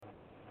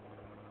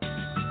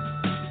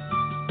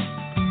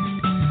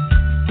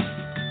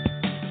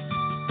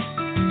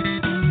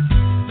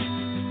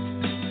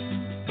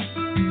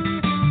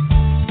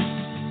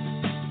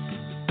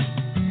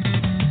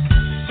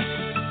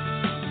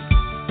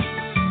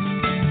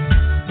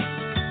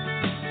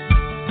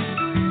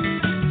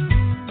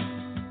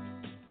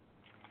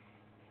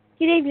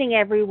evening,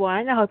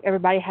 everyone. I hope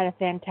everybody had a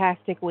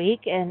fantastic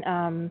week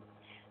and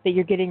that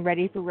you're getting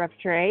ready for Rough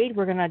Trade.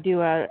 We're gonna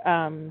do a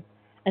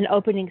an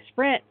opening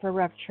sprint for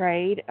Rough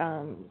Trade,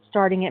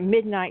 starting at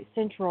midnight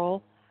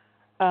Central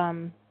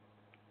on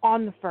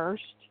the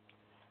first.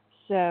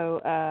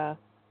 So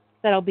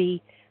that'll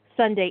be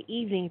Sunday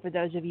evening for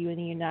those of you in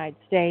the United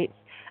States.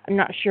 I'm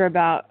not sure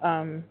about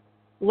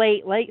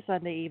late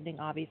Sunday evening,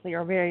 obviously,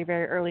 or very,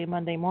 very early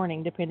Monday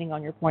morning, depending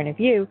on your point of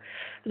view.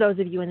 For those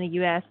of you in the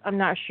U.S., I'm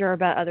not sure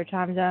about other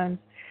time zones.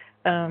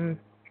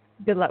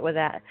 Good luck with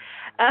that.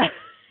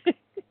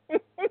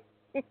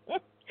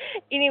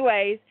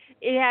 Anyways,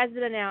 it has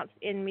been announced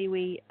in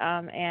MeWe,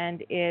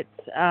 and it's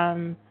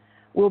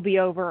will be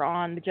over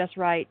on the Just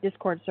Right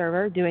Discord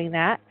server doing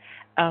that.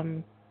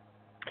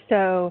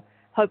 So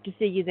hope to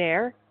see you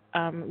there,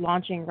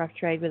 launching Rough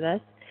Trade with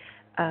us.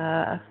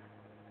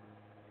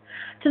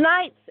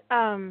 Tonight's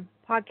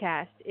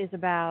podcast is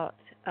about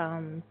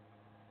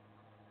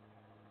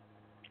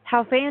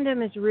how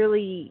fandom is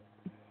really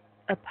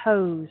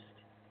opposed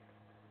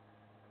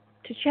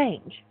to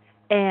change.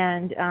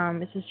 And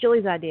this is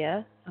Julie's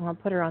idea. I'm going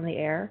to put her on the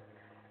air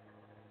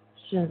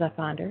as soon as I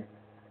find her.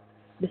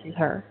 This is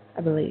her,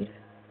 I believe.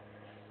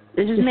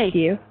 This is me.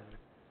 You.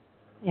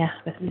 Yeah,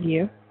 this is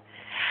you.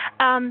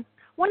 One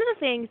of the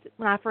things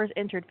when I first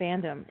entered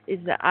fandom is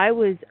that I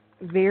was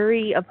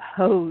very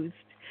opposed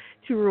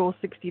to Rule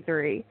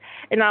 63.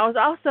 And I was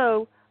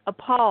also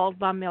appalled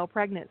by male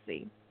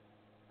pregnancy.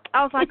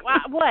 I was like,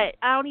 what?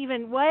 I don't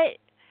even, what?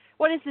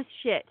 What is this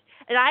shit?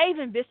 And I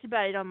even bitched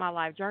about it on my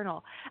live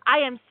journal. I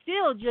am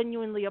still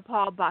genuinely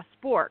appalled by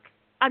Spork.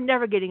 I'm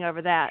never getting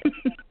over that.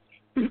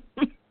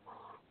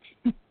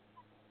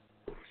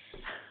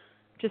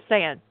 Just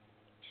saying.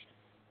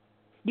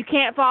 You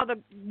cannot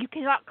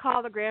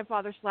call the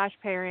grandfather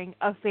 / pairing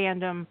of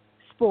fandom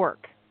Spork.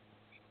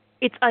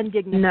 It's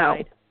undignified.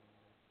 No.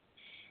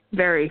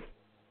 Very.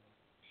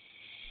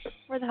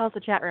 Where the hell's the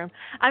chat room?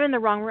 I'm in the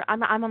wrong room.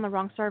 I'm on the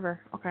wrong server.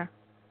 Okay.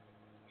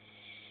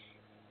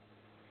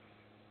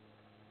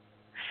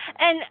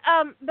 And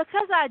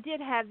because I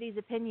did have these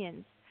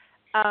opinions,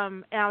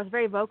 and I was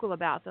very vocal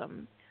about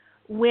them,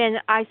 when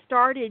I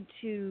started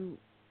to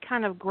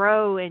kind of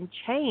grow and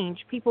change,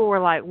 people were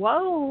like,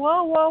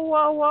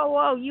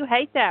 whoa, you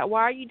hate that.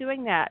 Why are you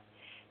doing that?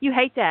 You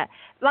hate that.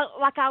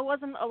 Like I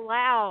wasn't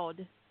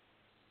allowed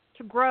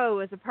to grow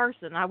as a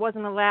person. I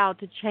wasn't allowed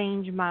to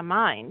change my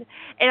mind.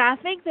 And I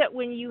think that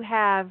when you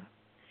have,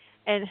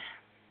 and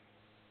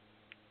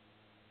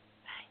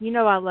you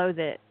know I loathe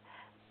it.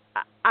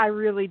 I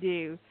really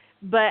do.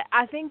 But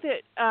I think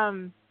that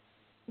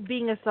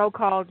being a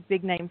so-called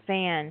big-name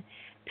fan,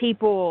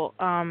 people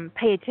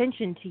pay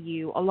attention to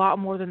you a lot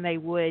more than they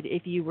would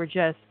if you were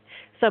just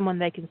someone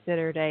they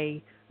considered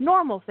a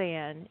normal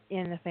fan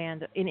in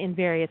in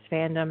various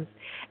fandoms.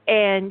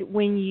 And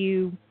when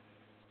you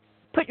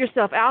put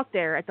yourself out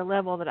there at the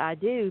level that I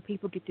do,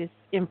 people get this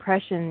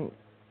impression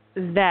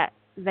that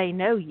they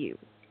know you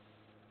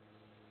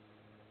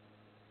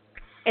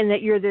and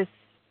that you're this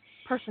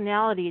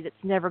personality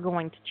that's never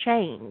going to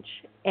change,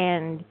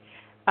 and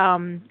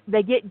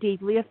they get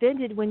deeply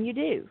offended when you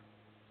do.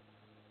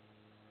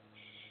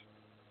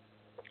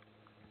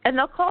 And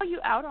they'll call you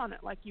out on it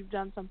like you've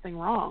done something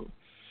wrong.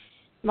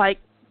 Like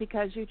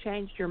because you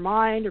changed your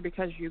mind, or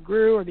because you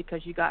grew, or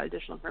because you got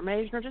additional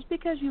information, or just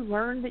because you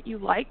learned that you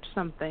liked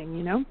something,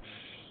 you know,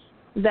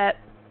 that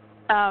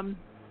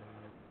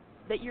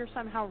that you're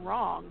somehow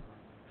wrong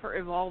for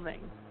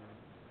evolving.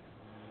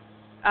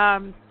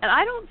 And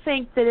I don't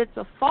think that it's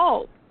a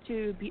fault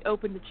to be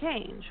open to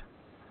change.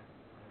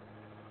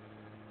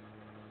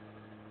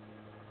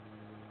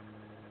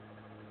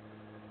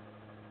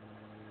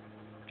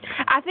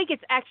 I think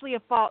it's actually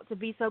a fault to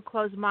be so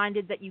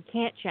closed-minded that you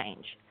can't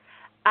change.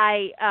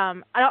 I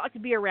don't like to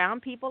be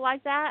around people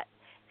like that,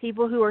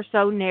 people who are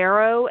so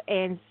narrow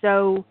and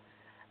so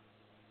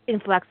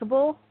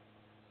inflexible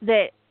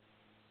that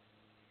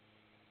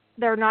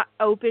they're not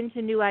open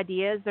to new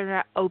ideas. They're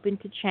not open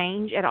to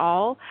change at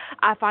all.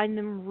 I find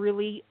them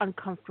really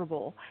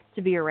uncomfortable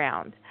to be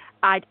around.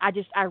 I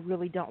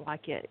really don't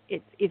like it.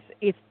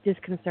 It's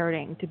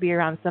disconcerting to be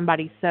around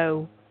somebody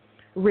so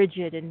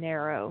rigid and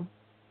narrow.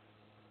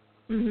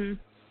 Mhm.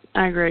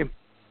 I agree.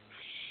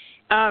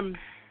 And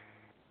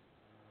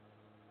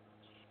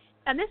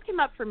this came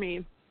up for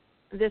me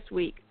this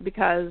week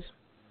because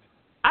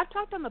I've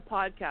talked on the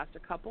podcast a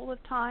couple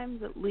of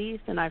times at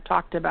least, and I've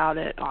talked about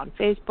it on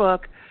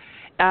Facebook,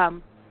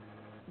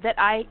 that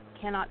I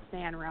cannot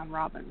stand round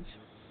robins,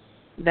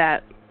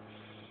 that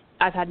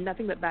I've had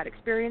nothing but bad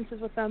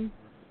experiences with them,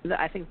 that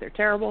I think they're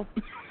terrible.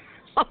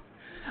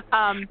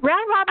 Round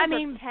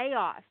robins are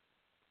chaos.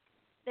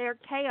 They're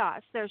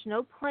chaos. There's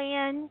no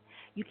plan.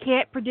 You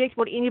can't predict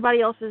what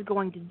anybody else is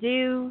going to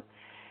do.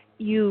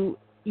 You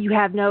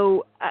have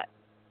no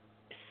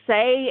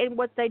say in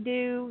what they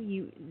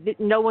do.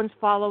 No one's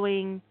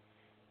following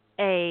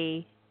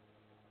a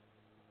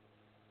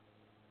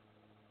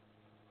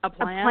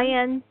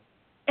plan.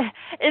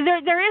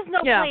 There is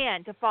no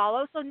plan to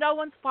follow, so no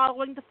one's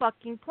following the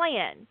fucking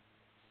plan.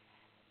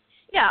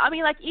 Yeah, I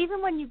mean, like,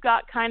 even when you've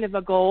got kind of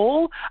a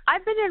goal,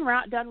 I've been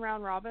done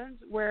round robins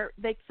where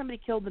somebody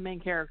killed the main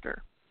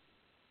character.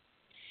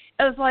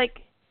 It was like,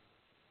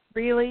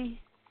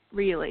 really?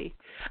 Really?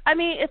 I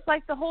mean, it's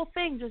like the whole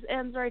thing just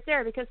ends right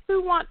there, because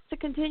who wants to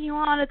continue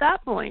on at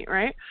that point,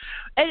 right?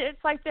 And it's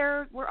like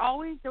there was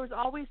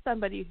always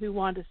somebody who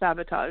wanted to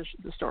sabotage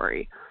the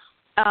story.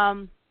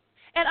 And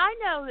I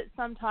know that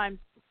sometimes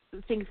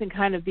things can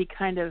kind of be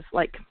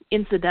like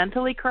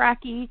incidentally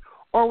cracky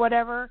or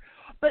whatever,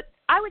 but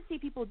I would see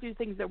people do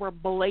things that were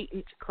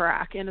blatant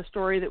crack in a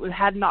story that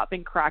had not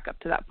been crack up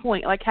to that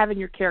point, like having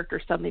your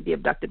character suddenly be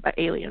abducted by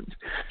aliens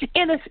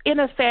in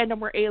a fandom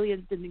where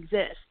aliens didn't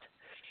exist.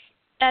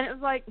 And it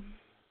was like,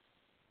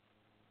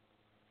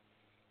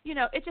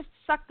 it just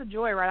sucked the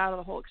joy right out of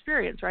the whole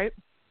experience, right?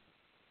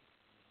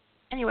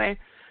 Anyway,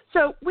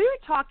 so we were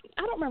talking,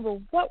 I don't remember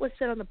what was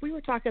said we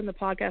were talking on the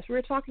podcast. We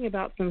were talking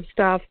about some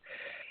stuff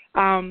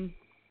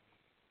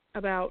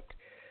about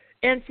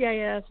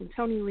NCIS and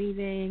Tony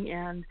leaving,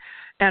 and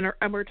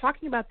we're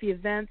talking about the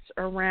events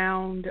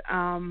around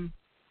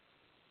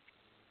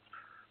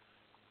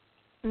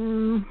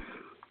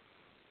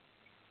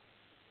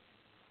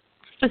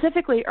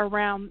specifically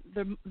around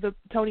the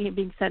Tony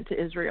being sent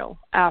to Israel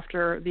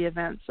after the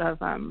events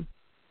of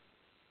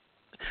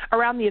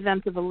around the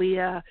events of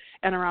Aaliyah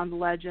and around the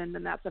legend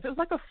and that stuff. It was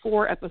like a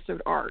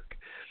 4-episode arc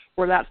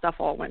where that stuff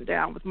all went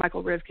down, with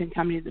Michael Rivkin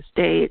coming to the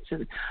States,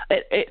 and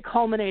it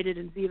culminated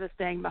in Ziva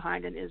staying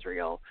behind in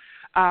Israel.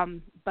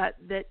 But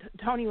that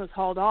Tony was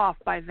hauled off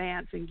by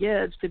Vance and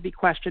Gibbs to be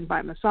questioned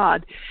by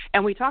Mossad.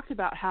 And we talked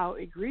about how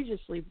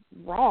egregiously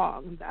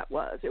wrong that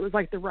was. It was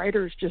like the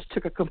writers just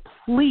took a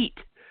complete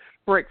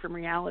break from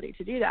reality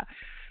to do that.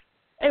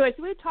 Anyway,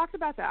 so we talked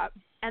about that.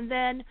 And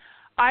then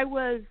I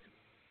was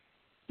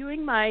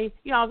doing I'm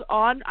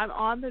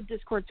on the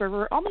Discord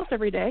server almost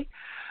every day,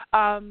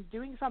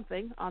 doing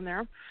something on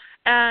there.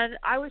 And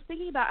I was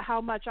thinking about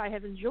how much I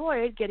have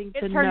enjoyed getting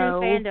to know. It's her new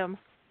fandom.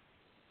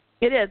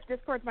 It is.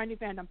 Discord's my new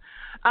fandom.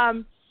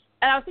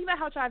 And I was thinking about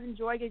how much I've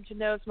enjoyed getting to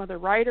know some other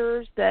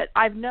writers that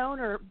I've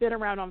known or been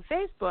around on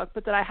Facebook,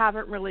 but that I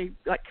haven't really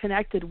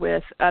connected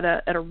with at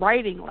a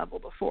writing level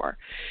before,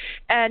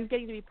 and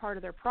getting to be part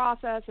of their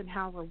process and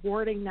how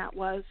rewarding that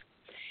was.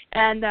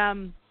 And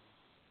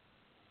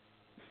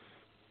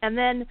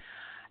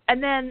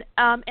then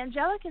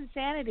Angelic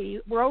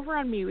Insanity, we're over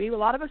on MeWe. A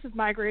lot of us have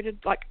migrated,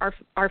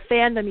 our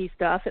fandom-y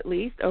stuff at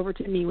least, over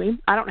to MeWe.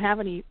 I don't have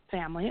any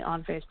family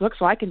on Facebook,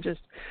 so I can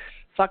just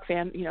fuck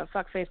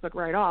Facebook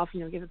right off,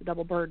 give it the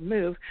double bird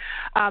move.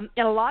 And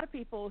a lot of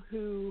people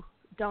who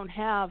don't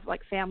have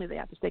family they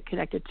have to stay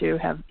connected to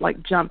have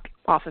jumped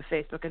off of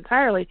Facebook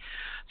entirely.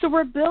 So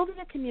we're building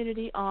a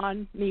community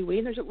on MeWe,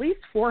 and there's at least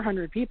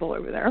 400 people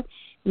over there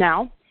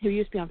now who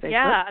used to be on Facebook.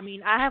 Yeah, I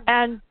mean, I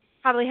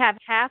probably have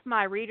half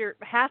my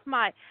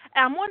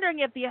I'm wondering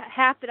if the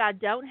half that I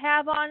don't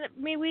have on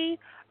MeWe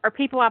are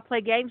people I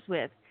play games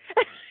with.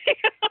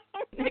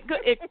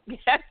 It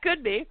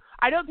could be.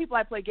 I know people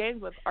I play games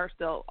with are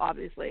still,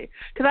 obviously,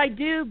 because I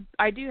do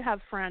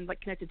have friends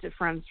connected to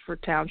Friends for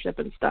Township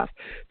and stuff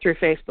through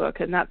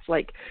Facebook, and that's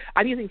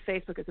I'm using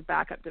Facebook as a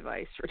backup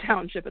device for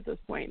Township at this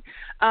point.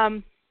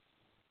 And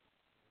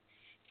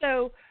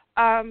then,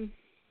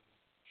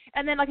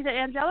 like I said,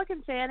 Angelic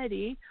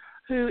Insanity,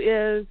 who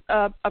is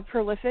a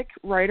prolific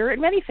writer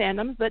in many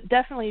fandoms, but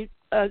definitely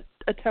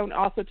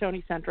also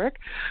Tony-centric,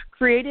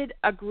 created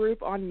a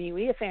group on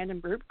MeWe, a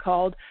fandom group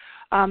called,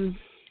 I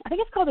think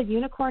it's called A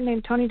Unicorn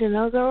Named Tony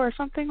DiNozzo or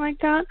something like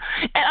that.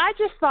 And I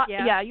just thought,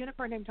 A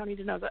Unicorn Named Tony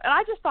DiNozzo. And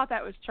I just thought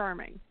that was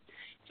charming.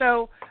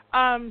 So,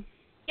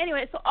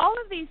 anyway, so all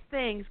of these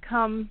things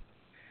kind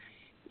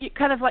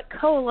of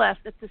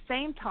coalesced at the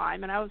same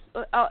time. And I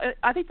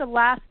think the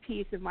last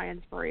piece of my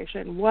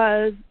inspiration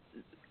was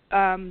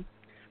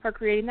her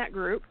creating that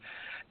group.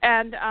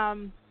 And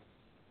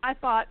I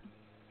thought,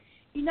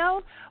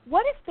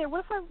 what if there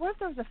was a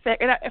fic?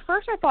 And at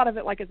first I thought of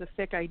it as a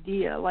fic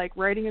idea,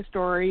 writing a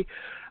story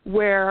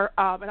where,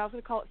 and I was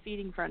going to call it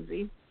Feeding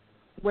Frenzy,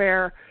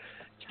 where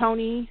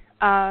Tony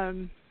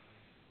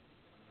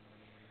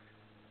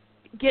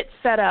gets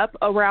set up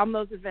around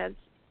those events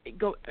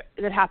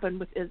that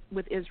happened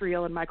with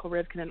Israel and Michael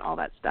Rivkin and all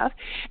that stuff,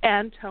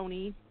 and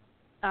Tony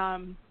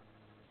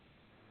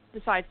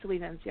decides to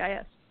leave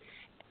NCIS.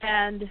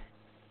 And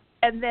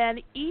then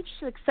each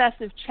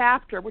successive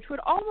chapter, which would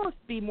almost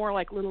be more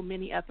like little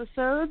mini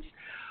episodes,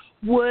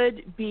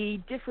 would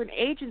be different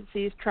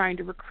agencies trying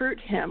to recruit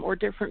him or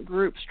different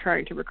groups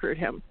trying to recruit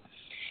him.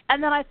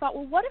 And then I thought,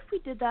 well, what if we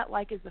did that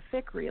as a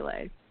fic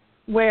relay,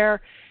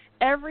 where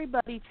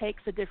everybody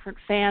takes a different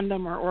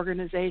fandom or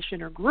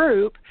organization or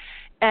group,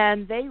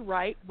 and they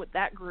write with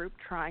that group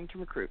trying to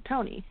recruit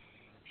Tony.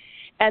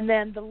 And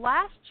then the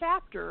last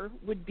chapter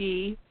would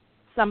be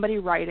somebody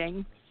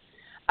writing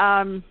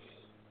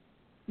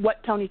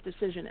what Tony's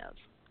decision is,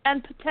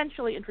 and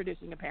potentially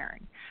introducing a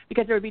pairing,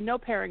 because there would be no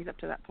pairings up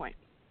to that point.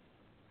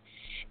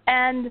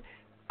 And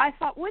I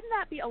thought, wouldn't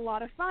that be a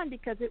lot of fun,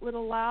 because it would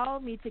allow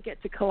me to get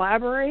to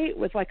collaborate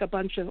with a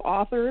bunch of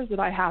authors that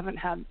I haven't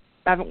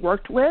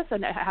worked with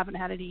and haven't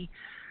had any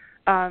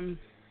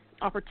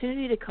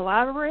opportunity to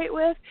collaborate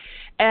with.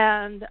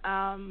 And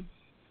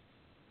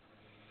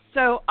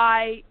so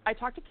I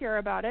talked to Kira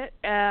about it,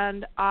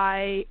 and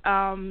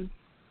and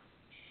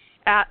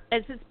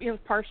since it was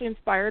partially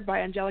inspired by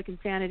Angelic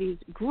Insanity's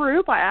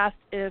group, I asked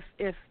if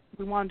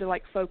we wanted to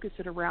focus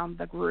it around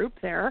the group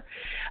there,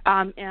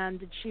 and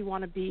did she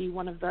want to be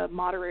one of the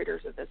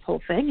moderators of this whole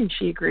thing, and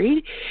she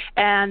agreed.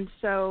 And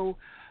so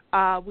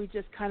we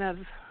just kind of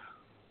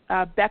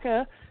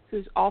Becca,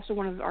 who's also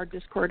one of our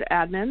Discord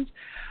admins,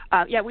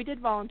 we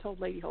did voluntold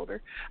Lady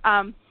Holder.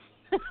 I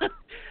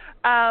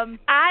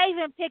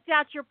even picked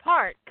out your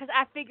part because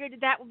I figured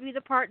that would be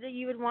the part that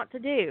you would want to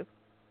do.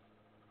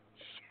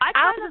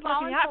 I was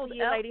looking out for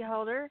you, Lady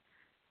Holder.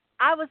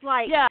 I was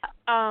like,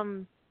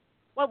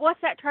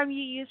 what's that term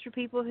you use for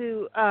people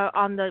who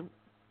on the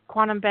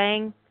Quantum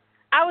Bang?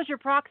 I was your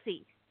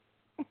proxy.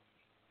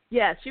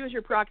 Yes, she was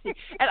your proxy.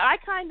 And I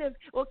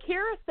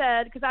Kira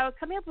said, because I was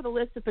coming up with a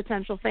list of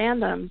potential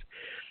fandoms,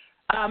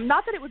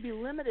 not that it would be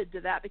limited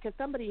to that, because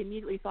somebody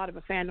immediately thought of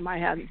a fandom I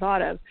hadn't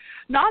thought of.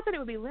 Not that it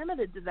would be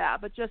limited to that,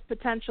 but just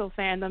potential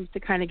fandoms to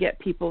kind of get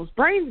people's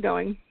brains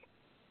going.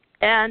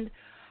 And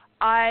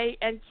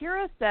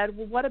Kira said,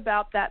 well, what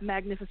about that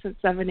Magnificent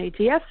 7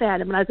 ATF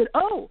fandom? And I said,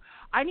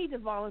 I need to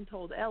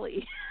voluntold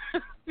Ellie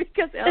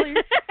because Ellie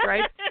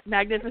writes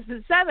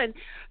Magnificent 7.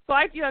 So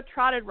I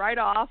trotted right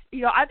off.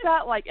 I've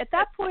got at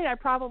that point I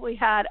probably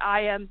had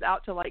IMs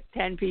out to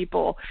 10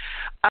 people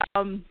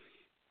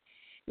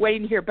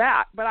waiting to hear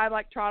back. But I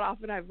trot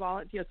off and I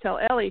tell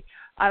Ellie,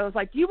 I was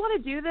like, do you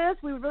want to do this?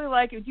 We would really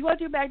like it. Do you want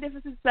to do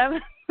Magnificent 7?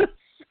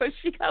 So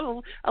she got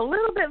a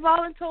little bit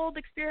voluntold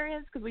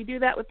experience because we do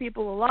that with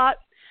people a lot.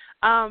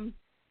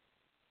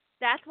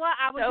 That's why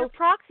I was your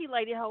proxy,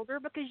 Lady Holder,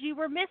 because you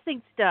were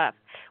missing stuff.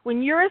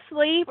 When you're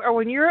asleep or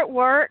when you're at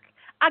work,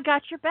 I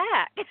got your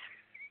back.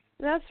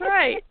 That's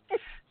right.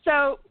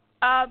 So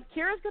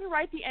Kira's going to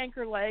write the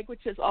anchor leg,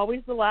 which is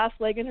always the last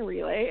leg in a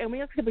relay, and we're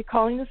going to be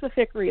calling this a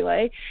FIC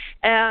relay.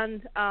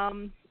 And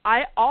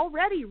I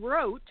already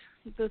wrote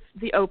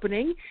the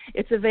opening.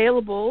 It's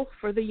available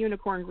for the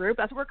Unicorn group.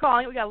 That's what we're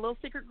calling it. We got a little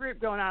secret group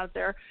going out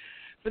there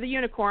for the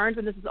Unicorns,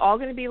 and this is all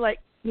going to be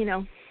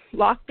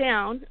locked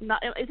down.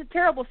 It's a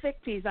terrible fic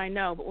tease, I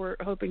know, but we're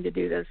hoping to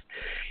do this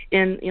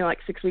in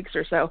 6 weeks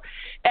or so.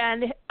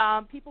 And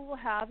people will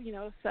have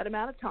a set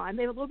amount of time.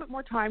 They have a little bit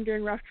more time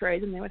during Rough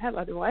Trade than they would have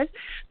otherwise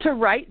to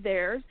write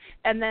theirs.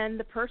 And then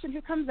the person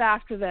who comes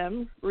after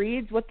them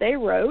reads what they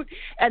wrote,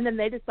 and then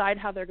they decide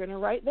how they're going to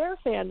write their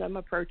fandom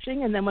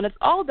approaching. And then when it's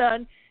all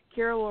done,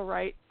 Kira will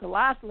write the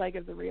last leg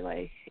of the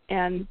relay,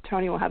 and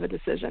Tony will have a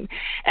decision.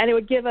 And it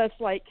would give us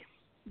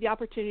the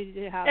opportunity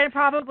to have, and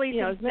probably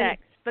some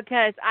sex,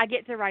 because I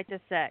get to write the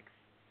sex.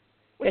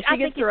 Which she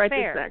gets to write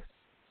the sex.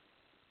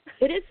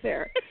 It is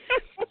fair.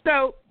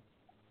 So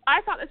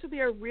I thought this would be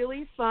a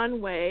really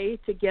fun way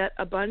to get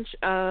a bunch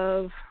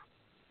of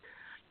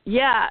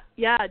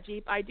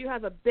Jeep. I do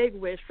have a big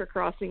wish for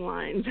Crossing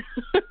Lines.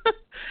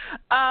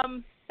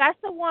 That's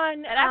the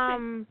one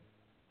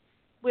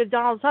with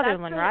Donald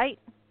Sutherland, right?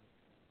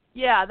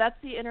 Yeah, that's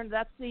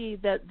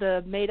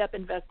the made-up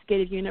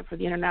investigative unit for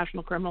the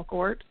International Criminal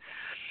Court.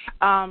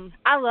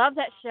 I love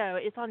that show.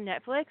 It's on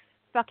Netflix.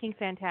 Fucking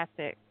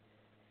fantastic.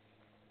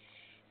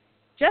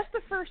 Just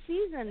the first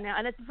season now,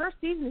 and the first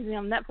season isn't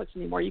on Netflix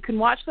anymore. You can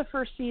watch the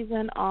first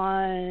season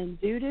on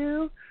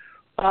Vudu,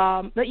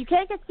 but you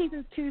can't get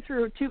seasons 2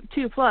 through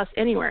 2 plus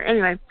anywhere.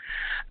 Anyway,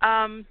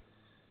 and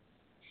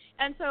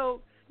so.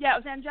 Yeah,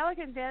 it was Angelic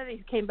Insanity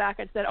who came back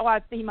and said, I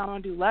think I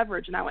want to do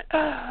Leverage. And I went,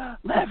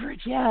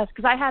 Leverage, yes,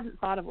 because I hadn't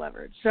thought of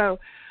Leverage. So,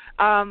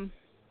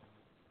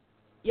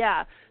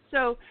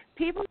 So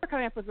people are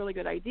coming up with really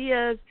good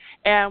ideas,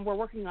 and we're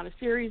working on a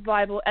series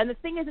Bible. And the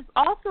thing is, it's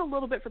also a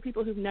little bit for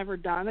people who've never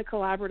done a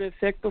collaborative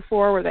fic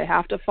before where they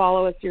have to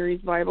follow a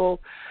series Bible.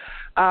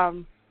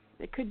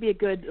 It could be a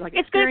good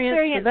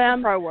experience for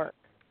them. Pro work.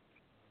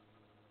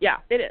 Yeah,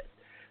 it is.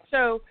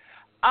 So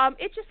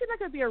it just seems like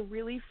it would be a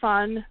really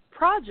fun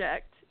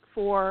project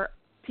for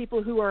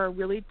people who are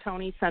really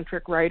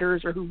Tony-centric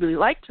writers or who really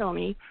like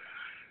Tony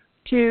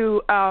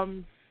to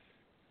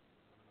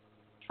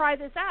try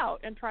this out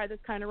and try this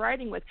kind of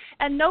writing with.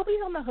 And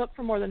nobody's on the hook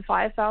for more than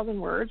 5,000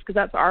 words because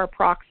that's our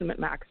approximate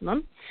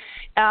maximum.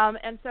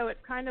 And so it's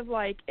kind of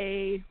like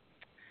it's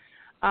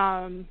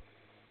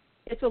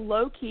a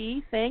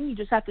low-key thing. You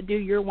just have to do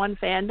your one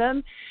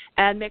fandom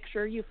and make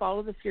sure you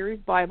follow the series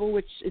Bible,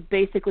 which is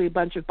basically a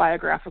bunch of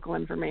biographical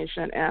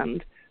information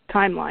and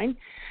timeline.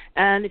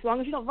 And as long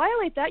as you don't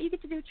violate that, you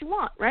get to do what you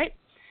want, right?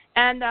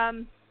 And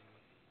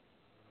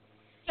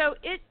so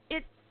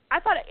I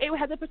thought it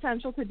had the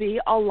potential to be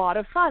a lot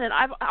of fun, and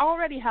I've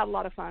already had a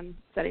lot of fun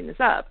setting this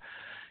up.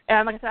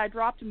 And like I said, I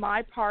dropped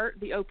my part,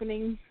 the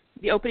opening.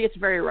 It's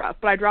very rough,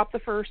 but I dropped the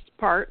first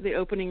part, the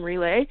opening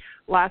relay,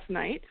 last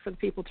night for the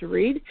people to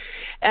read.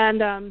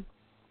 And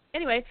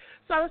anyway,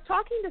 so I was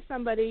talking to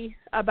somebody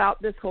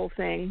about this whole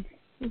thing,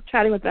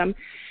 chatting with them,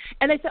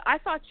 and they said, I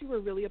thought you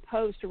were really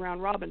opposed to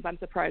round robins. I'm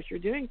surprised you're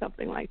doing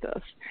something like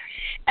this.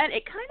 And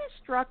it kind of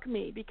struck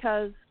me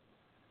because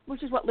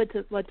which is what led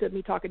to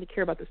me talking to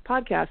Kara about this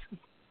podcast,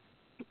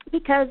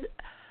 because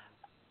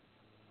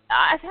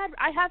I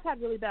have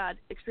had really bad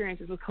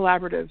experiences with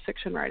collaborative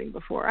fiction writing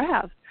before. I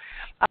have,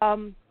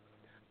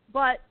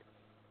 but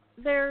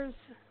this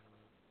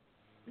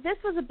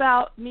was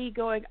about me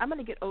going, I'm going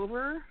to get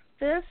over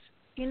this,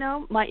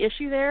 my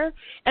issue there,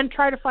 and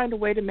try to find a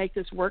way to make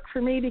this work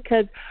for me,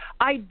 because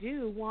I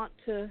do want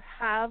to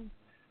have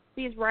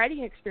these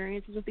writing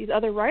experiences with these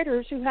other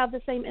writers who have the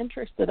same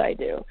interests that I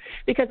do,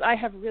 because I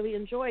have really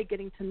enjoyed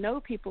getting to know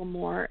people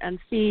more and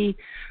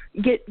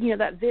get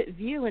that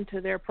view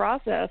into their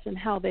process and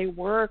how they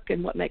work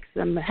and what makes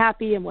them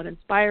happy and what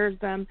inspires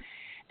them.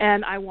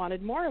 And I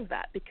wanted more of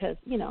that because,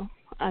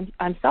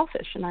 I'm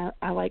selfish and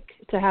I like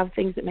to have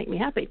things that make me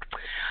happy.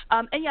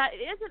 And yeah,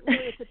 it isn't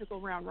really a typical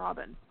round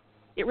robin.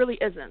 It really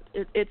isn't.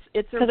 It's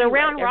because a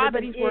round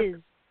robin is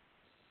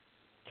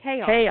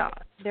chaos.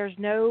 There's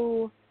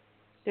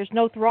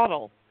no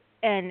throttle,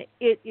 and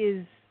it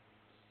is.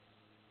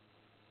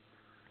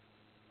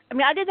 I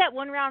mean, I did that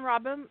one round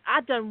robin.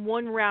 I've done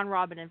one round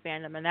robin in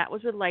fandom, and that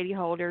was with Lady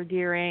Holder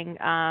during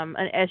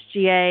an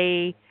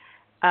SGA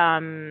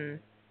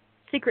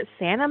Secret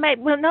Santa.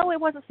 Well, no, it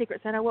wasn't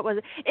Secret Santa. What was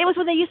it? It was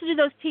when they used to do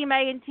those Team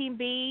A and Team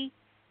B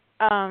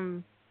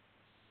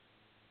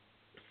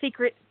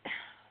secret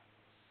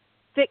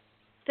fic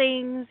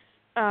things.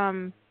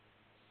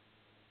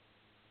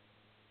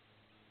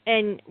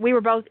 And we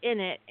were both in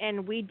it,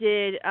 and we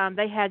did,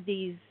 they had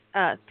these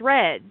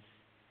threads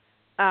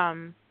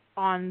on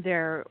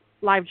their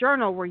live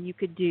journal where you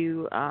could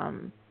do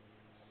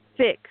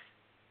fics,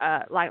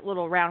 like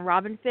little round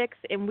robin fics,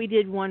 and we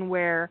did one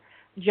where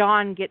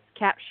John gets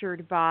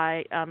captured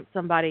by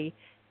somebody,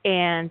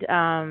 and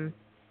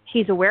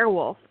he's a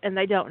werewolf, and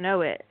they don't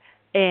know it,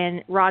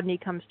 and Rodney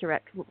comes to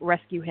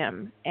rescue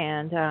him,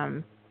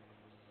 and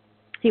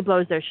he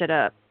blows their shit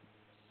up.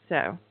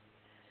 So,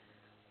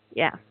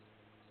 yeah.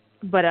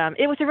 But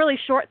it was a really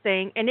short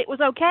thing, and it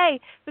was okay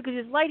because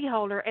it's Lady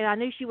Holder, and I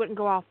knew she wouldn't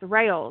go off the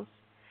rails.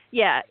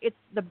 Yeah, it's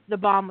the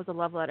bomb was a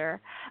love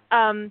letter.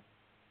 But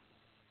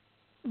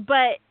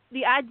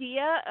the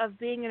idea of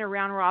being in a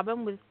round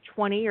robin with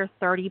 20 or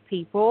 30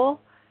 people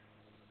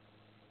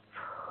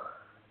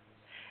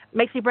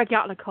makes me break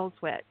out in a cold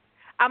sweat.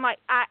 I'm like,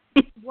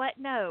 what?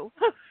 No.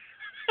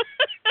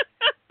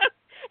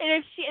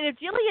 And if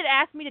Julie had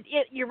asked me to,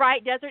 you're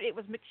right, Desert, it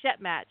was McShep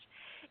match.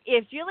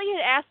 If Julie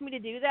had asked me to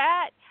do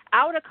that,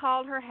 I would have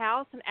called her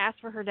house and asked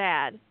for her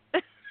dad.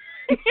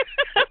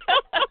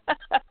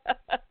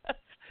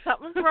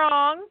 Something's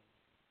wrong.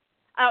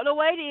 I don't know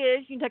what it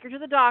is. You can take her to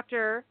the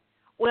doctor.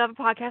 We'll have a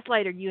podcast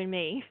later, you and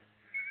me.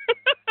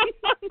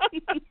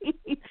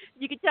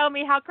 You can tell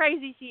me how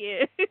crazy she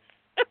is.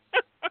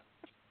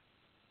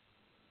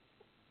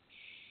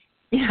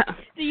 Yeah.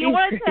 Do you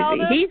want to tell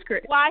them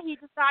why he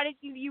decided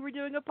you were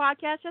doing a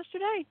podcast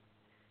yesterday?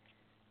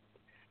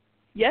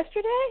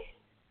 Yesterday?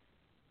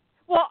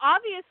 Well,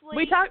 obviously,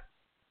 we talked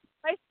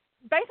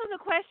based on the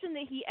question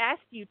that he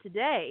asked you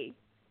today.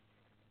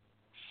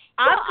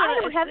 Well, I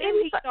don't have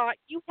any thought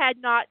you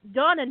had not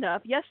done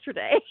enough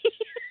yesterday.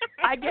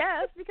 I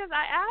guess because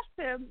I asked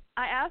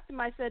him.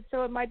 I said,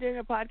 "So am I doing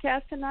a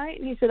podcast tonight?"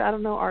 And he said, "I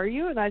don't know. Are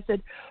you?" And I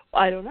said,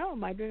 well, "I don't know.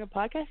 Am I doing a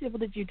podcast?" He said, "Well,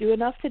 did you do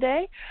enough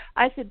today?"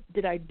 I said,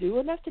 "Did I do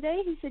enough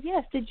today?" He said,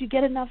 "Yes." "Did you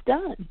get enough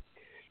done?"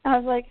 And I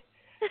was like,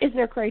 "Is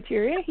there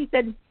criteria?" He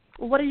said,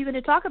 "Well, what are you going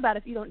to talk about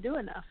if you don't do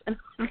enough?" And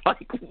I was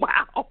like,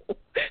 "Wow."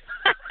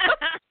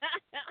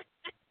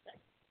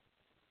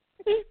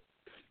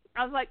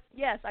 I was like,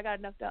 "Yes, I got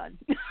enough done."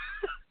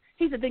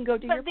 He said, "Then go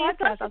do your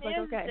podcast." I was like,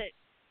 "Okay."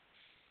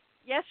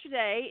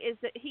 Yesterday is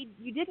that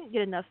you didn't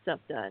get enough stuff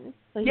done,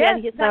 so he he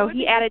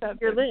added to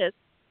your list.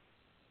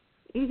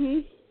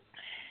 Mhm.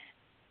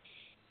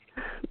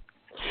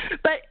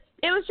 But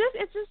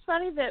it's just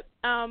funny that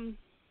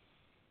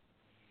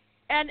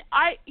and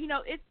I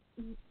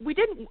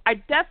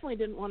definitely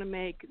didn't want to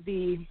make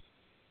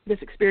this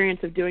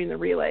experience of doing the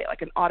relay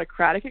like an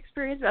autocratic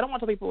experience. I don't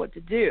want to tell people what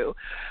to do,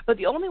 but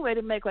the only way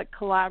to make like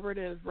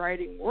collaborative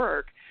writing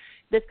work,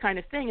 this kind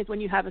of thing, is when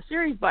you have a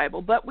series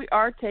Bible. But we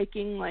are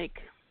taking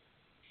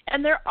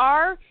and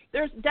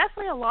there's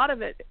definitely a lot of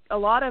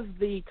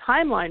the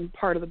timeline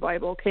part of the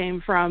Bible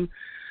came from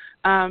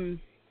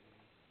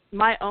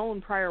my own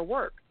prior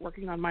work,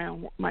 working on my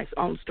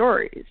own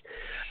stories.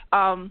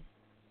 So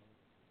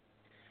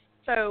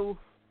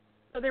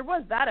there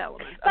was that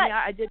element.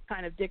 I did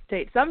kind of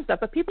dictate some stuff,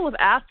 but people have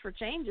asked for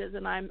changes,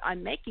 and I'm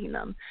making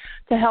them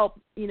to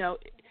help,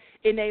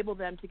 enable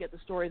them to get the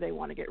story they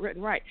want to get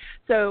written right.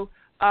 So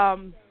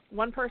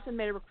one person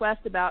made a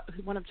request about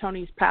one of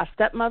Tony's past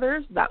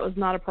stepmothers. That was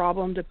not a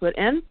problem to put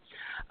in.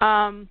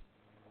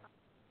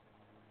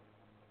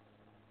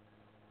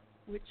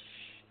 Which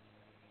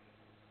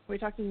are we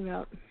talking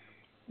about? Is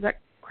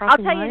that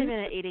crossing I'll tell lines? you in a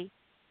minute, Edie.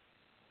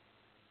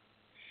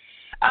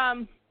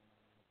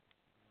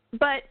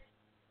 But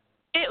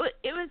it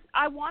was.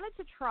 I wanted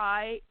to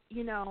try.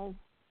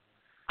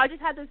 I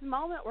just had this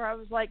moment where I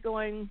was like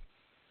going,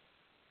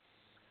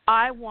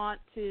 I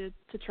want to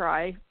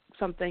try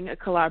something, a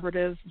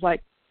collaborative,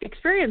 like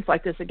experience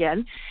like this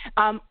again,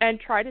 and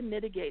try to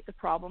mitigate the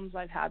problems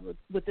I've had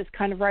with this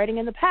kind of writing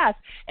in the past,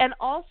 and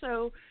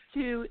also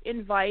to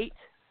invite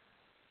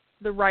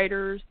the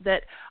writers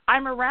that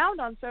I'm around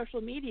on social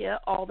media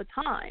all the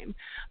time,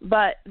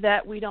 but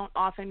that we don't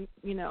often,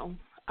 we don't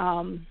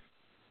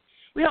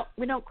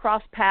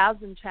cross paths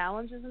and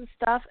challenges and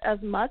stuff as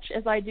much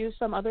as I do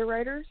some other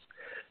writers.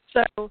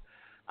 So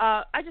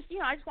I just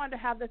wanted to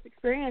have this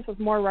experience with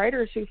more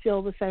writers who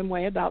feel the same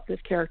way about this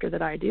character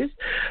that I do.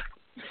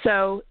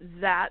 So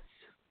that's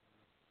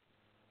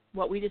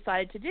what we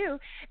decided to do.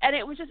 And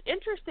it was just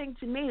interesting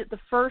to me that the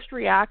first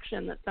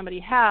reaction that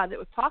somebody had that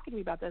was talking to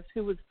me about this,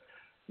 who's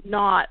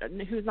not going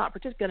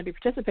to be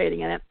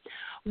participating in it,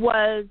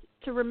 was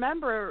to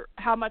remember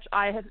how much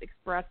I have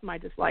expressed my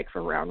dislike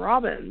for round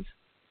robins,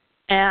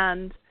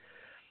 and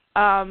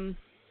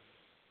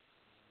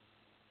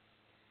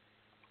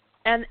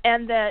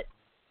that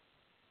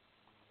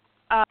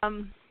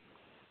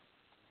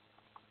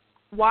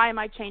why am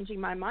I changing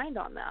my mind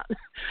on that?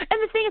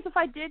 And the thing is, if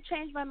I did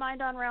change my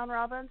mind on round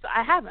robins,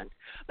 I haven't.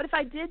 But if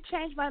I did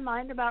change my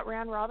mind about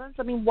round robins,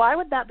 I mean, why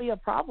would that be a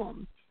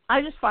problem?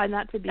 I just find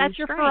that to be That's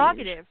strange. Your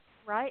prerogative,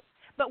 right?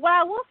 But what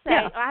I will say,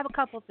 I have a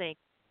couple things,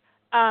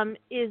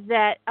 is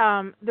that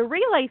the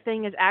relay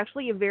thing is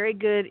actually a very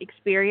good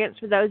experience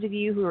for those of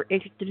you who are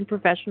interested in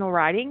professional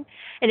writing,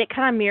 and it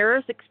kind of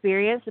mirrors the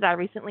experience that I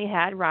recently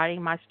had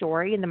writing my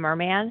story in The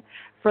Merman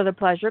for the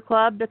Pleasure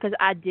Club, because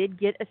I did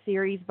get a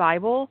series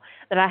Bible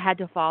that I had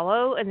to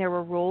follow, and there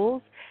were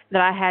rules that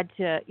I had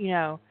to,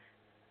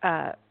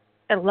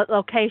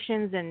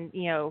 locations and,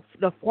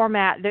 the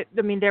format.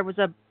 There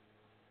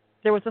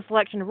was a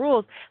selection of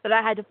rules that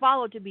I had to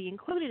follow to be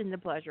included in the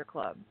Pleasure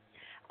Club.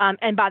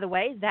 And by the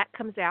way, that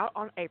comes out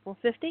on April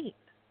 15th.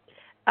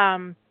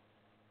 Oh,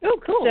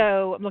 cool.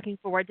 So I'm looking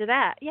forward to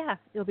that. Yeah,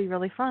 it'll be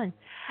really fun.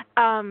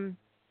 And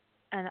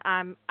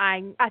I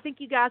think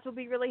you guys will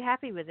be really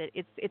happy with it.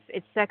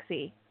 It's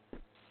sexy.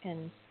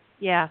 And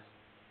yeah,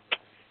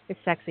 it's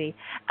sexy.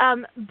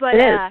 But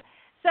it is.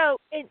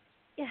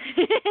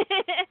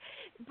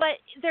 but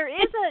there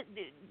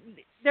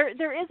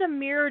is a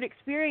mirrored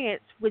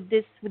experience with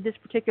this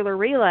particular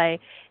relay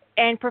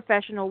and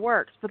professional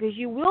works, because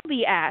you will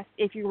be asked,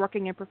 if you're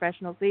working in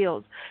professional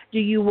fields, do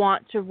you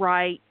want to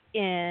write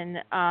in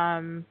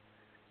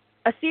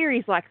a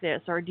series like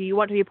this, or do you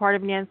want to be part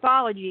of an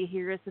anthology?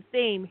 Here is the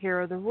theme,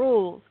 here are the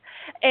rules.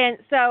 And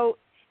so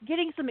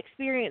getting some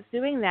experience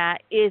doing that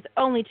is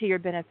only to your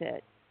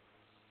benefit.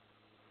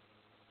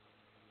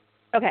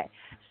 Okay,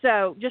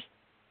 so just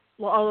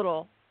a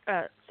little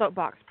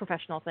soapbox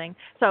professional thing.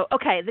 So,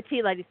 okay, the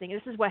tea lady thing,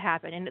 this is what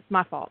happened, and it's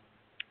my fault.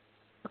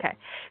 Okay,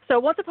 so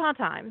once upon a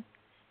time,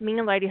 me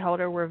and Lady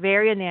Holder were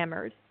very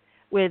enamored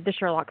with the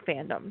Sherlock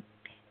fandom,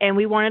 and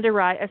we wanted to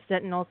write a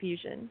Sentinel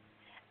fusion.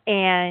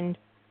 And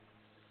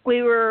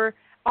we were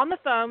on the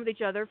phone with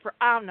each other for,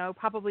 I don't know,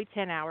 probably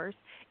 10 hours.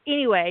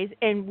 Anyways,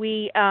 and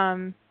we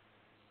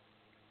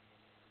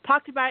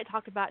talked about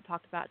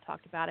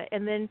it.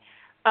 And then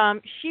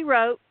she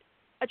wrote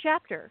a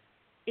chapter,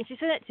 and she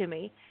sent it to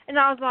me. And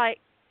I was like,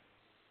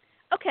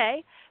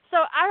 okay. So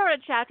I wrote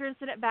a chapter and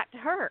sent it back to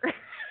her.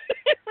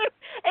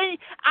 And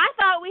I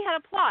thought we had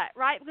a plot,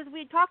 right? Because we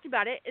had talked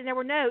about it, and there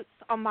were notes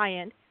on my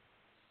end.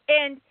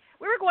 And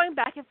we were going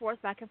back and forth.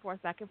 And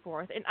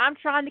I'm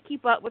trying to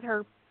keep up with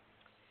her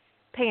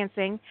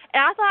pantsing. And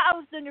I thought I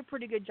was doing a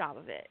pretty good job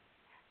of it.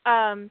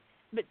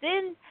 But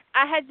then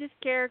I had this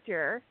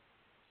character.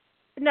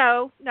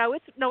 No,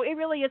 it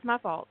really is my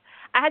fault.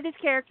 I had this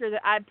character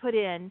that I'd put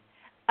in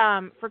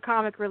for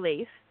comic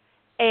relief,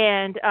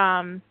 and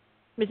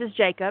Mrs.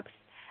 Jacobs.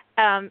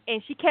 And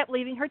she kept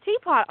leaving her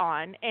teapot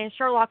on, and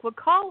Sherlock would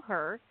call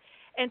her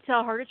and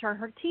tell her to turn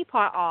her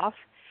teapot off.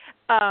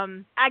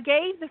 I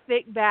gave the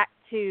fic back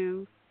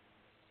to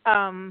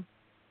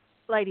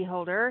Lady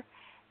Holder,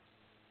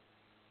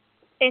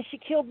 and she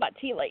killed my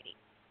tea lady.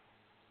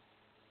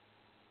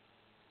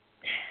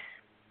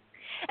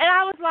 And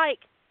I was like,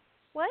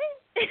 what?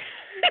 You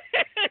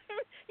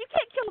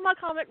can't kill my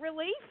comic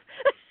relief.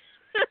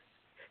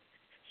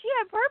 She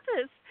had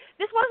purpose.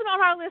 This wasn't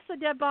on our list of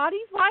dead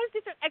bodies. Why is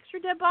this an extra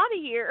dead body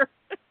here?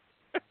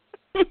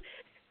 There's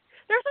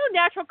no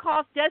natural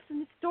cause deaths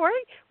in the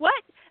story.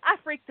 What? I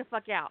freaked the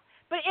fuck out.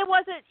 But it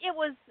wasn't. It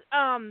was.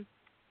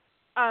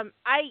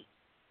 I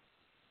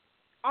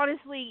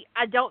honestly,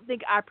 I don't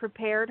think I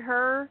prepared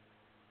her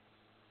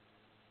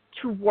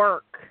to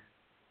work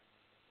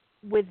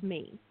with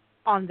me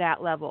on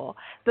that level,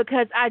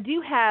 because I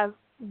do have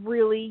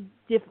really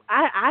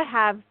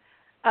I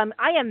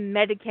am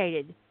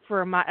medicated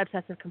for my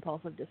obsessive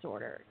compulsive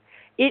disorder.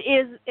 It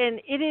is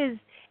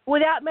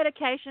without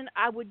medication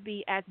I would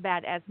be as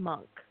bad as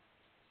Monk.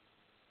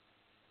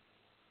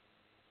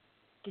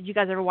 Did you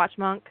guys ever watch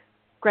Monk?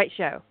 Great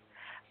show.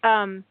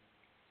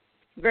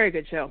 Very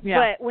good show.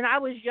 Yeah. But when I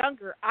was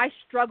younger, I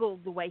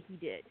struggled the way he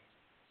did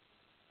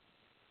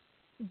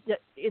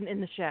in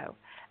the show.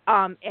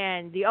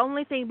 And the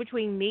only thing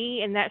between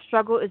me and that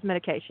struggle is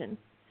medication.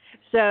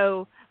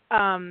 So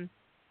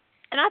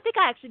And I think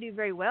I actually do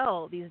very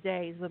well these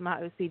days with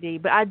my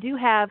OCD, but I do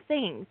have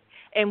things.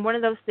 And one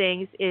of those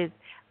things is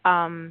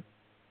um,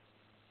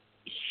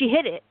 she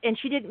hit it, and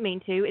she didn't mean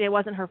to, and it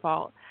wasn't her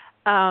fault.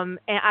 And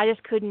I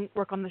just couldn't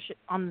work on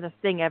on the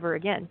thing ever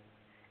again.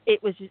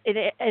 It was just,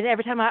 and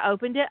every time I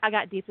opened it, I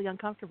got deeply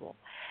uncomfortable.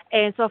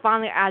 And so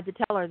finally, I had to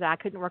tell her that I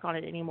couldn't work on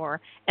it anymore,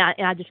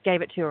 and I just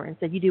gave it to her and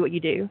said, "You do what you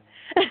do."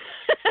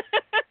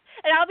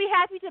 And I'll be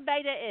happy to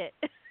beta it.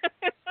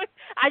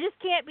 I just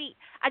can't be.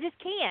 I just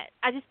can't.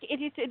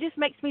 It just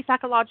makes me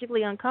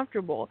psychologically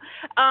uncomfortable.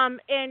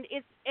 But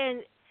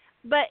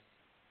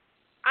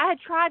I had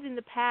tried in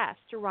the past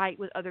to write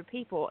with other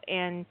people,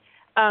 and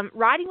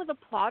writing with a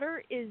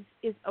plotter is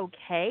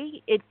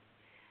okay. It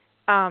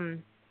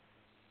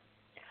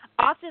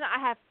often I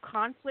have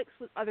conflicts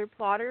with other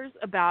plotters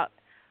about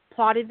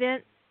plot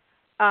events,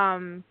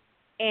 and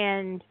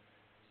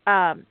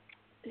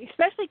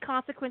especially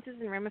consequences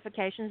and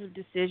ramifications of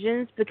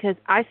decisions, because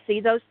I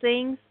see those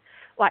things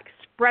like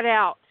spread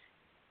out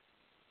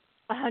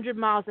 100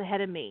 miles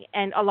ahead of me,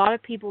 and a lot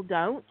of people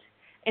don't.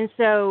 And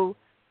so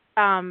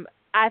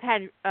I've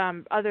had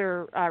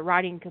other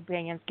writing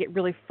companions get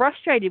really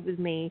frustrated with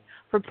me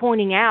for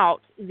pointing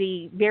out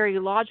the very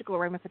logical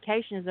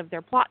ramifications of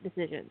their plot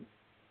decisions.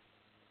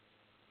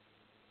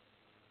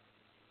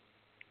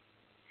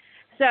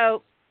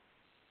 So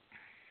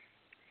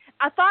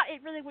I thought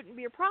it really wouldn't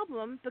be a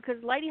problem because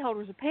Lady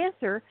Holder's a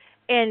panther,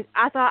 and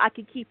I thought I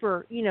could keep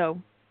her,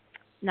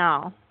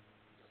 no,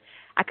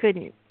 I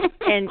couldn't.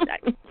 And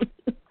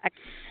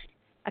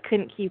I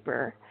couldn't keep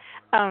her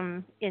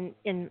in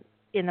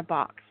the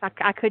box.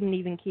 I couldn't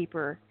even keep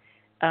her.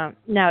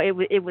 No,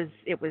 it was,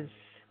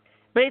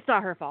 but it's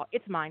not her fault.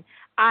 It's mine.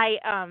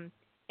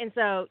 And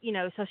so,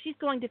 so she's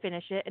going to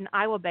finish it, and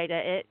I will beta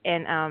it.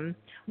 And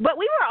but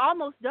we were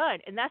almost done,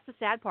 and that's the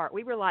sad part.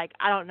 We were like,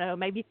 I don't know,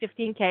 maybe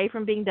 15K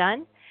from being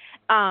done.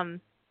 But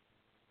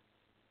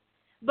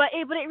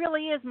it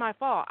really is my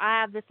fault. I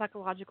have this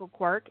psychological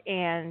quirk,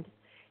 and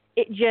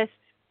it just,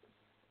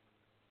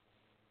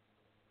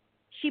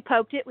 she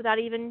poked it without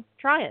even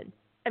trying.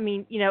 I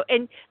mean,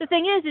 and the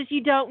thing is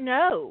you don't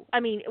know. I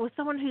mean, with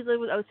someone who's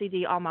lived with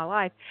OCD all my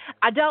life,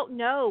 I don't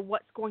know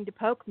what's going to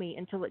poke me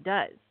until it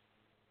does.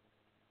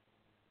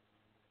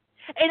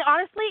 And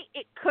honestly,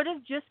 it could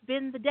have just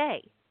been the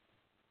day.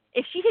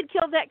 If she had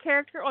killed that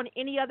character on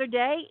any other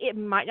day, it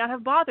might not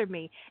have bothered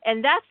me.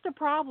 And that's the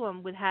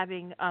problem with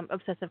having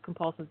obsessive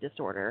compulsive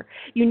disorder.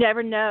 You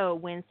never know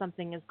when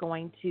something is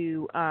going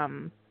to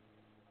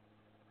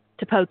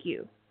poke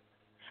you.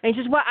 And it's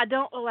just what I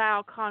don't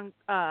allow.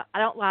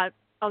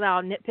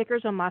 Allow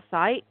nitpickers on my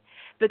site,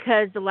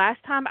 because the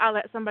last time I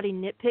let somebody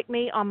nitpick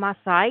me on my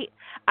site,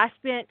 I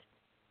spent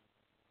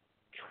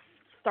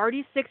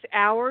 36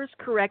 hours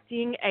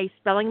correcting a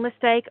spelling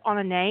mistake on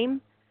a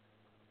name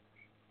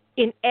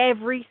in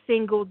every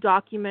single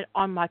document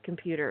on my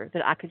computer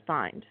that I could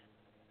find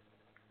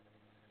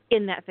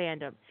in that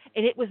fandom.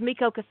 And it was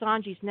Miko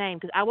Kasanji's name,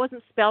 because I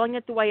wasn't spelling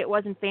it the way it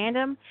was in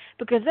fandom,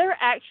 because there are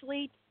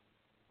actually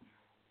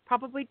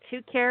probably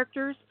two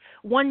characters,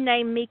 one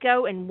named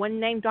Miko and one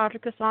named Dr.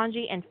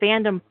 Kasanji, and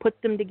fandom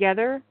put them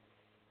together.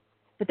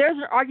 But there's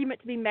an argument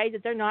to be made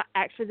that they're not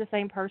actually the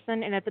same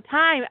person. And at the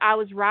time, I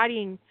was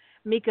writing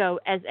Miko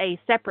as a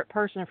separate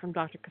person from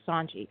Dr.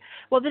 Kasanji.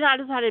 Well, then I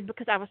decided,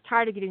 because I was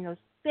tired of getting those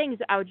things,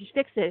 that I would just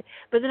fix it.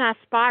 But then I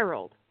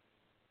spiraled,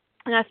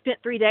 and I spent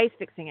 3 days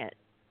fixing it.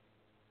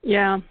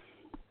 Yeah,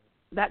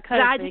 that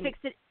kind of thing. I had to fix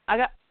it. I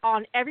got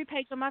on every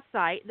page on my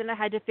site. Then I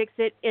had to fix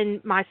it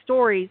in my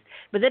stories.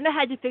 But then I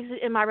had to fix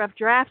it in my rough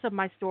drafts of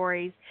my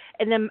stories,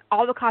 and then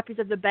all the copies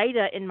of the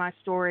beta in my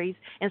stories.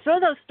 And some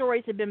of those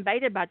stories had been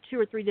betaed by 2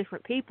 or 3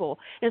 different people.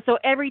 And so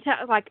every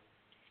time, like,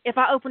 if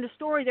I opened a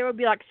story, there would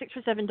be like 6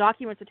 or 7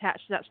 documents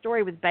attached to that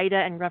story with beta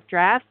and rough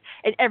drafts,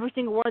 and every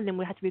single one of them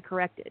would have to be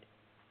corrected.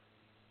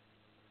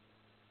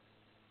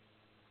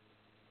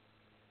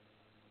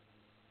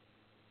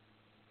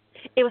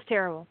 It was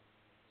terrible.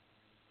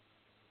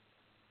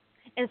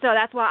 And so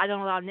that's why I don't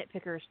allow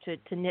nitpickers to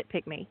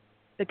nitpick me,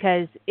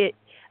 because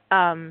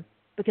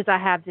because I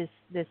have this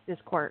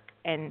quirk,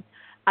 and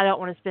I don't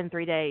want to spend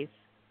 3 days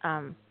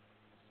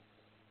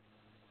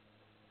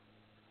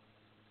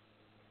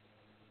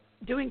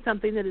doing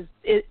something that is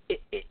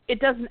it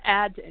doesn't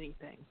add to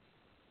anything,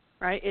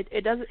 right?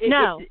 It doesn't.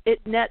 No.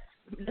 It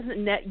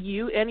doesn't net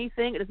you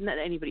anything. It doesn't net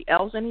anybody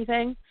else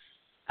anything.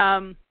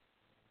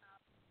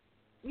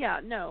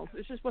 Yeah, no.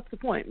 It's just, what's the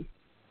point?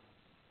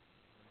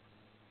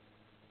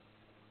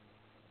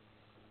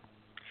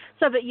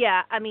 So, but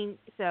yeah, I mean,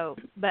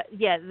 but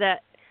yeah, the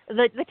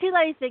two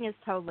ladies thing is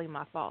totally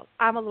my fault.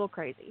 I'm a little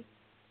crazy.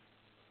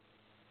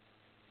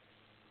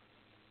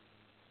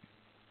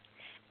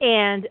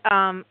 And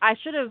I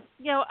should have,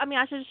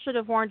 I should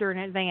have warned her in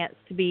advance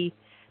to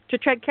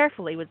tread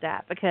carefully with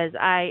that, because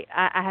I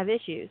have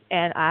issues,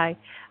 and I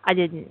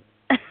didn't.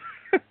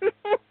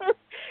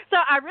 So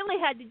I really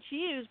had to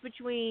choose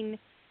between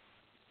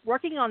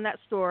working on that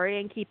story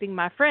and keeping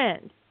my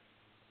friend.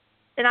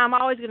 And I'm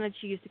always going to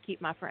choose to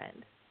keep my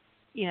friend,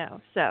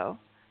 so.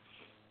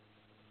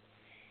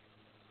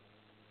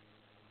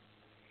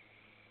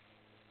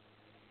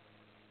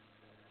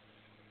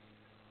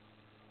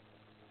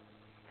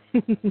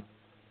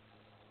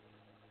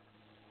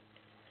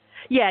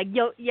 Yeah,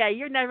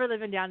 you're never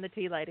living down the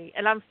tea, lady,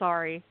 and I'm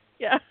sorry.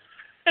 Yeah,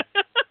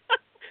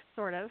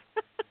 sort of.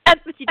 But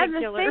you And did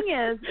the kill her. thing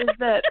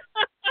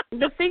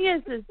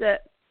is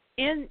that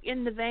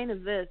in the vein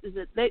of this is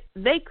that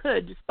they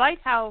could, despite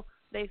how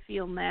they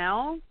feel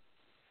now,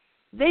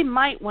 they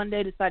might one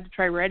day decide to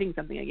try writing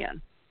something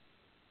again.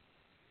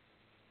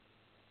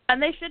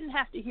 And they shouldn't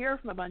have to hear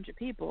from a bunch of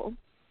people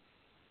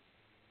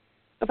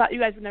about you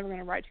guys were never going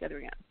to write together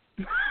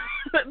again.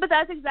 but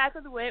that's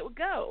exactly the way it would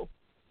go.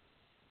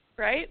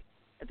 Right?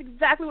 That's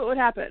exactly what would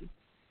happen.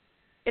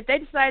 If they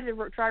decided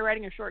to try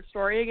writing a short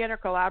story again or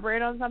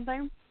collaborate on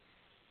something,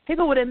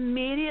 people would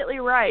immediately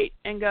write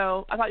and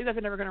go, I thought you guys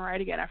were never going to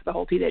write again after the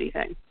whole T-Diddy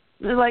thing.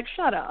 And they're like,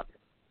 shut up.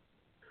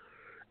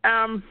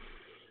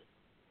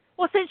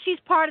 Well, since she's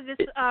part of this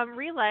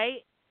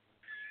relay,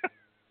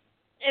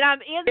 and I'm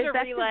in the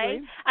relay,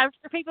 I'm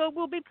sure people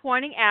will be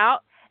pointing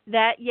out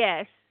that,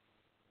 yes,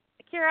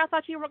 Kira, I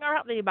thought you weren't going to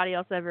write with anybody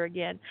else ever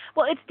again.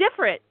 Well, it's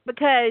different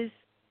because,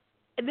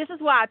 and this is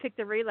why I picked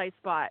the relay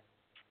spot.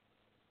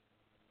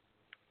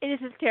 It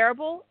is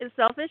terrible, it's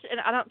selfish, and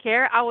I don't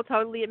care. I will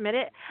totally admit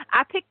it.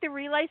 I picked the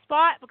relay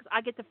spot because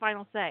I get the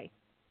final say.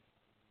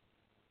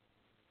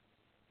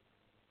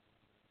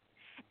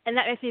 And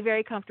that makes me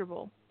very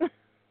comfortable.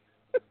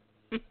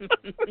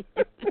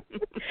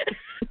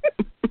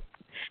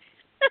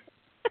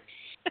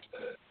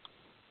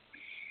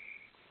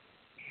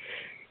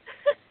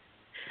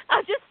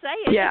 I'll just say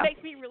it. Yeah. It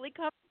makes me really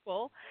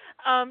comfortable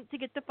to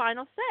get the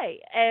final say.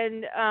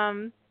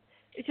 And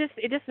it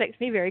just makes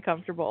me very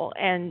comfortable.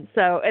 And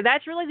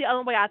that's really the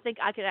only way I think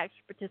I could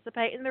actually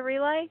participate in the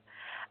relay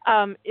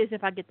is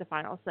if I get the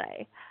final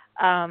say.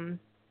 I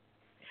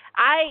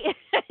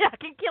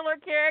can kill her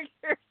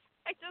characters.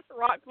 I just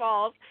rock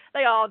falls.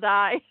 They all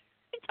die.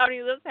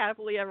 Tony lives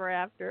happily ever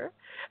after.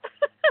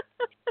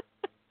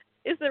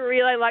 Is the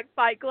relay like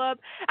Fight Club?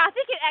 I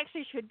think it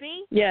actually should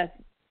be. Yes.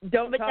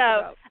 Don't talk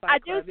about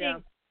Fight Club, I do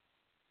think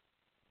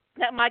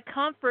that my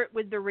comfort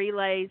with the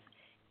relays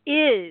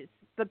is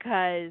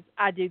because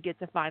I do get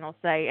the final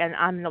say and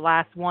I'm the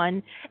last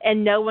one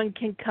and no one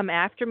can come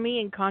after me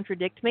and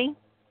contradict me.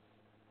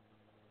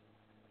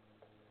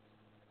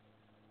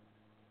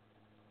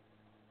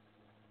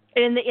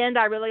 And in the end,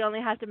 I really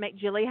only have to make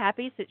Jilly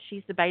happy since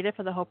she's the beta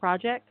for the whole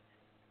project.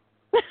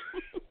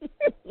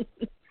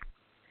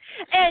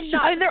 And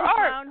not there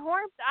are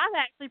horns. I'm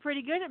actually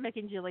pretty good at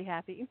making Jilly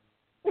happy.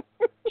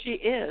 She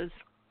is.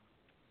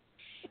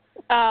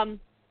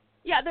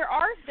 Yeah, there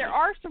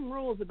are some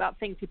rules about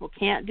things people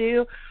can't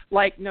do,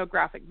 like no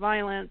graphic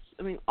violence.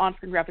 I mean,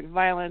 on-screen graphic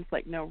violence,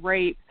 like no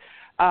rape.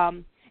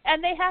 And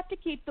they have to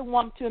keep the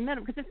wump to a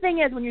minimum. Because the thing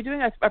is, when you're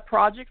doing a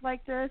project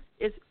like this,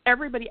 is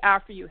everybody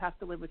after you has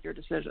to live with your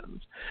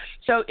decisions.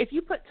 So if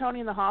you put Tony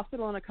in the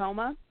hospital in a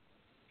coma,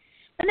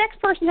 the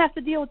next person has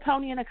to deal with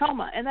Tony in a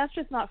coma, and that's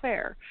just not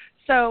fair.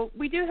 So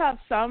we do have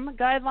some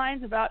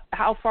guidelines about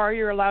how far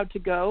you're allowed to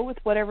go with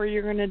whatever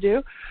you're going to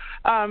do.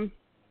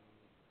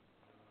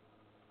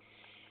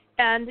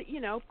 And,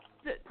 you know,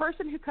 the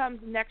person who comes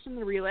next in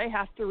the relay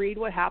has to read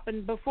what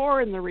happened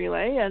before in the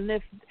relay. And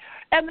the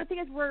thing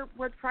is,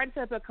 we're trying to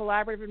set up a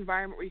collaborative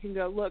environment where you can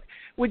go, look,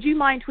 would you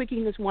mind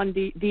tweaking this one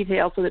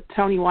detail so that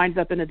Tony winds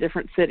up in a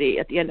different city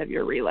at the end of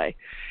your relay?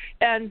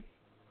 And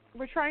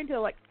we're trying to,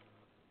 like,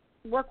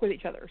 work with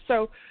each other.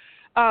 So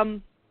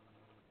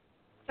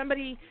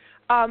somebody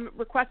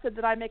requested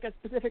that I make a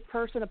specific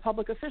person a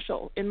public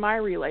official in my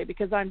relay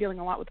because I'm dealing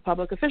a lot with the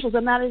public officials,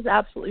 and that is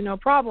absolutely no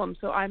problem.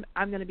 So I'm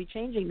going to be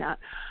changing that.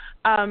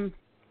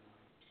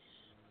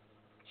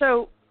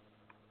 So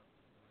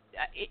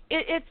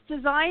it's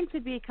designed to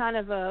be kind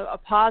of a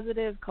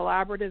positive,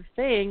 collaborative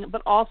thing,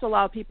 but also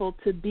allow people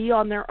to be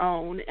on their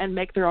own and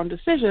make their own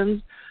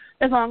decisions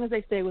as long as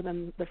they stay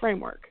within the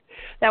framework.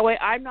 That way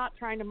I'm not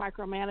trying to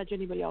micromanage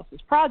anybody else's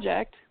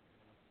project,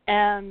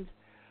 and,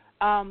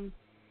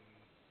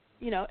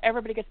 you know,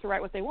 everybody gets to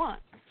write what they want.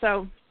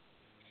 So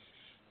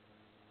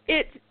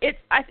I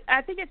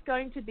think it's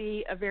going to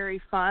be a very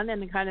fun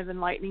and kind of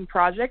enlightening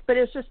project, but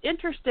it's just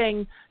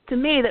interesting to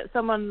me that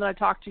someone that I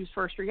talked to's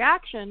first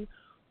reaction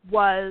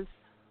was,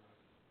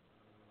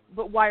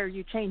 but why are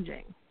you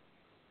changing?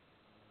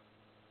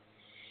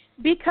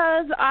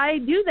 Because I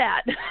do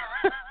that.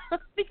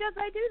 Because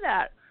I do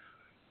that.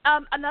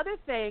 Another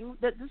thing,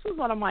 that this was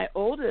one of my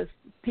oldest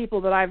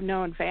people that I've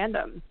known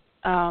fandom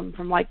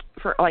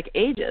for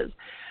ages.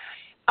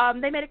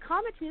 They made a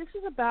comment to me. This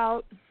was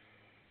about,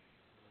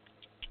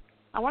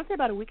 I want to say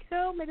about a week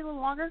ago, maybe a little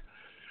longer.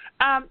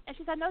 And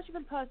she said, I know you've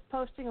been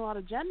posting a lot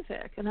of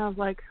genfic. And I was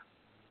like,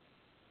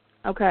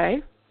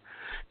 okay.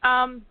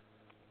 I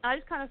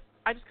just kind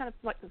of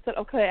like said,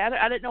 okay.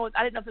 I didn't know if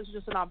this was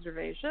just an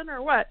observation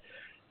or what.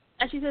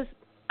 And she says,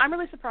 I'm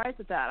really surprised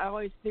at that. I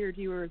always figured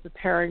you were as a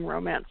pairing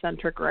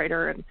romance-centric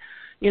writer, and,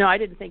 you know, I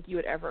didn't think you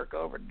would ever go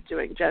over to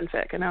doing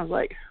genfic. And I was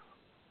like,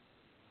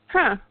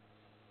 huh.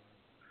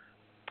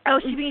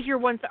 Oh, she means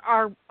your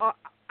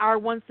our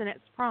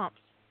one-sentence prompts.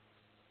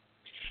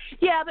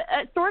 Yeah, but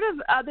sort of,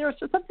 there was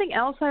something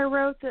else I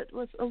wrote that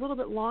was a little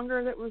bit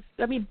longer that was,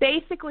 I mean,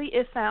 basically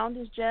If Found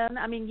is Jen.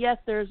 I mean, yes,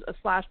 there's a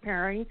slash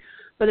pairing,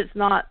 but it's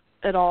not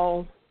at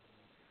all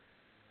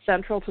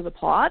central to the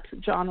plot.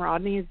 John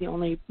Rodney is the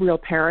only real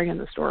pairing in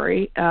the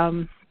story.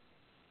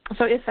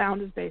 So If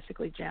Found is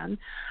basically Jen.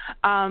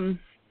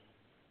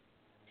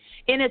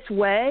 In its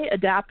way,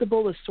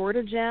 Adaptable is sort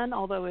of Jen,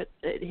 although it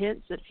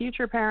hints at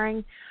future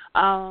pairing.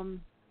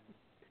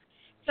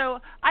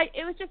 So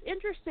it was just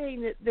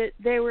interesting that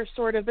they were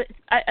sort of.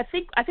 I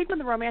think when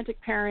the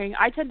romantic pairing,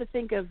 I tend to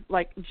think of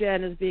like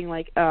Jen as being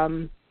like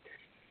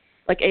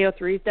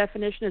AO3's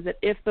definition is that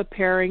if the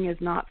pairing is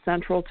not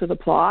central to the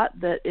plot,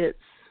 that it's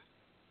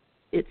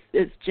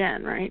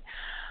Jen, right?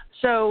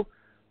 So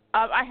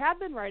I have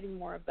been writing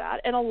more of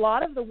that, and a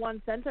lot of the one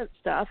sentence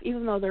stuff,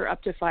 even though they're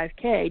up to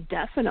 5K,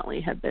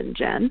 definitely have been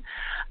Jen.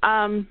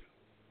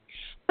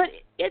 But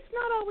it's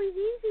not always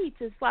easy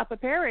to slap a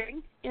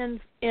pairing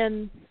in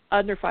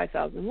under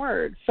 5,000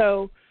 words.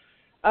 So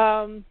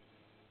I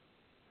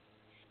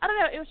don't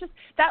know. It was just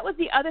that was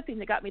the other thing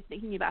that got me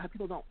thinking about how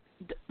people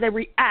they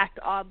react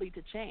oddly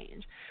to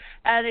change,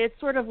 and it's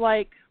sort of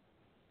like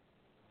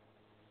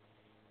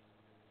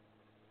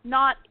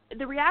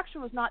the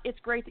reaction was not it's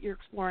great that you're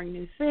exploring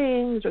new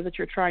things or that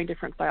you're trying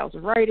different styles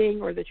of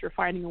writing or that you're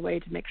finding a way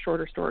to make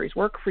shorter stories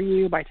work for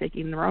you by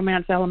taking the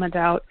romance element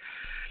out.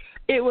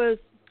 It was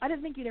I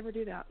didn't think you'd ever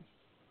do that.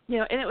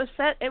 And it was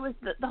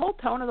the whole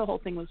tone of the whole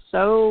thing was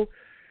so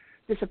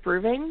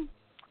disapproving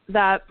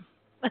that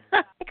it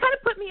kind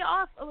of put me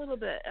off a little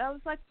bit. I was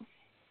like,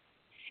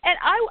 and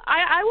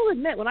I will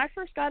admit, when I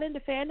first got into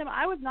fandom,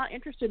 I was not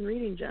interested in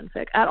reading Gen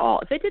Fic at all.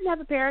 If it didn't have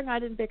a pairing, I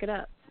didn't pick it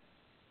up.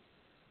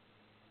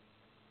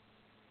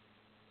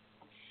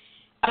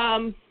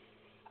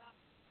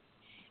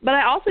 But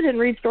I also didn't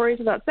read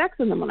stories about sex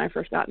in them when I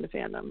first got into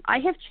fandom. I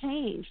have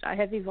changed. I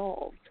have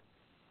evolved.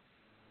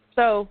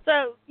 So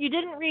you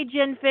didn't read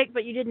Gen Fic,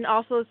 but you didn't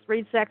also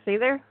read sex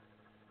either?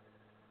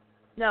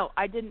 No,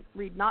 I didn't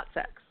read not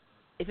sex.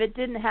 If it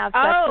didn't have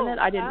sex in it,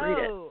 I didn't read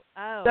it.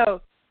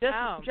 So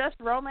just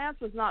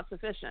romance was not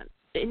sufficient.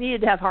 It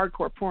needed to have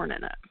hardcore porn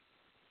in it.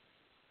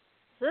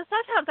 So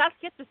sometimes I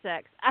skip the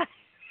sex.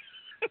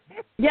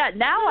 Yeah,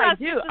 now I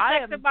do. I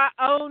am in my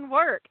own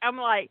work. I'm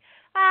like,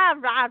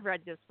 I've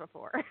read this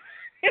before.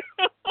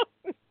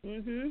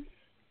 Mhm.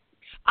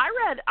 I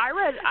read. I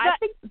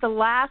think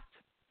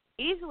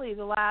easily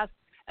the last.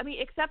 I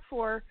mean, except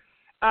for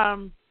a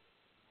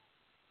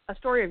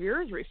story of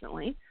yours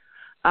recently,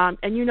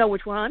 and you know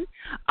which one.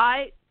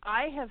 I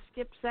have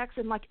skipped sex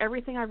in like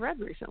everything I've read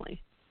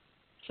recently.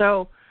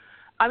 So,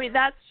 I mean,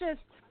 that's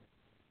just.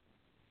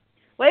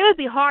 Well, it would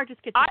be hard to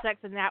skip the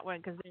sex in that one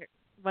because there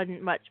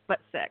wasn't much but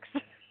sex.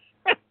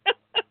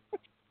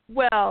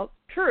 Well,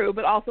 true,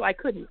 but also I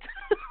couldn't.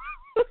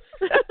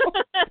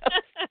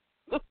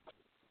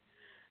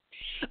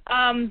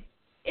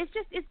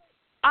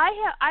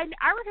 I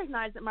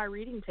recognize that my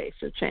reading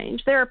tastes have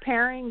changed. There are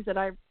pairings that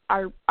I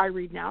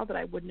read now that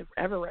I wouldn't have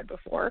ever read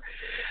before.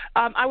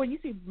 I would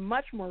used to be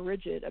much more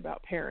rigid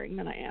about pairing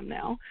than I am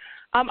now.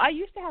 I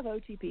used to have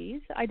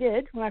OTPs. I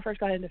did when I first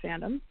got into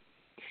fandom.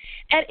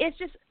 And it's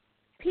just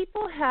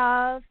people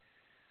have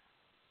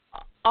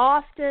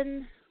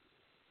often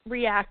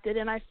reacted,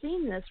 and I've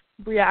seen this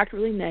react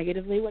really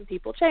negatively when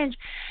people change.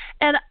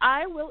 And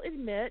I will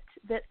admit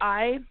that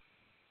I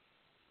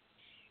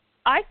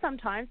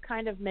sometimes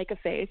kind of make a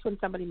face when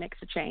somebody makes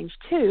a change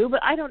too,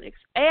 but I don't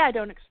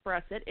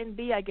express it, and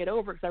B, I get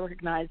over it because I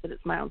recognize that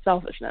it's my own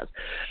selfishness.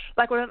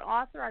 Like when an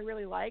author I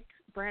really like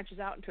branches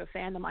out into a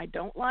fandom I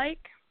don't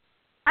like,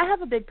 I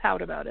have a big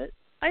pout about it.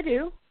 I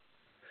do.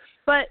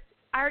 But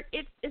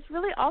it's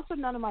really also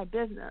none of my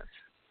business.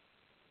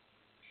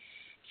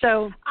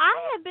 So I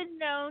have been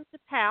known to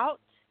pout.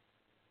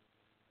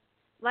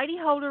 Lady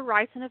Holder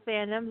writes in a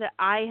fandom that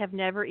I have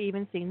never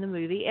even seen the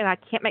movie, and I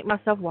can't make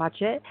myself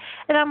watch it.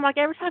 And I'm like,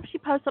 every time she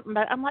posts something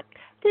about it, I'm like,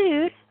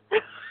 dude,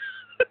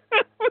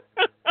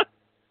 I've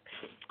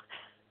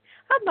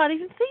not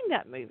even seen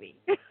that movie.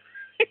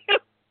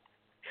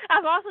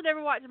 I've also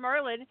never watched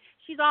Merlin.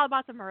 She's all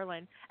about the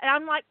Merlin. And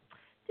I'm like,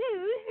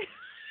 dude,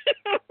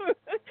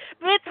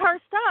 but it's her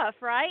stuff,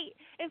 right?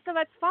 And so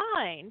that's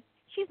fine.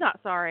 She's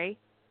not sorry.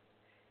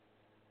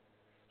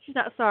 She's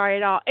not sorry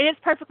at all. And it's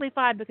perfectly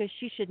fine because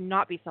she should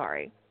not be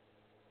sorry.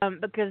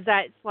 Because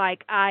that's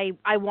like, I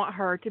want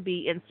her to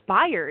be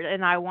inspired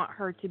and I want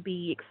her to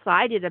be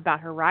excited about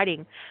her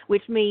writing,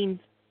 which means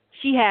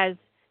she has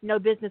no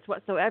business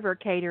whatsoever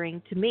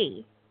catering to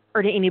me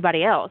or to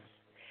anybody else.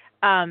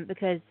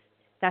 Because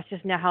that's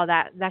just not how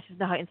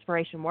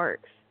inspiration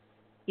works,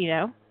 you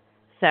know?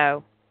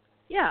 So,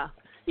 yeah.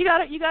 You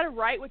got to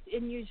write what's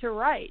in you to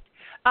write.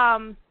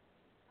 I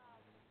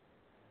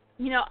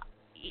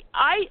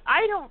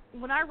don't,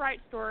 when I write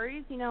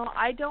stories,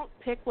 I don't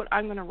pick what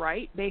I'm going to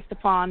write based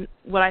upon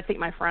what I think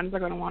my friends are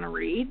going to want to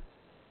read.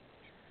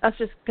 That's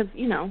just because,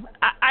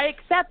 I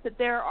accept that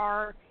there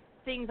are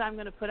things I'm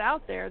going to put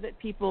out there that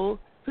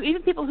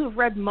even people who've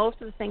read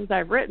most of the things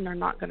I've written are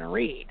not going to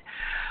read.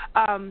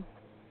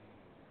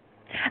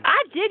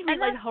 I did read And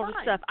like that's horror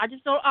fine. stuff. I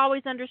just don't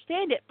always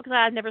understand it because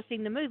I've never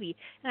seen the movie,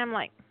 and I'm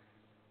like,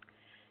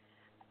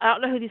 I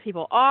don't know who these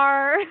people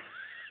are.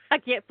 I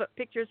can't put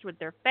pictures with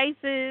their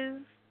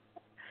faces.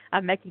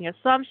 I'm making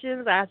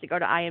assumptions. I have to go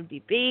to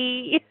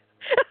IMDb.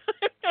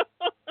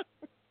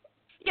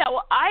 Yeah,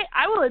 well,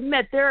 I will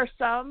admit there are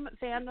some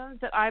fandoms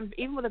that I'm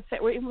even with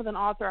an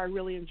author I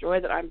really enjoy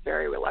that I'm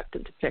very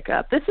reluctant to pick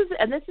up. This is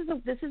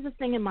a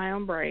thing in my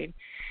own brain,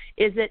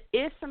 is that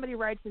if somebody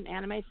writes an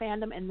anime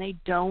fandom and they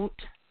don't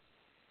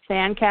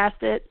fan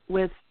cast it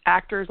with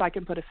actors I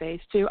can put a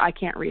face to, I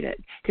can't read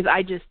it because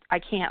I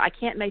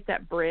can't make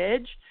that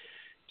bridge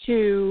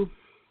to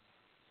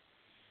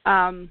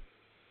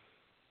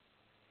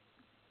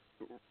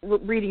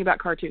reading about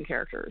cartoon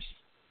characters.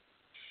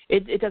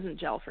 It doesn't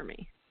gel for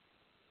me.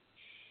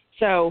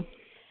 So,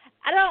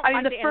 I don't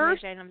mean, like the anime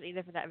fandoms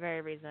either for that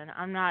very reason.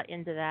 I'm not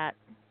into that.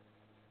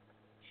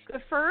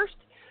 The first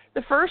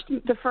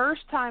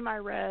time I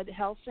read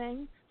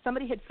Hellsing,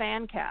 somebody had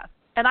fan cast,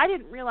 and I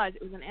didn't realize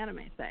it was an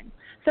anime thing.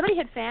 Somebody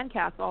had fan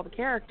cast all the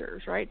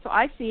characters, right? So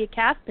I see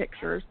cast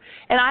pictures,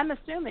 and I'm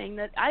assuming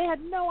that I had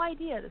no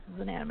idea this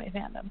was an anime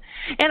fandom,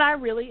 and I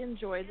really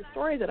enjoyed the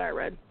story that I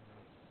read.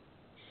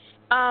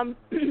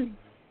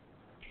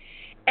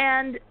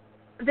 And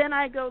then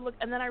I go look,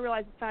 and then I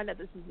realized I found out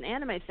this is an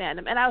anime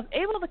fandom, and I was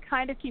able to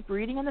kind of keep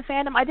reading in the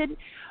fandom. I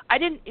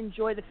didn't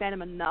enjoy the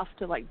fandom enough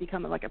to like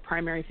become like a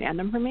primary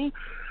fandom for me,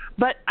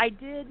 but I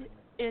did.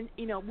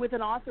 With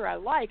an author I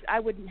liked, I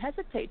wouldn't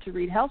hesitate to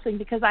read Hellsing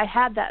because I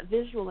had that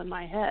visual in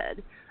my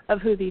head of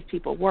who these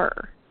people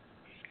were.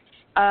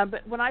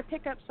 But when I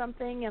pick up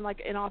something and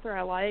like an author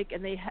I like,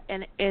 and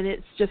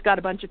it's just got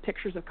a bunch of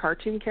pictures of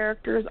cartoon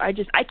characters, I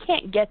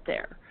can't get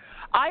there.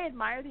 I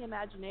admire the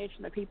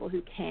imagination of people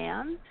who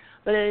can,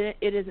 but it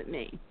isn't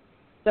me.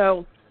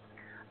 So,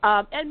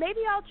 and maybe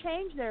I'll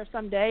change there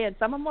someday, and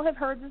someone will have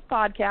heard this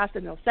podcast,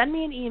 and they'll send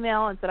me an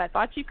email and said, I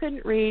thought you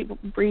couldn't read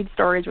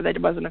stories where there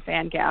wasn't a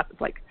fan cast.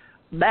 It's like,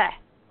 bleh.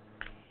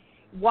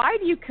 Are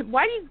you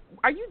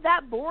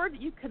that bored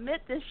that you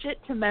commit this shit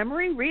to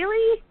memory?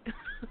 Really?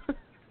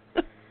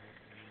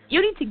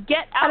 You need to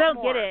get out more. I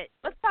don't get it.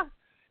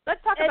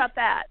 Let's talk about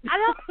that.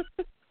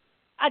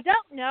 I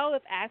don't know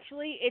if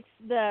actually it's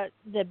the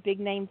big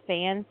name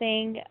fan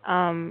thing,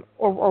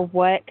 or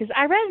what. Because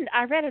I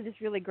read this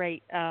really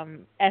great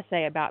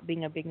essay about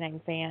being a big name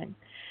fan,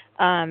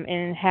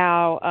 and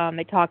how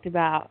they talked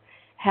about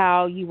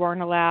how you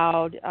weren't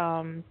allowed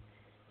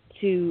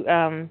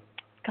to.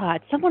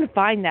 God, someone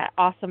find that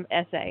awesome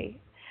essay,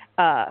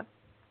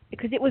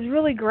 because it was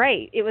really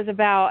great. It was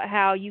about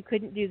how you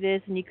couldn't do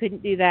this and you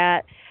couldn't do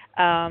that.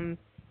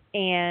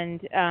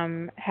 And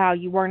how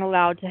you weren't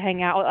allowed to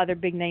hang out with other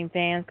big name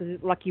fans because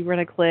it's like you were in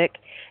a clique,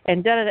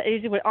 and it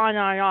just went on and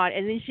on and on.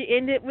 And then she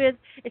ended with,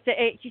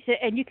 she said,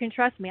 and you can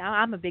trust me,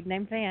 I'm a big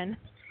name fan.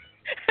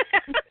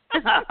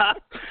 Well,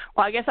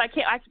 I guess I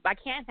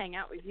can't hang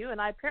out with you,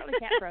 and I apparently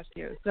can't trust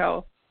you.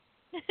 So.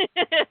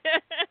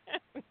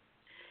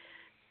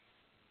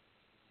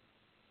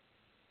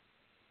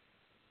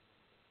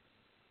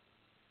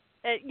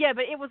 Yeah,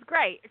 but it was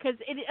great because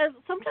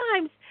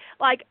sometimes,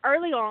 like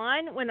early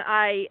on when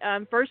I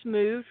first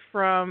moved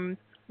from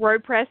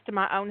WordPress to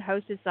my own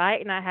hosted site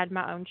and I had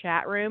my own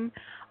chat room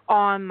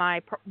on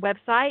my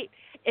website,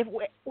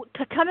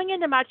 coming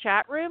into my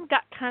chat room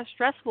got kind of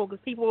stressful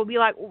because people would be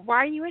like, why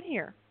are you in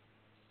here?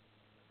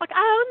 Like, I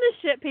own this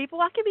shit,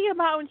 people. I can be in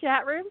my own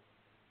chat room.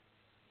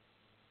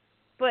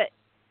 But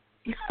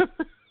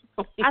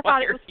I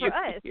thought it was for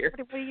us.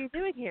 What are you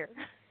doing here?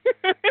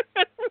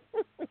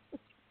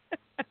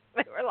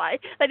 They were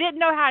like, they didn't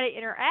know how to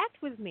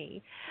interact with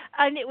me,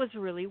 and it was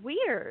really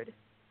weird.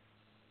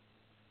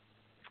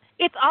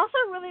 It's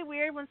also really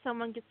weird when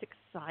someone gets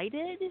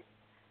excited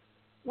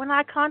when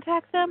I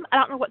contact them. I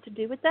don't know what to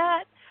do with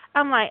that.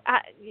 I'm like,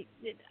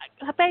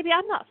 baby,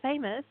 I'm not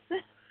famous.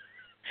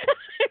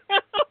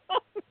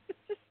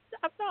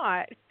 I'm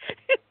not.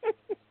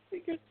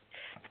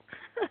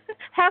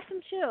 Have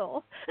some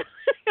chill.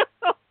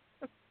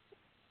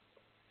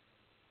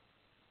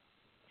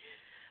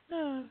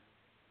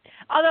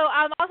 Although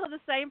I'm also the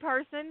same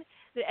person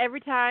that every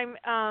time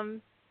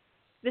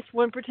this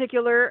one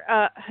particular,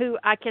 who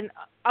I can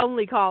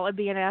only call a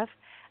BNF,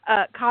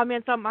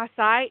 comments on my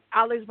site,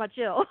 I lose my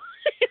chill.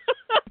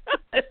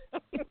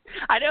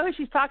 I know who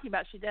she's talking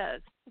about. She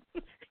does.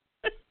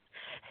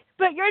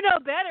 But you're no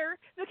better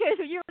because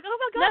you're like,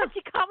 oh my God,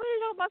 she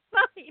commented on my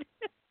site.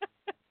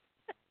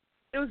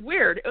 It was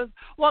weird. It was,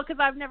 well, because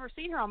I've never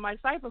seen her on my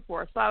site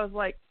before, so I was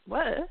like,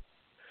 what?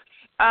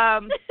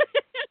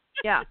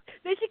 Yeah.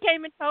 Then she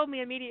came and told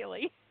me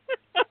immediately.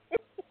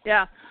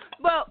 Yeah.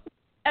 Well,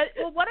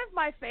 one of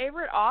my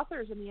favorite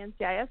authors in the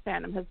NCIS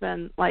fandom has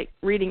been, like,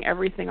 reading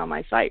everything on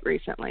my site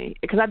recently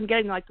because I've been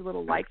getting, like, the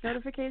little like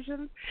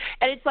notifications,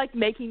 and it's, like,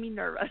 making me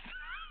nervous.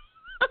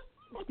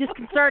 It's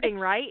disconcerting,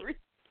 right?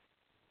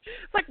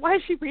 It's like, why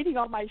is she reading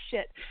all my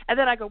shit? And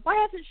then I go, why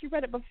hasn't she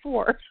read it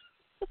before?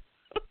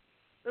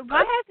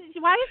 Why isn't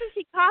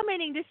she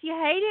commenting? Does she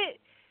hate it?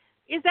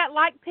 Is that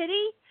like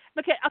pity?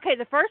 Okay,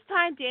 the first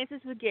time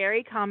Dances with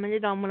Gary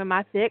commented on one of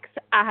my fics,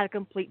 I had a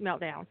complete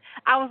meltdown.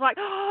 I was like,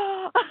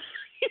 oh,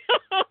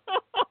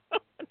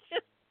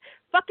 just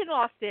fucking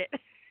lost it.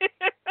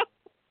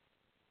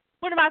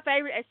 One of my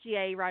favorite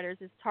SGA writers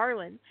is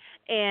Tarlin,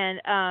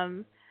 and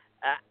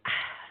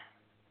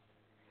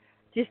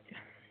just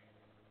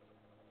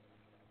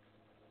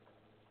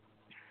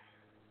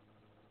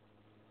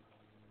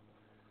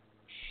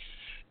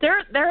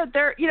they're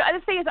you know, the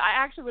thing is,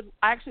 I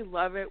actually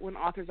love it when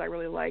authors I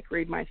really like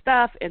read my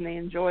stuff and they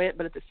enjoy it,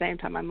 but at the same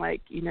time I'm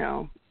like, you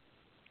know,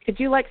 could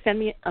you like send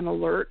me an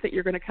alert that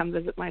you're going to come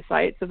visit my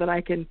site so that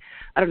I can,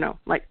 I don't know,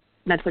 like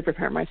mentally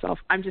prepare myself.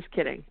 I'm just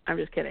kidding.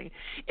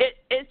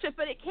 It's just,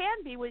 but it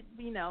can be with,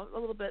 you know, a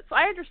little bit. So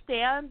I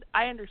understand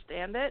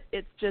it.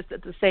 It's just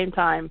at the same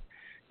time,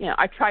 you know,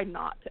 I try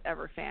not to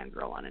ever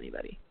fangirl on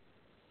anybody.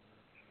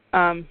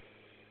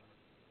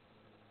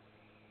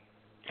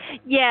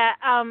 Yeah,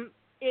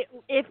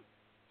 if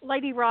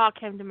Lady Raw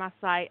came to my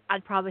site,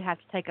 I'd probably have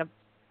to take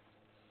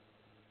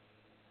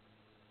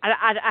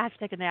I'd have to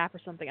take a nap or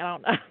something. I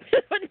don't know.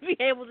 I wouldn't be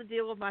able to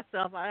deal with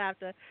myself. I'd have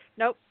to.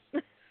 Nope.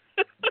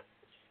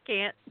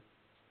 Can't.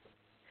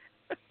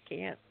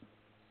 Can't.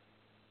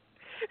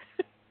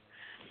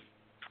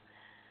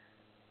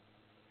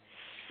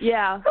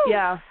 Yeah.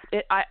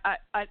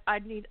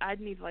 I'd need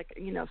like,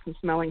 you know, some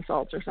smelling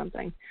salts or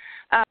something.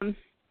 So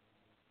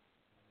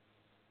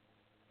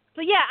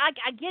yeah,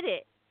 I get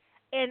it.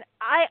 And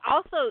I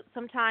also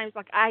sometimes,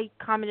 like, I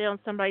commented on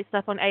somebody's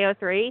stuff on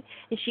AO3,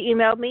 and she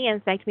emailed me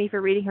and thanked me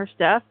for reading her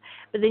stuff,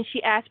 but then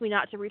she asked me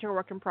not to read her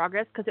work in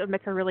progress because it would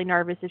make her really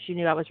nervous if she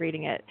knew I was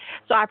reading it.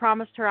 So I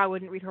promised her I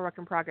wouldn't read her work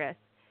in progress.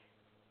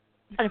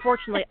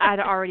 Unfortunately, I had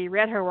already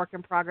read her work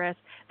in progress,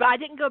 but I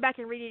didn't go back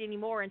and read it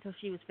anymore until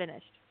she was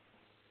finished.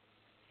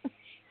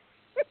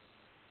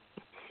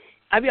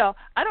 I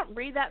don't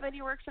read that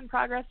many works in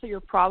progress, so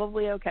you're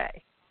probably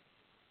okay.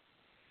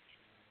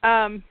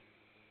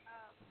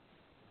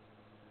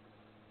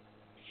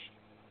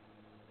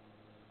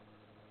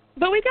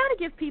 But we got to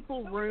give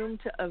people room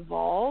to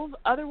evolve.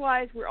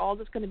 Otherwise, we're all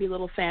just going to be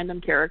little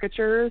fandom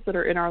caricatures that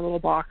are in our little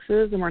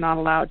boxes, and we're not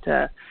allowed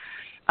to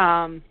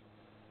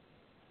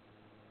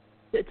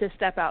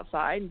step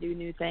outside and do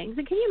new things.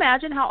 And can you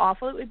imagine how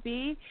awful it would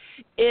be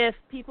if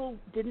people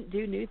didn't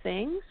do new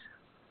things?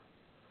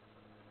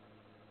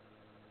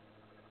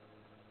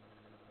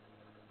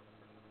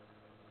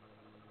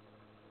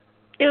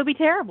 It would be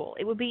terrible.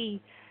 It would be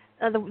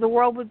the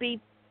world would be.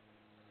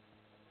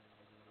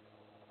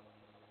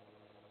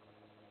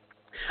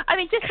 I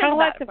mean, just kind of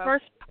like the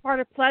first part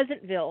of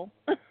Pleasantville.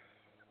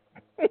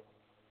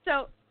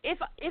 So if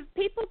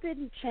people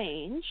didn't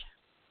change,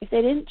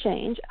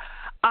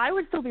 I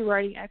would still be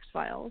writing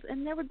X-Files,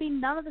 and there would be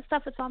none of the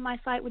stuff that's on my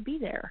site would be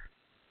there.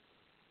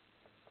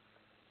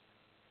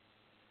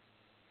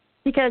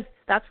 Because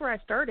that's where I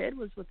started,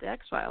 was with the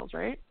X-Files,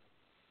 right?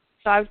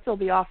 So I would still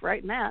be off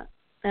writing that.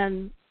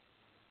 And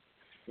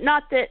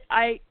not that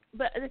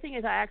but the thing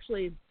is,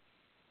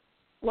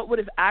 what would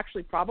have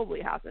actually probably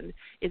happened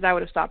is I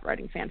would have stopped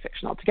writing fan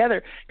fiction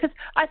altogether. Because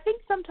I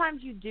think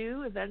sometimes you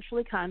do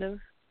eventually kind of,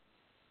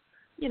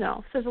 you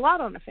know, there's a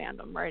lot on a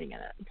fandom writing in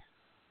it.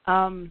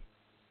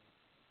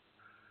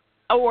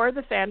 Or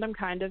the fandom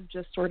kind of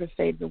just sort of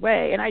fades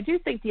away. And I do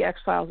think the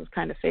X-Files has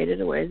kind of faded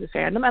away as a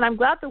fandom. And I'm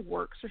glad the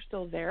works are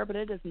still there, but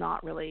it is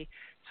not really,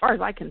 as far as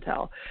I can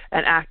tell,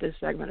 an active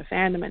segment of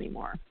fandom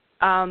anymore.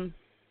 And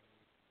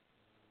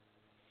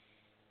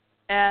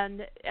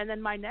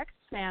then my next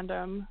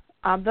fandom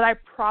that I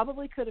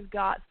probably could have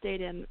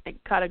stayed in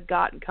and kind of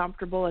gotten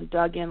comfortable and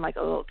dug in like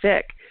a little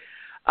tick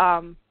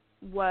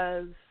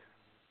was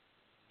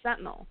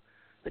Sentinel.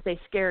 But they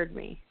scared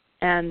me,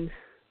 and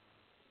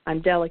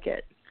I'm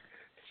delicate.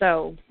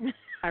 So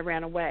I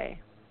ran away.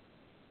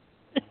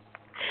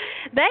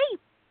 They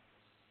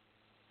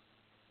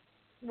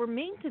were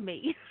mean to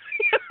me.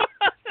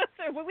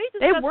 They were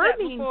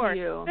mean to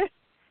you.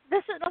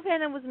 The Sentinel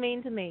fandom was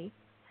mean to me.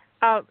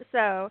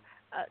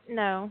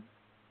 No.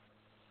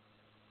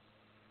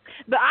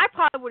 But I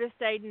probably would have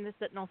stayed in the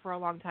Sentinel for a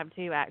long time,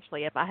 too,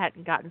 actually, if I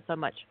hadn't gotten so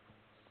much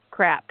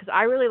crap. Because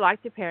I really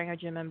liked the pairing of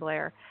Jim and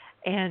Blair.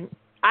 And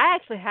I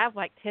actually have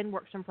like 10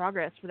 works in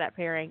progress for that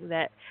pairing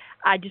that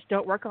I just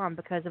don't work on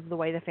because of the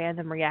way the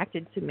fandom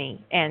reacted to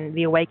me and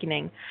The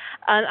Awakening.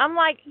 And I'm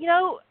like, you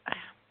know,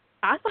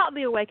 I thought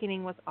The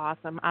Awakening was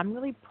awesome. I'm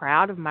really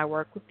proud of my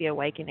work with The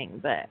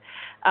Awakening, but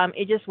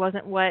it just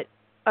wasn't what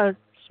a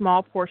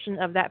small portion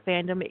of that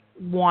fandom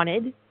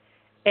wanted,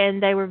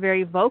 and they were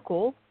very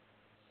vocal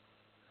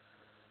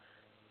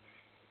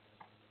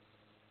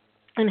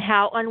in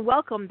how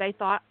unwelcome they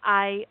thought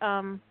I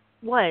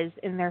was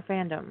in their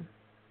fandom.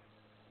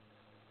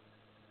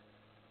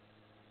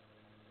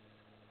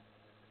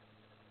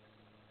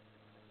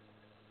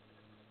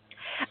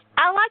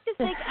 I like to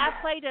think I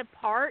played a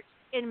part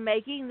in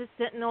making the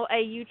Sentinel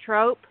AU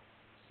trope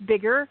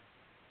bigger.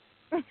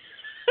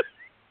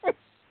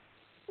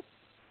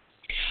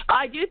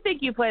 I do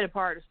think you played a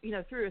part, you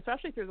know,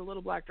 especially through the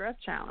Little Black Dress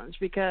Challenge,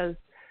 because,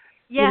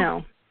 you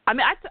know, I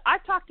mean,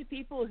 I've talked to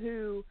people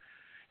who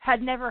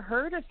had never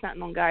heard of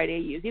Sentinel Guide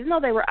AUs. Even though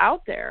they were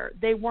out there,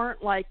 they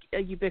weren't like a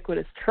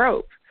ubiquitous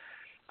trope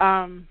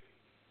to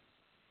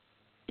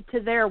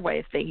their way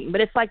of thinking.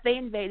 But it's like they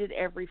invaded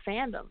every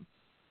fandom.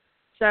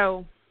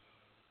 So,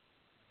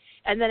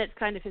 and then it's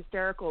kind of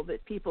hysterical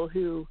that people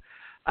who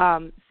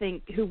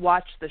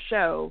watch the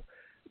show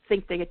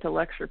think they get to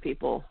lecture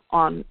people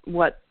on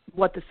what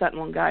the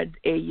Sentinel Guide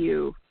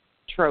AU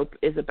trope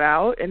is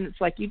about. And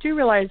it's like, you do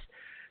realize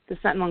the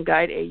Sentinel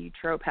Guide AU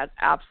trope has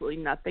absolutely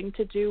nothing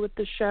to do with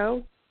the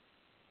show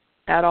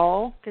at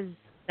all. Because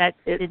that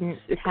didn't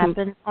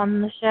happen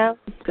on the show?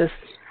 Because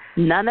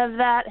none of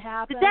that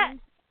happened.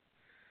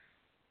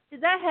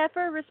 Did that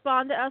heifer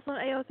respond to us on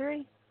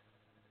AO3?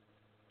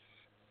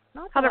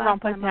 Not How the wrong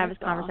last place time to have I this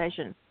saw.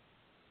 conversation.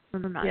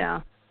 Never mind.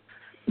 Yeah.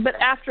 But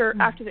after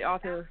the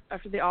author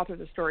of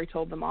the story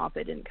told them off,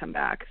 they didn't come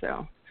back.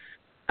 So,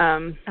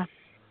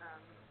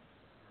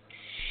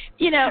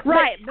 you know,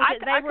 right?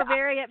 They were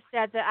very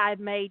upset that I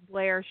made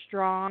Blair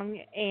strong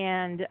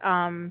and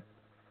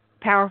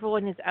powerful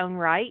in his own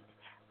right,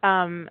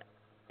 and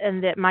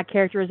that my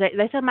characterization.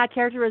 They said my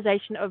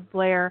characterization of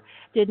Blair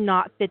did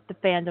not fit the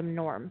fandom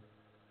norm,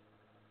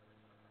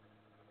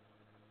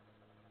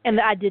 and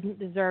that I didn't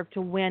deserve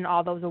to win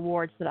all those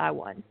awards that I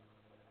won.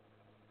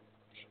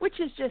 Which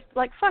is just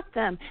like, fuck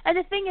them. And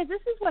the thing is,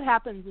 this is what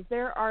happens, is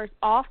there are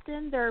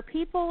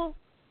people,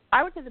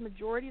 I would say the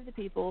majority of the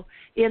people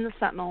in the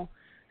Sentinel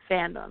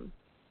fandom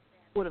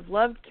would have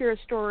loved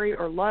Kira's story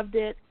or loved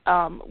it,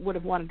 would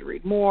have wanted to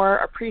read more,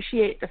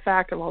 appreciate the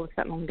fact of all the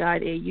Sentinel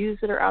Guide AUs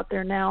that are out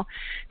there now,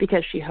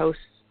 because she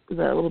hosts the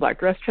Little Black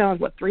Dress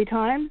Challenge, 3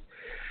 times?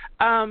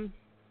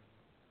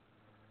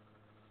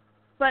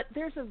 But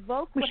there's a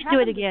vocal... We should do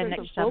it again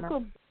next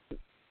summer.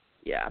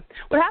 Yeah.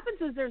 What happens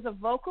is there's a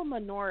vocal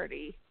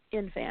minority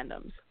in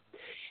fandoms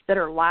that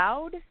are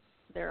loud,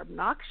 they're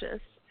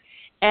obnoxious,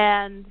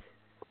 and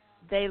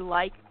they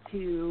like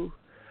to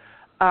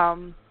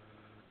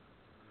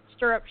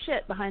stir up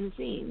shit behind the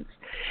scenes.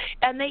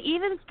 And they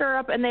even stir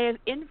up, and they have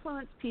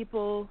influenced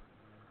people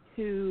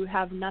who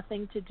have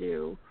nothing to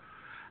do,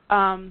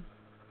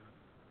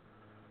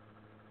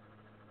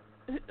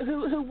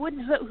 who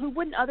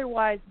wouldn't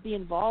otherwise be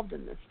involved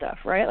in this stuff,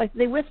 right? Like,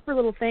 they whisper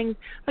little things,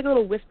 like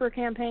little whisper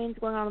campaigns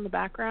going on in the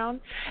background,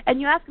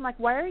 and you ask them, like,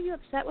 why are you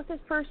upset with this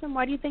person?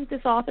 Why do you think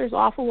this author's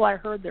awful? Well, I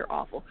heard they're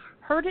awful.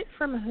 Heard it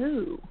from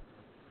who?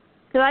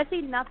 Because I see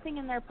nothing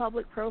in their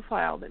public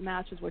profile that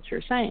matches what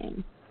you're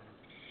saying.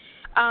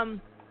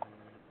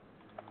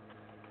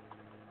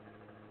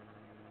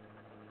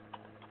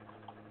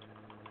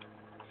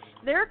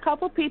 There are a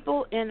couple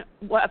people in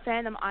what a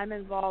fandom I'm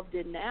involved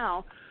in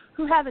now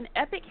who have an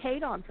epic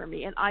hate on for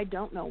me, and I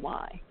don't know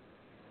why.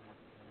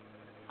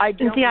 I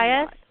don't know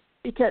why.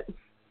 Because,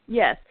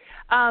 yes.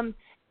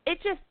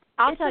 It just...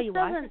 I'll tell you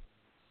why.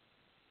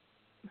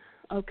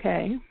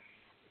 Okay.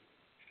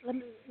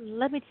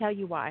 Let me tell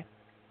you why.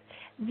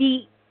 The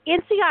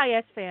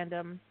NCIS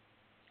fandom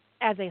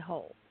as a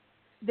whole,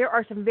 there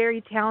are some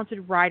very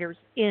talented writers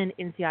in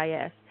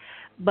NCIS,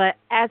 but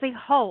as a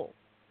whole,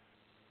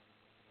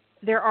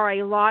 there are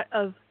a lot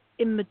of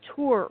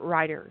immature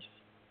writers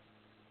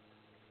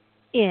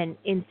in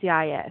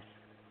NCIS.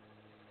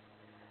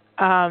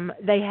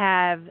 They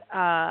have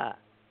a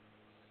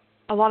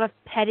lot of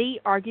petty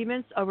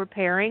arguments over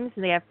pairings,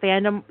 and they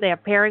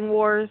have pairing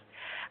wars.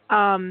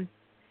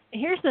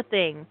 Here's the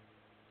thing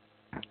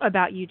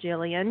about you,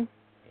 Jillian.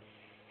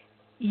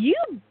 You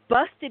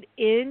busted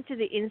into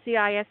the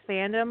NCIS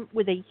fandom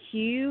with a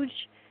huge,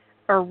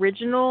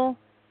 original,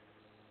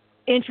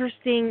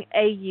 interesting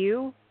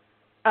AU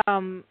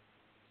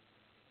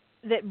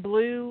that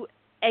blew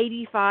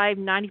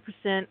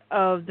 85-90%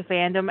 of the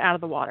fandom out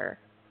of the water.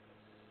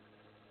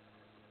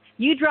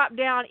 You drop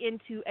down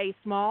into a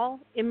small,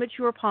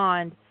 immature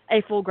pond,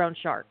 a full-grown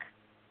shark,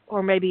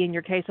 or maybe in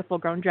your case, a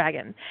full-grown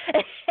dragon,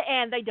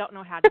 and they don't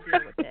know how to deal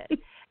with it.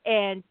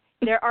 And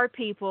there are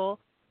people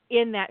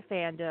in that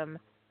fandom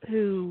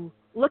who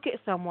look at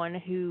someone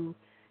who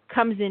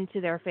comes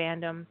into their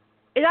fandom,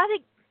 and I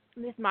think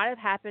this might have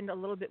happened a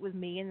little bit with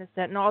me in the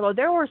Sentinel, although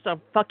there were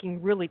some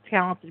fucking really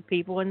talented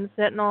people in the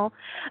Sentinel,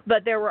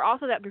 but there were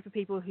also that group of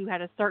people who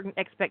had a certain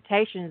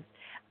expectations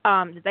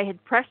that they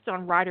had pressed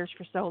on writers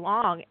for so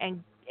long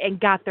and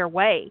got their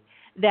way,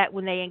 that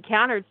when they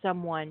encountered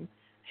someone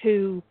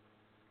who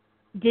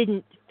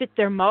didn't fit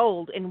their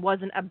mold and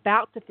wasn't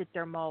about to fit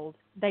their mold,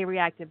 they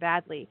reacted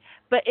badly.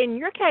 But in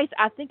your case,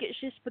 I think it's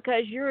just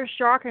because you're a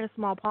shark in a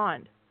small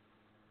pond.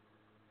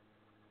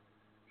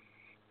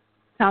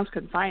 Sounds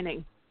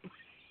confining.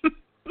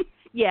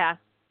 Yeah.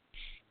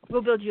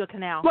 We'll build you a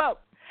canal. Well,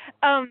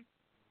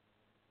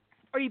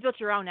 or you built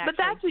your own, actually.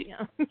 But that's,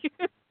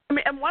 I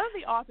mean, and one of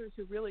the authors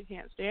who really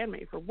can't stand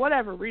me for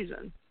whatever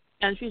reason,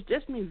 and she's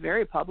dissed me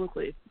very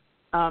publicly,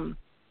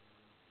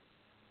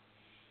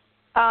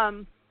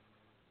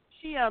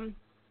 she,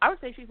 I would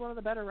say she's one of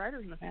the better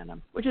writers in the fandom,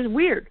 which is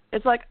weird.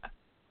 It's like,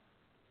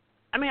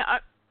 I mean,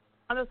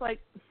 I'm just like,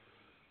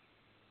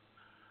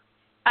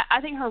 I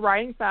think her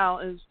writing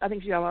style I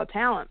think she's got a lot of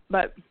talent,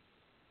 but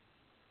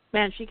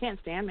man, she can't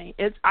stand me.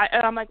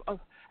 I'm like, oh,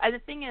 And the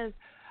thing is,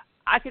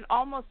 I can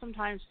almost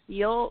sometimes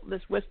feel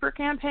this whisper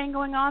campaign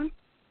going on,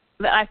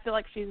 that I feel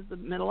like she's in the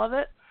middle of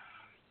it.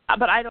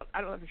 But I don't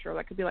know for sure.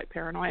 That could be like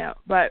paranoia.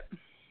 But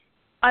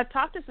I've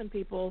talked to some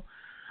people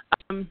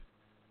who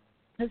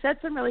said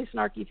some really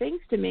snarky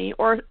things to me.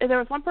 Or there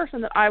was one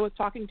person that I was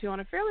talking to on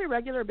a fairly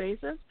regular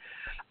basis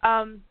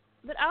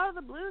that out of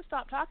the blue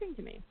stopped talking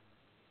to me.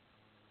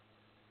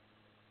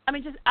 I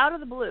mean, just out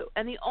of the blue.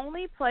 And the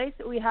only place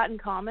that we had in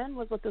common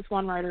was with this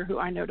one writer who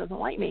I know doesn't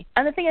like me.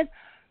 And the thing is,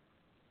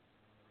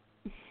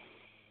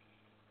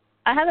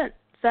 I haven't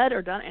said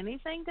or done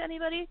anything to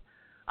anybody.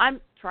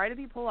 I'm trying to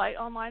be polite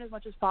online as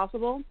much as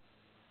possible.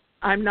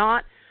 I'm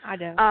not. I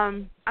don't.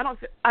 I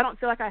don't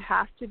feel like I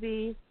have to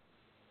be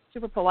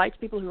super polite to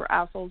people who are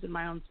assholes in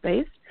my own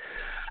space.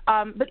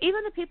 But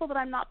even the people that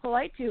I'm not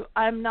polite to,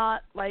 I'm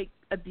not like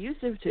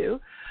abusive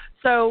to.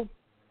 So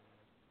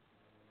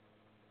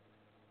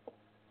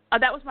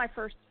that was my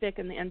first stick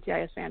in the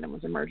NCIS fandom,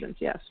 was Emergence.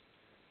 Yes.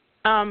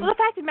 Well, the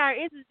fact of the matter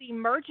is the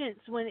Emergence,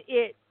 when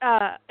it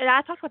and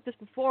I talked about this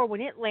before,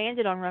 when it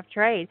landed on Rough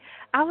Trade,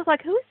 I was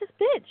like, who is this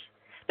bitch?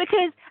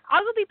 Because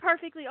I will be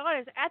perfectly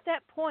honest, at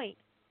that point,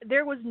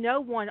 there was no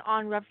one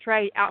on Rough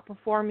Trade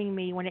outperforming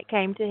me when it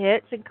came to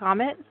hits and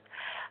comments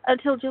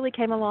until Julie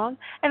came along,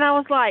 and I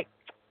was like,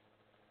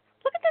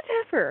 look at this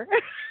heifer.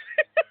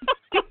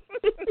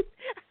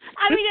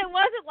 I mean, it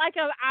wasn't like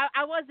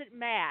I wasn't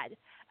mad.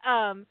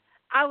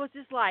 I was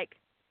just like,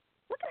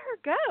 look at her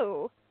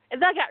go.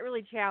 And I got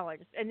really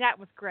challenged, and that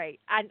was great.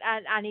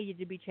 I needed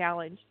to be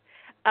challenged.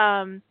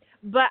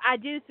 But I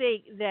do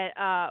think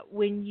that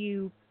when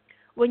you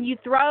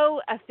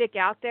throw a fic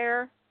out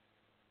there,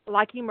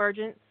 like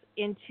Emergence,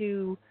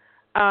 into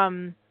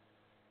a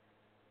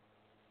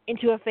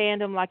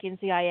fandom like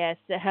NCIS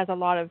that has a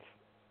lot of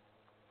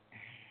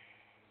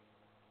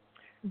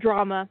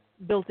drama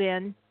built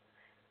in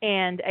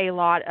and a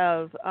lot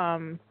of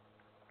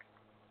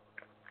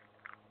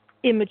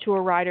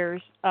immature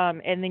writers,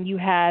 and then you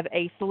have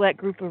a select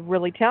group of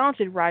really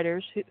talented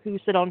writers who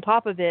sit on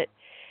top of it,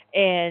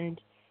 and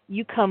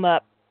you come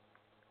up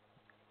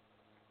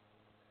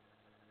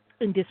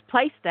and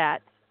displace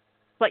that,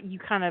 but you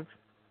kind of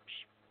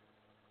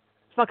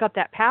fuck up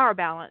that power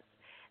balance,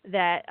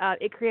 that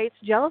it creates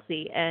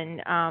jealousy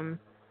and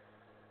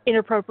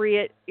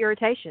inappropriate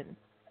irritation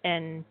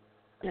and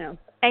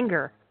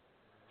anger.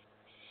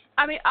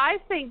 I mean, I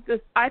think the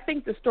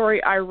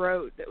story I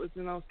wrote that was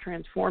the most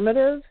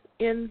transformative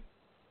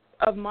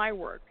of my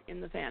work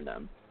in the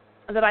fandom,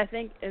 that I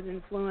think has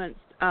influenced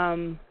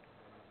I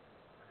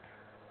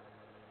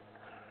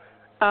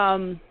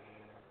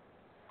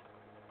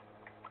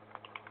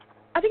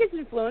think it's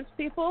influenced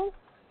people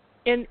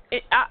even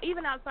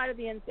outside of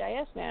the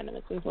NCIS fandom.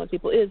 It's influenced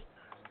people.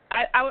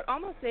 I would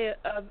almost say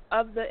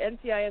of the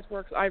NCIS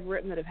works I've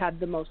written that have had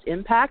the most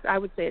impact, I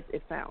would say it's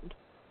If Found.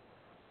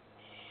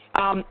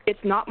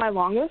 It's not my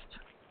longest.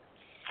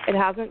 It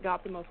hasn't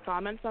got the most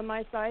comments on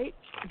my site,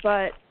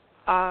 but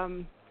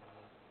I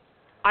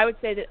would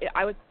say that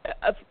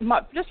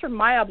just from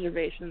my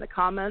observation, the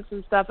comments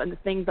and stuff, and the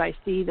things I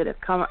see that have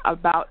come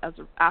about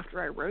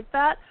after I wrote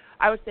that,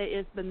 I would say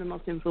it's been the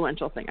most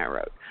influential thing I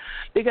wrote.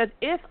 Because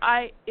if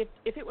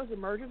it was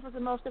Emergence was the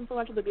most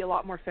influential, there'd be a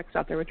lot more fics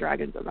out there with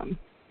dragons in them.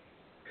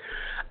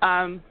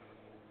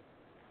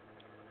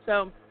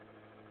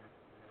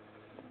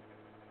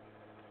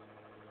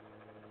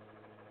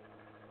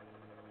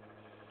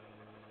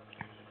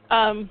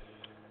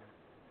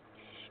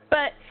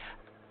 But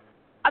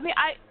I mean,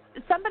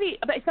 somebody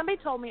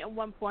told me at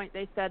one point,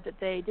 they said that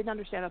they didn't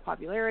understand the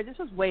popularity. This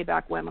was way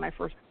back when I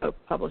first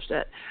published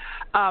it.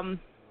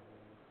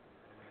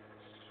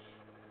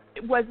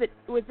 Was it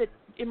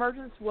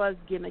Emergence was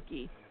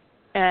gimmicky,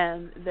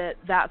 and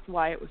that's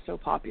why it was so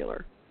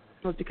popular,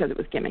 was because it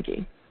was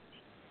gimmicky.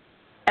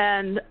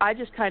 And I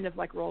just kind of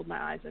like rolled my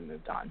eyes and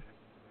moved on.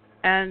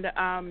 And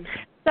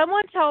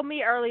someone told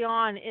me early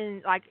on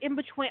in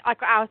between, I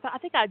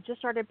think I just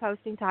started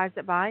posting Ties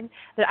That Bind,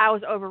 that I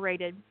was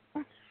overrated.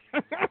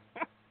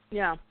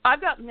 Yeah,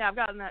 I've gotten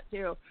that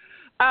too.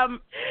 I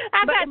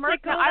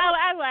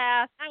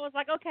laughed. I was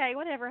like, okay,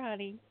 whatever,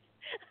 honey.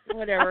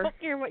 Whatever. I don't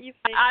care what you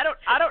think. I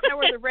don't know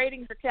where the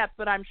ratings are kept,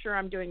 but I'm sure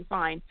I'm doing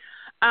fine.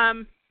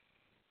 But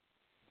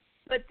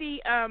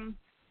the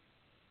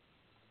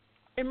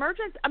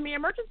Emergence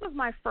was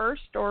my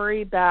first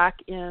story back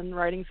in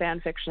writing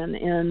fan fiction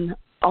in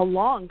a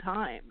long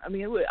time. I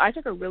mean, I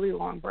took a really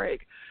long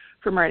break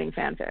from writing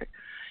fanfic,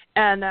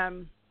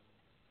 and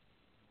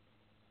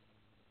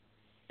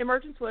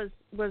Emergence was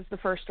the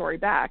first story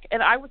back.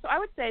 And I would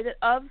say that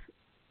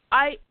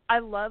I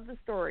love the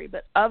story,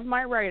 but of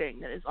my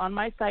writing that is on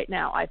my site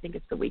now, I think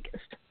it's the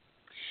weakest.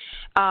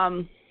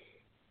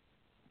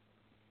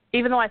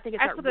 Even though I think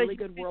it's got really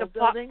good world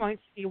building. The plot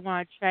points you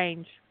want to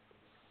change.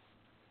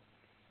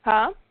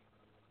 Huh?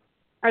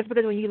 That's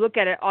because when you look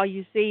at it, all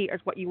you see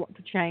is what you want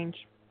to change.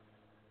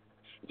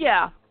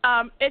 Yeah.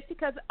 It's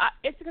because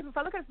if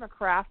I look at it from a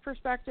craft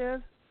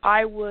perspective,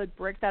 I would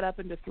break that up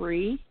into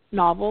 3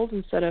 novels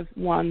instead of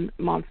one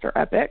monster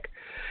epic.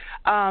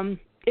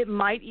 It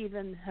might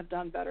even have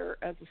done better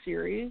as a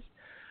series,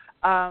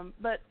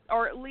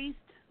 or at least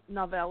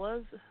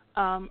novellas,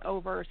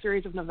 over a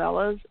series of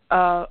novellas,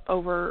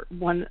 over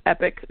one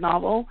epic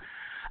novel.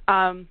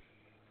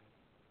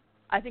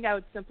 I think I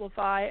would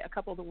simplify a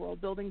couple of the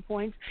world building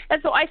points.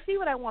 And so I see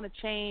what I want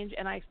to change,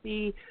 and I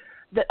see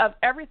that of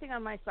everything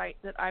on my site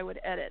that I would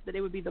edit, that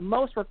it would be the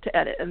most work to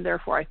edit, and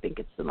therefore I think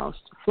it's the most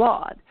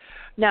flawed.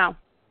 Now,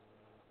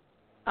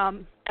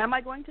 am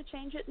I going to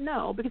change it?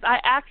 No, because I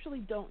actually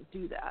don't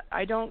do that.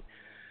 I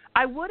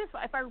would if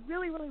I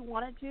really, really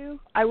wanted to,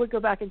 I would go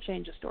back and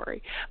change a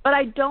story. But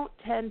I don't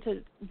tend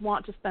to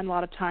want to spend a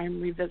lot of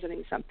time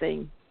revisiting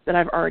something that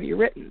I've already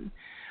written.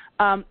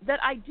 That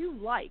I do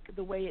like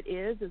the way it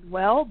is as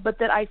well, but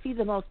that I see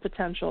the most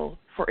potential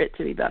for it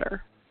to be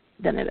better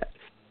than it is.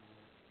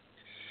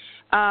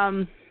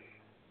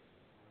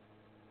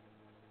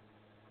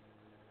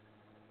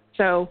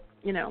 So,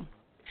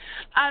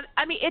 I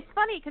mean, it's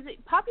funny because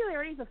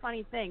popularity is a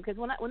funny thing, because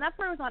when that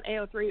story was on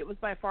AO3, it was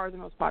by far the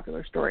most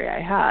popular story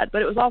I had,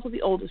 but it was also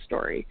the oldest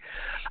story.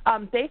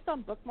 Based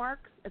on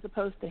bookmarks, as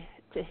opposed to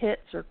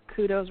hits or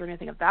kudos or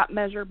anything of that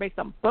measure, based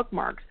on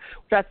bookmarks,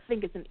 which I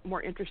think is a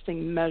more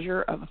interesting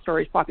measure of a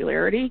story's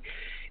popularity,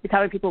 is how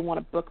many people want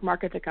to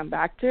bookmark it to come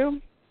back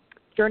to.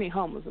 Journey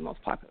Home was the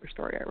most popular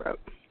story I wrote.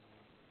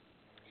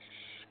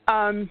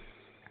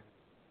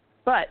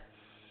 But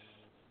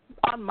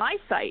on my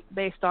site,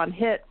 based on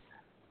hits,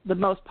 the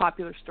most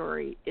popular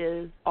story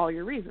is All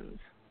Your Reasons.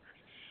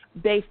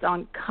 Based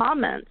on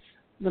comments,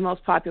 the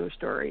most popular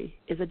story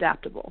is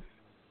Adaptable.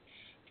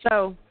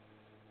 So,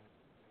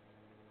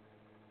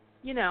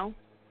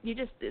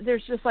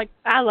 there's just like,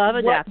 I love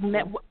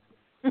Adaptable.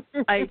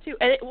 I do too.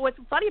 And what's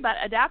funny about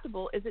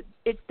Adaptable is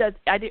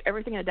I do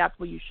everything in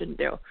Adaptable you shouldn't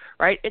do,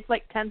 right? It's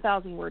like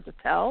 10,000 words of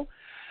tell.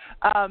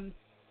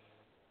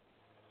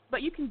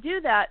 But you can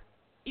do that.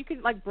 You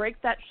can like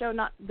break that show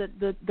not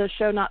the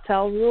show not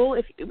tell rule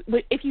if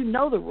you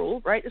know the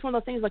rule, right? It's one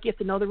of those things like you have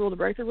to know the rule to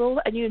break the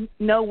rule, and you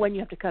know when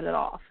you have to cut it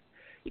off.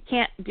 You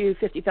can't do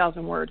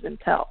 50,000 words and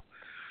tell.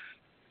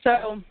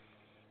 So,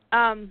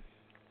 I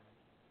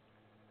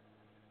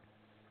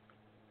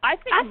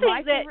think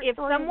that if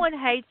someone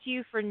hates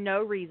you for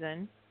no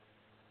reason,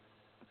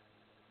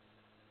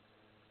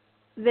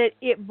 that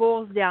it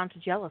boils down to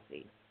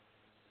jealousy.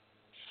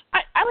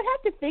 I would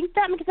have to think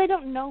that because they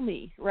don't know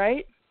me,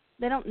 right?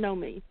 They don't know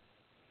me.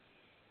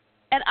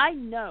 And I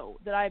know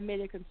that I've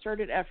made a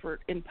concerted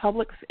effort in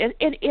public, in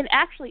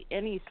actually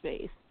any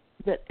space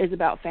that is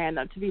about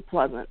fandom, to be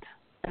pleasant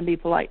and be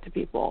polite to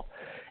people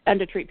and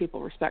to treat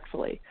people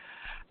respectfully.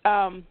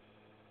 So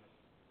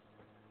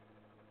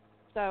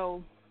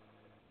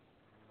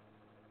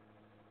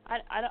I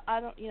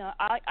don't,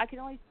 I can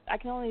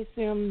only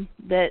assume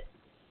that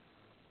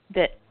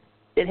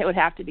it would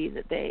have to be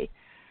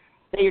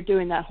that you're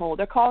doing that whole,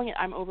 they're calling it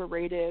I'm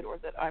overrated, or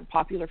that I'm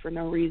popular for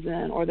no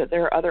reason, or that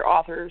there are other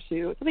authors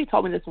who, somebody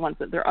told me this once,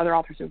 that there are other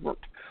authors who've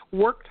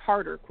worked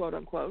harder, quote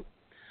unquote,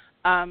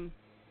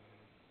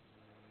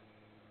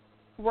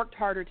 worked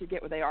harder to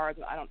get where they are,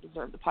 that I don't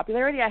deserve the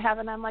popularity I have.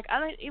 And I'm like, I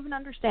don't even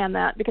understand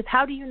that, because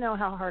how do you know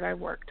how hard I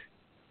worked?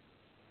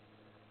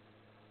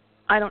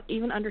 I don't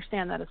even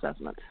understand that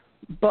assessment,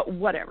 but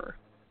whatever.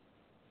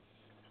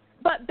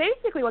 But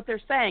basically what they're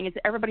saying is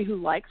that everybody who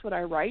likes what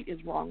I write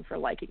is wrong for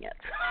liking it.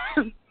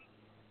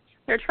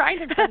 They're trying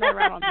to turn that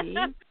around on me.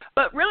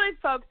 But really,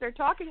 folks, they're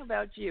talking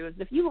about you.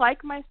 If you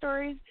like my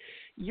stories,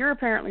 you're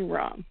apparently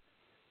wrong.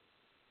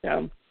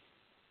 So,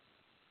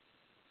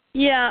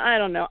 yeah, I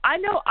don't know. I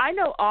know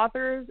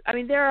authors. I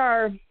mean, there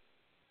are,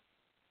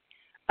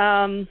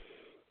 I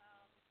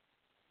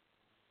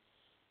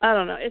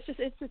don't know. It's just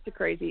a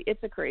crazy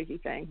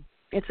thing.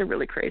 It's a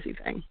really crazy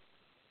thing.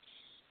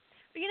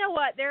 But you know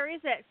what? There is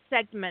that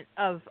segment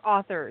of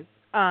authors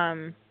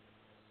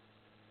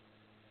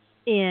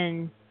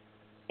in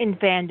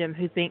fandom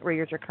who think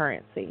readers are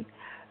currency,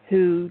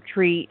 who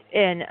treat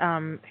and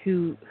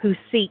who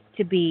seek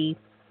to be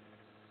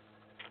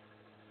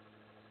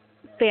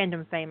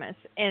fandom famous.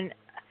 And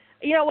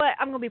you know what?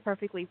 I'm gonna be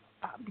perfectly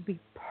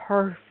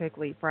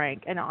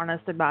frank and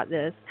honest about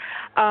this.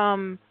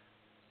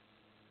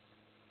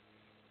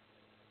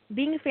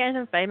 Being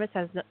fandom famous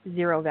has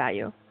zero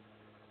value,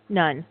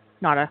 none,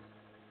 nada.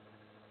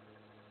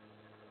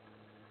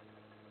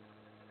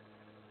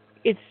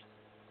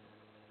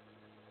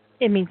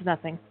 It means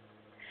nothing.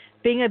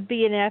 Being a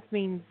BNF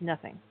means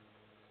nothing.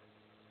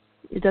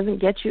 It doesn't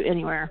get you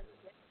anywhere.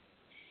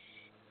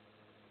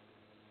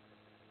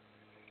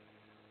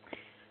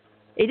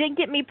 It didn't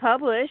get me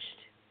published.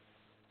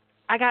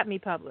 I got me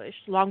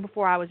published long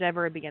before I was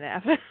ever a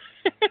BNF.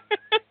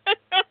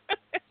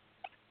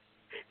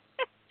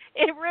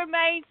 It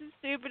remains the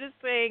stupidest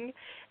thing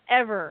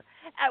ever.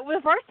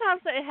 The first time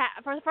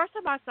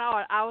I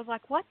saw it, I was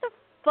like, "What the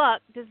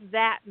fuck does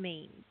that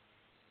mean?"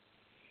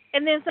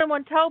 And then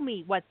someone told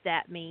me what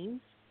that means.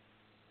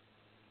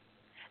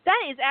 That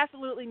is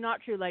absolutely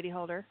not true, Lady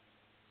Holder.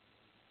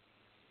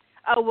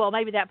 Oh, well,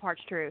 maybe that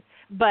part's true.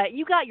 But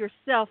you got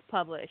yourself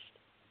published.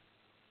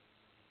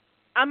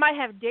 I might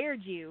have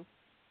dared you,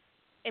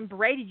 and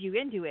braided you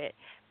into it,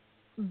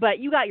 but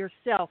you got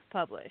yourself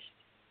published.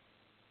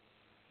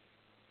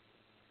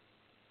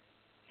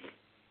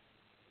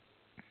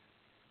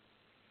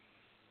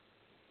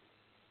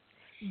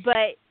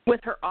 But with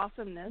her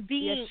awesomeness,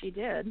 being, yes, she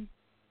did.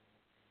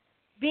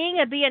 Being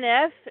a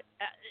BNF,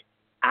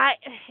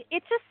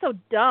 it's just so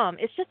dumb.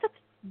 It's just a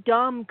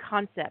dumb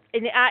concept,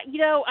 and I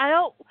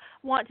don't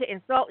want to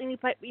insult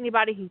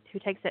anybody who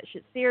takes that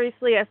shit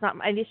seriously. That's not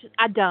my.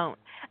 I don't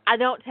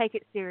take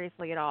it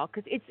seriously at all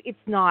because it's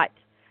not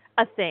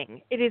a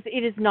thing. It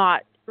is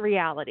not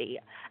reality,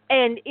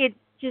 and it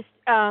just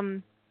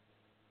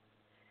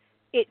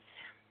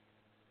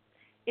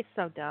it's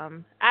so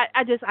dumb.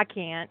 I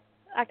can't.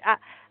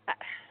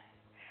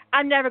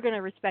 I'm never going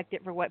to respect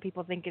it for what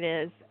people think it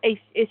is.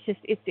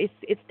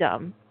 It's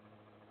dumb.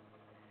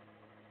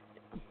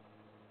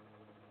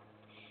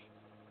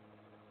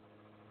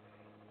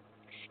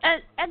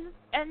 And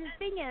the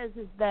thing is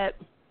that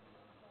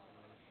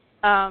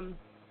well,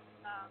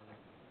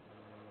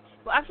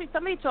 actually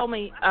somebody told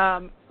me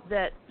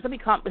that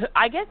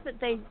I guess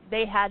that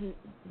they hadn't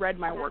read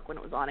my work when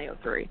it was on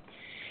AO3,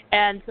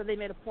 and so they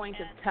made a point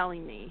of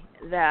telling me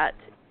that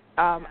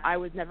I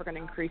was never going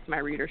to increase my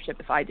readership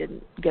if I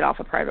didn't get off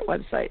a private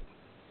website.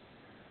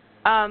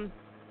 I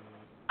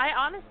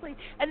honestly,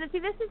 and see,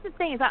 this is the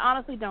thing, is I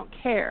honestly don't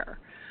care,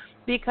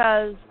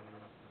 because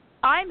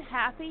I'm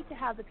happy to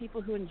have the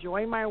people who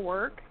enjoy my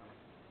work,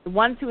 the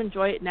ones who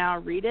enjoy it now,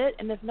 read it,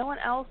 and if no one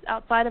else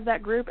outside of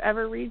that group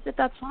ever reads it,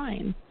 that's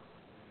fine.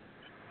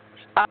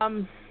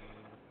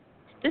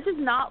 This is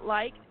not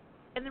like,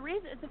 and the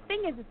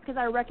thing is because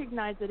I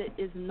recognize that it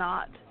is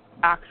not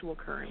actual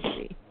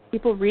currency.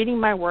 People reading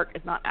my work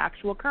is not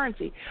actual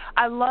currency.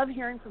 I love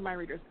hearing from my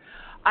readers.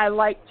 I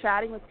like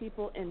chatting with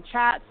people in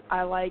chats.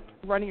 I like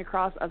running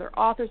across other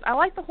authors. I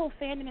like the whole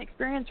fandom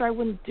experience, or I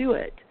wouldn't do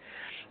it.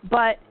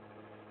 But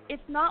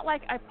it's not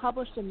like I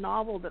published a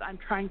novel that I'm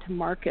trying to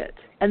market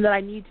and that I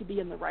need to be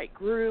in the right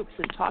groups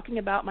and talking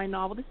about my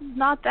novel. This is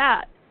not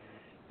that.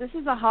 This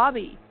is a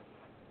hobby.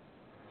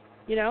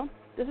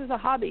 This is a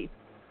hobby.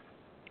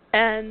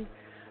 And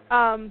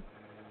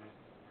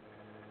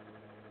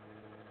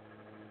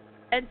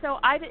so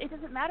it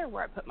doesn't matter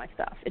where I put my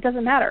stuff. It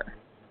doesn't matter.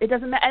 It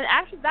doesn't matter. And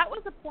actually, that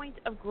was a point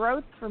of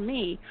growth for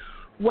me,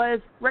 was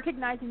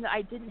recognizing that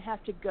I didn't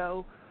have to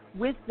go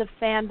with the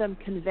fandom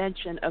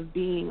convention of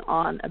being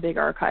on a big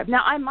archive.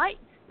 Now,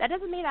 that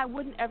doesn't mean I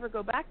wouldn't ever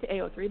go back to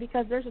AO3,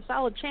 because there's a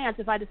solid chance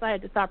if I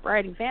decided to stop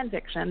writing fan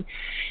fiction,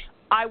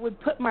 I would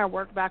put my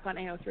work back on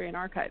AO3 and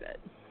archive it.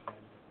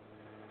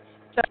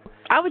 So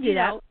I would do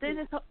that.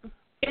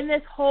 In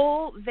this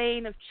whole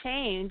vein of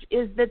change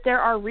is that there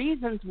are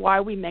reasons why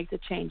we make the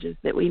changes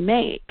that we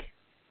make.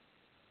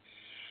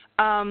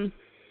 My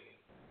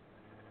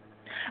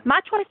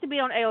choice to be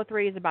on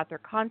AO3 is about their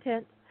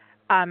content.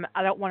 I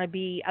don't want to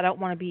be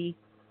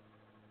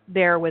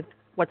there with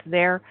what's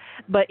there.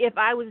 But if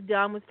I was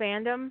done with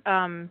fandom,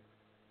 I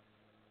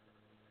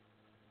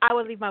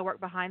would leave my work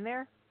behind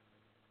there,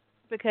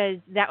 because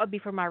that would be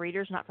for my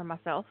readers, not for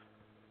myself.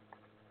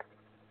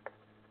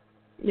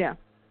 Yeah.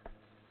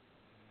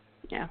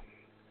 Yeah.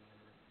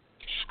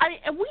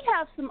 We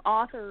have some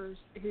authors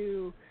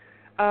who,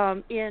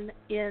 in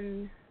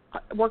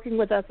working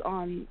with us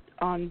on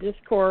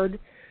Discord,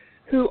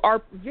 who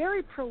are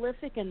very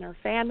prolific in their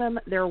fandom.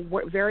 They're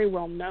very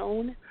well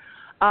known.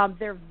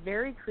 They're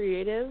very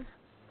creative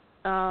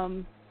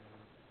in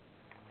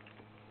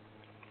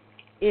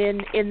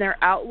their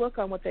outlook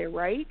on what they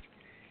write,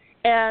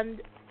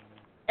 and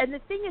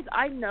the thing is,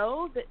 I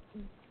know that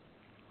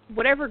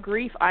whatever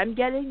grief I'm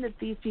getting, that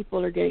these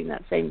people are getting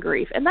that same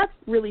grief. And that's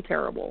really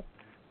terrible.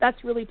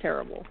 That's really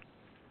terrible.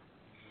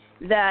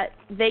 That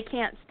they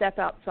can't step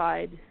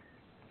outside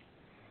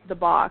the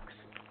box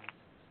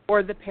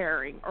or the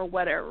pairing or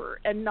whatever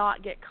and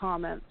not get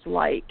comments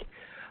like,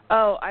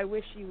 oh, I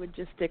wish you would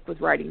just stick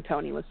with writing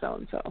Tony with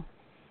so-and-so.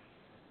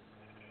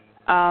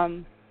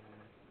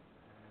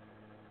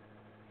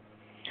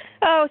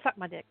 Oh, suck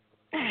my dick.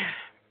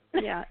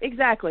 Yeah,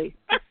 exactly.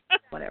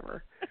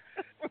 Whatever.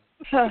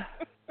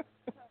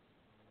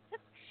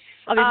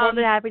 I'll be more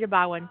than happy to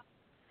buy one,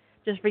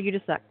 just for you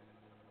to suck.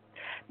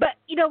 But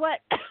you know what?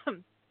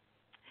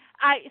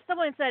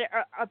 Someone said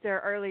up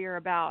there earlier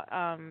about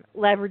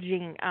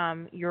leveraging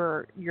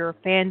your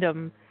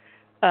fandom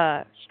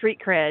street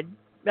cred.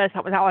 That's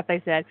not what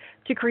they said,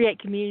 to create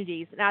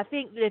communities. And I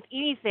think that if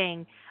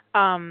anything,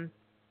 my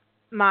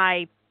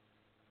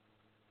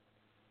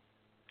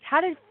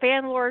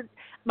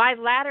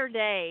latter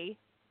day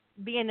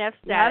BNF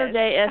status.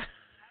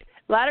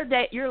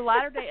 You're a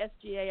latter day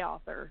SGA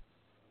author.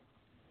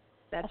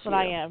 That's what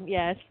I am.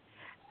 Yes,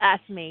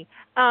 ask me.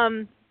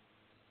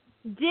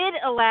 Did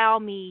allow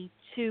me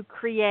to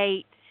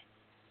create,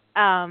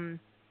 to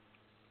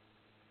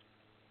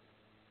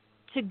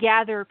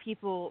gather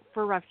people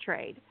for Rough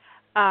Trade,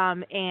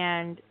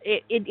 and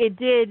it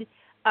did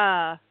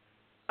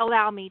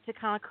allow me to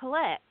kind of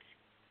collect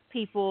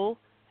people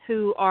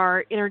who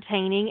are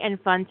entertaining and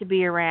fun to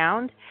be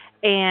around,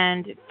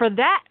 and for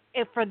that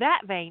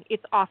vein,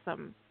 it's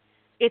awesome.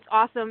 It's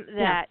awesome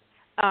that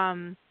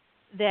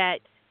that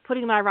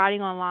putting my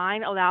writing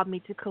online allowed me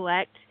to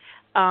collect,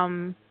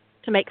 to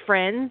make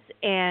friends,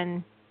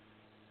 and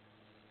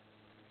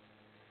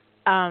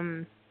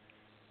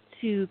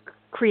to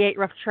create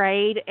Rough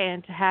Trade,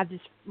 and to have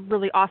this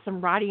really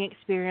awesome writing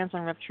experience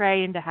on Rough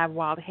Trade, and to have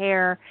Wild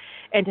Hair,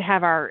 and to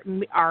have our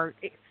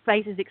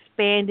spaces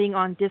expanding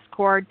on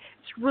Discord.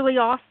 It's really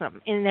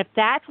awesome. And if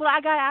that's what I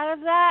got out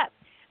of that,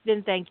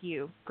 then thank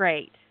you.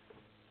 Great.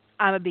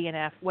 I'm a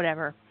BNF,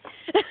 whatever.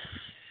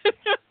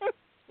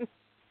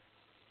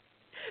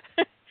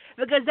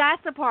 Because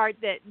that's the part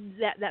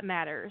that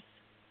matters.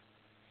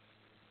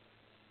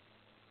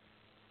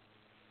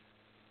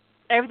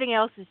 Everything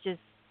else is just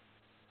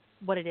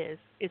what it is.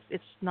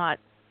 It's not.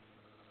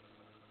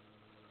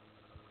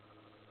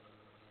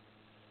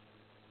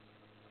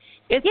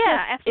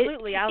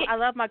 Absolutely. I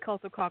love my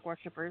cult of cock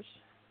worshippers.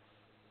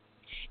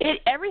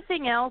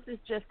 Everything else is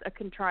just a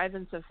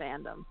contrivance of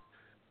fandom.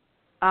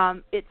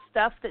 It's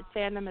stuff that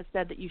fandom has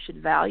said that you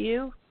should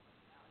value,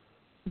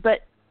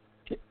 but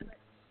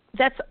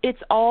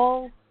it's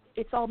all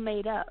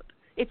made up.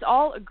 It's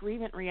all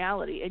agreement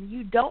reality, and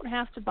you don't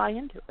have to buy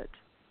into it.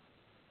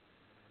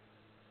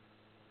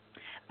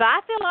 But I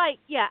feel like,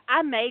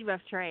 I made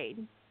Rough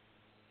Trade.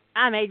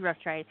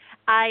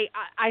 I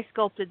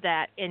sculpted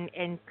that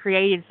and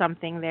created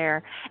something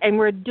there, and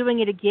we're doing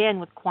it again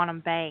with Quantum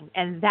Bang,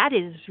 and that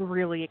is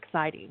really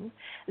exciting.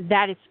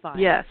 That is fun.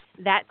 Yes,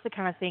 that's the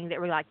kind of thing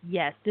that we're like,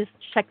 yes,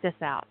 check this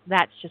out.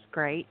 That's just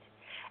great.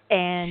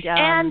 And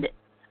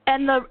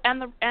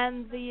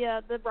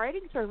the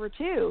writing server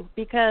too,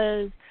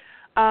 because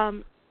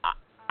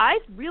I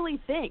really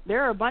think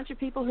there are a bunch of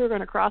people who are going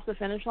to cross the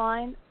finish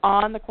line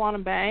on the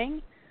Quantum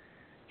Bang,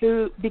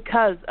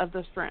 because of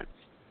the sprints.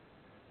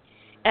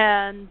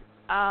 And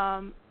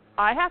I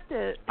have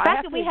to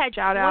we had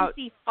shout out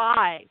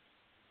 25.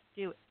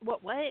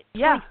 What?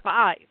 Yeah,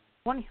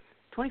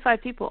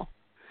 25 people.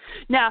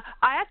 Now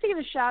I have to give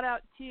a shout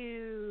out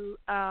to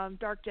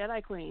Dark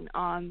Jedi Queen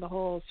on the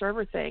whole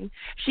server thing.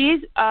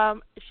 She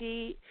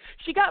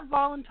got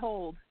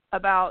voluntold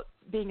about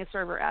being a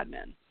server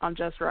admin on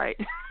Just Right.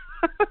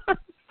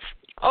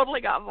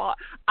 Totally got involved.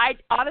 I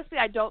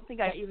don't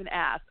think I even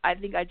asked. I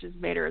think I just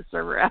made her a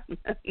server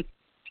admin.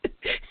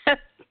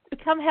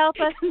 Come help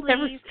us,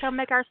 please. Come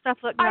make our stuff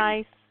look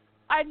nice.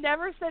 I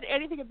never said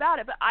anything about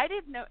it, but I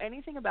didn't know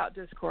anything about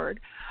Discord.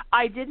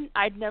 I'd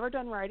never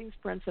done writing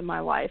sprints in my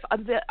life.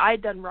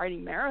 I'd done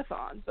writing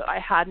marathons, but I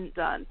hadn't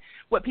done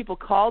what people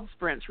called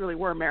sprints. Really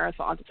were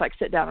marathons. It's like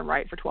sit down and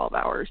write for 12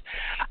 hours.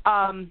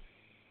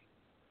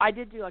 I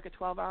did do like a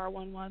 12-hour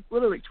one once,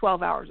 literally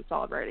 12 hours of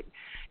solid writing,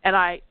 and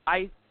I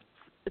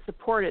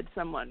supported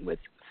someone with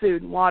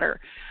food and water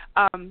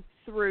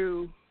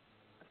through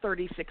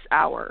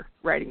 36-hour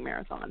writing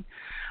marathon.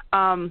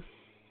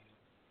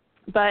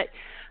 But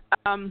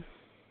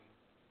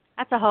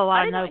that's a whole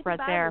lot of notes right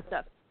there.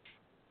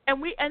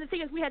 And the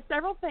thing is, we had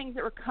several things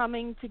that were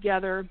coming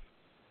together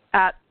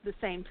at the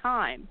same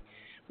time,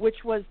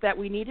 which was that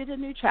we needed a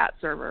new chat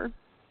server.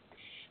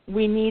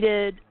 We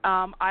needed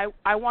I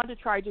wanted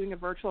to try doing a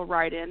virtual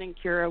write-in, and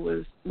Kira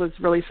was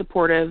really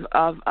supportive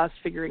of us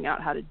figuring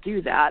out how to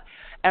do that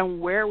and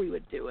where we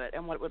would do it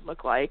and what it would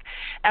look like.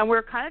 And we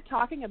were kind of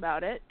talking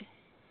about it,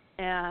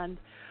 and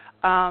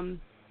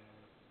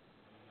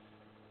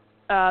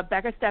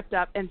Becca stepped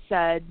up and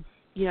said,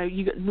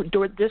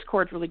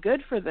 Discord's really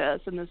good for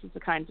this, and this is the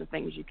kinds of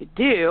things you could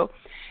do.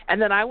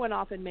 And then I went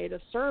off and made a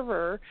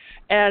server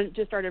and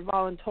just started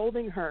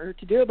voluntolding her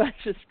to do a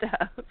bunch of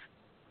stuff.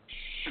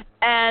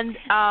 And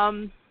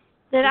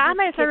then I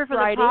made a server for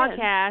the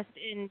podcast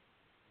and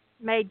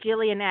made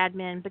Jillian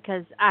admin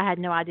because I had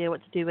no idea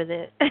what to do with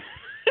it.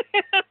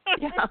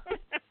 Yeah.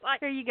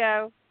 Like, here you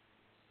go.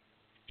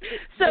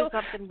 So do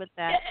something with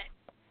that.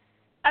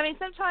 I mean,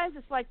 sometimes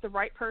it's like the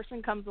right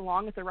person comes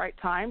along at the right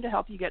time to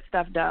help you get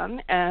stuff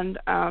done, and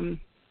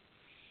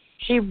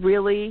she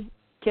really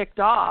kicked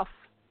off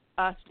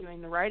us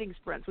doing the writing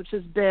sprints, which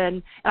has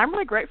been, and I'm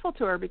really grateful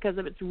to her because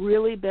it's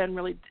really been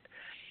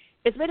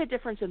it's made a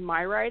difference in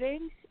my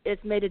writing.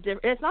 It's made a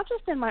difference. It's not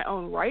just in my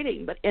own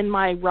writing, but in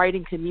my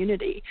writing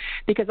community,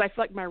 because I feel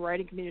like my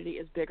writing community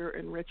is bigger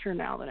and richer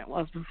now than it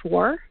was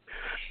before.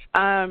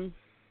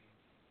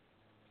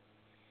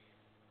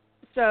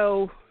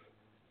 So,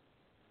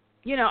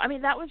 I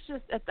mean, that was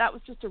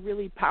just a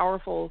really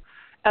powerful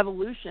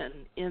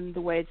evolution in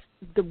the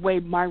way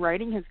my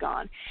writing has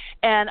gone.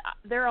 And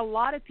there are a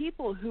lot of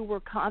people who were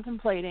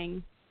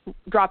contemplating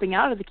dropping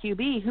out of the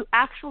QB who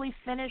actually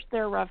finished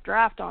their rough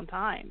draft on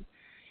time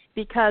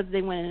because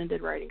they went in and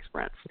did writing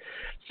sprints.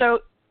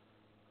 So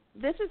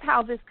this is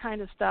how this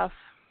kind of stuff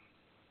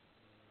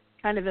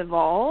kind of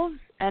evolves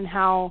and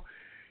how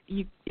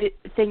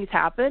things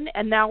happen.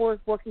 And now we're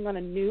working on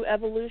a new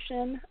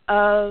evolution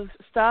of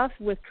stuff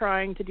with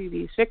trying to do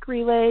these FIC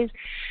relays.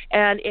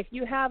 And if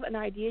you have an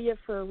idea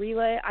for a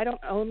relay, I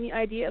don't own the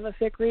idea of a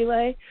FIC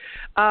relay.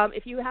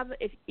 If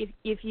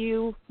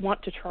you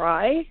want to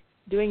try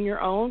doing your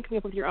own, coming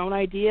up with your own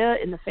idea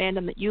in the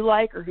fandom that you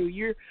like, or who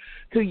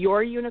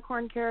your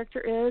unicorn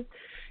character is,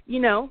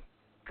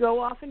 go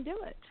off and do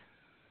it.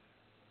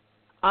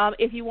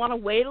 If you want to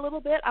wait a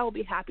little bit, I will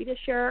be happy to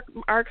share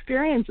our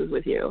experiences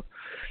with you.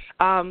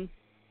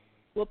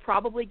 We'll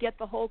probably get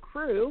the whole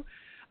crew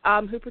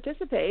who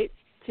participates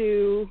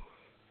to,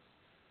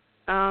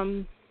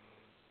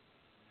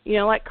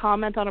 like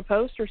comment on a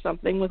post or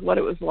something with what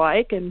it was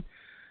like and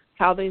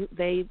how they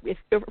if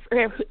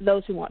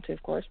those who want to,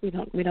 of course. We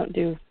don't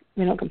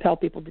compel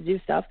people to do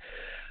stuff.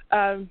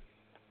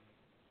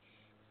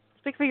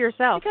 Speak for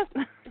yourself. Because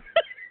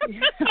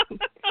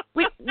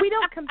we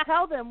don't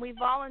compel them. We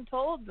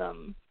voluntold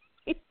them.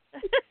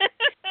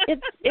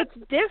 It's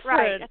different.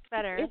 Right, that's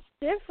better. It's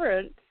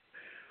different.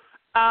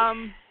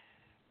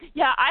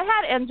 Yeah, I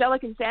had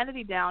Angelic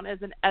Insanity down as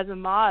a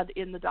mod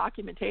in the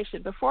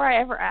documentation before I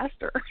ever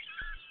asked her.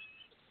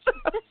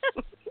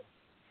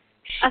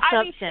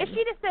 I mean, if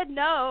she'd have said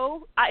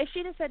no, I'd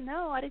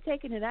have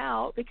taken it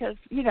out because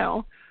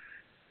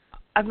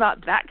I'm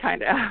not that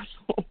kind of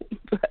asshole.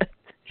 But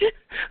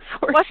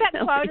what's that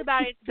quote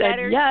about? It's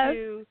better yes.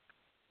 to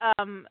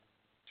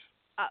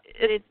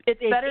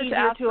it's better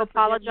easier to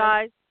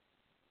apologize.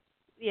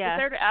 Yeah, it's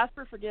better to ask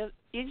for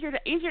easier to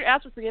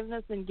ask for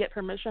forgiveness than get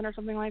permission or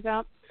something like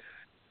that.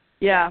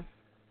 Yeah.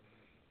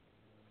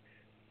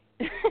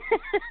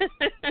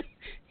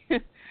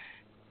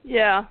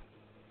 Yeah.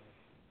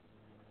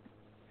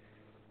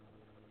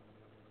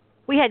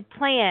 We had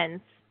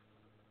plans.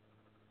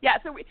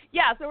 So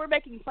we're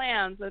making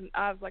plans, and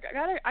I was like, I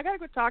gotta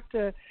go talk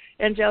to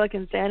Angelic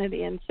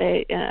Insanity and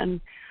say,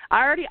 and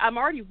I'm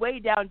already way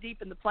down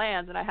deep in the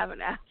plans, and I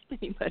haven't asked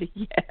anybody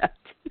yet,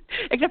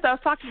 except I was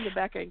talking to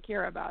Becca and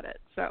Kira about it.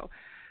 So,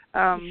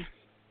 and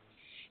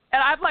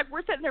I'm like,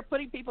 we're sitting there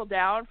putting people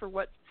down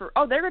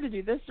they're going to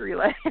do this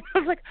relay. I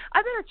was like,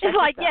 I better check. She's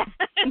like, yeah.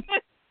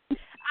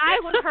 I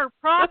was her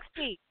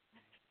proxy.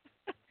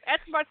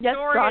 That's my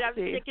story, and I'm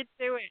sticking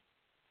to it.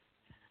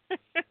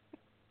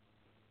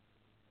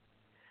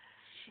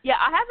 Yeah,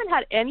 I haven't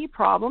had any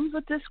problems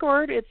with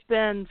Discord. It's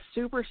been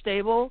super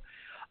stable.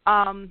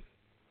 I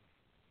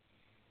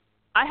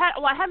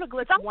had a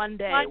glitch one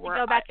day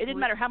where it didn't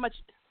matter how much.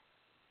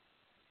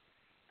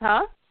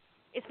 Huh?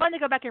 It's fun to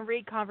go back and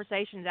read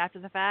conversations after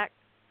the fact.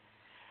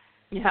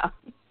 Yeah.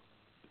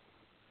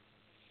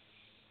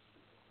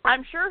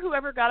 I'm sure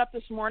whoever got up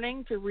this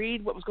morning to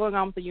read what was going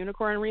on with the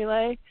unicorn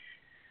relay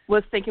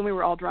was thinking we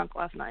were all drunk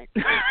last night.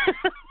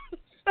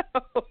 So,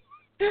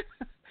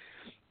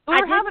 we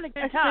were having a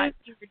good time.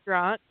 You were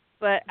drunk,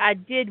 but I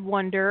did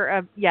wonder.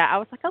 I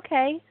was like,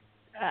 okay,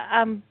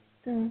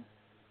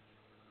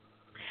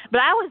 but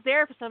I was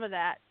there for some of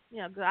that,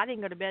 because I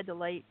didn't go to bed till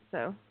late.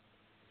 So.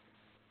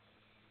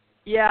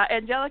 Yeah,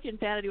 Angelic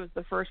Insanity was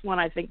the first one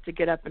I think to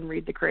get up and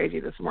read the crazy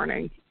this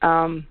morning.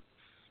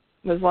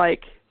 Was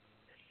like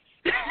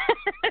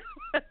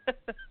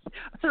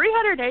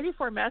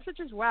 384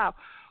 messages. Wow.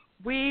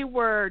 We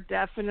were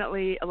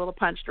definitely a little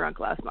punch drunk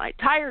last night.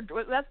 Tired.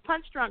 That's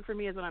punch drunk for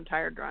me is when I'm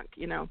tired drunk,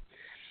 But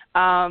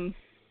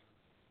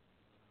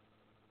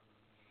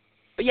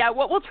yeah,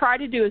 what we'll try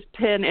to do is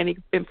pin any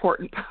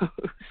important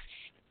posts.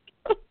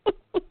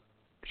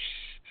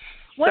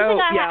 One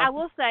thing I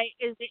will say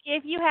is that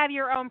if you have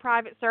your own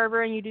private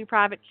server and you do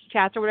private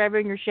chats or whatever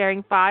and you're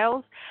sharing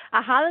files,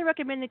 I highly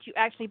recommend that you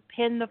actually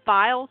pin the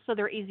files so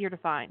they're easier to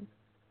find.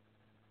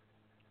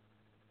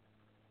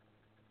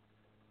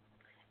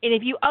 And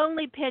if you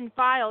only pin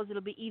files,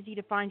 it'll be easy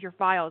to find your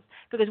files.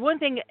 Because one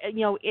thing,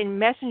 in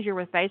Messenger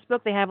with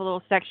Facebook, they have a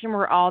little section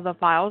where all the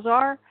files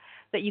are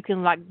that you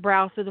can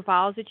browse through the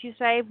files that you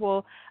save.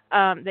 Well,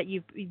 that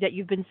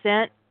you've been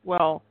sent.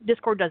 Well,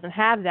 Discord doesn't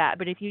have that.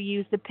 But if you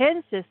use the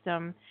pin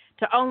system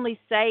to only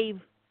save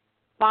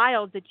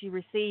files that you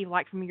receive,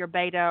 like from your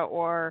beta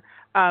or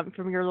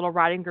from your little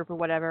writing group or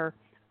whatever,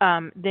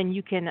 then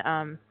you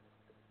can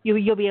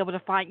you'll be able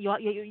to find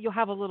you'll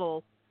have a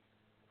little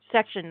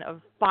section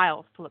of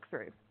files to look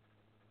through.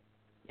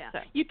 Yeah. So.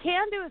 You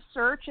can do a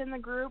search in the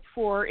group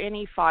for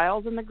any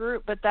files in the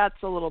group, but that's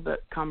a little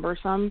bit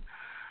cumbersome.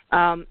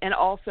 And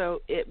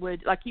also it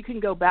would, you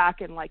can go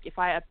back and, if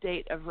I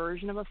update a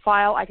version of a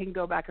file, I can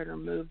go back and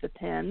remove the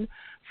pin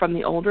from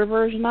the older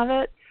version of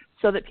it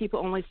so that people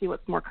only see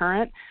what's more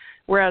current,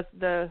 whereas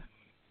the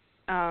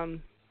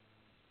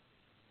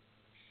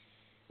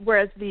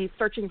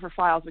searching for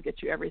files would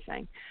get you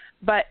everything.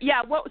 But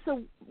yeah,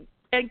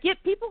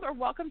 people are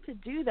welcome to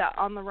do that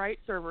on the right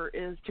server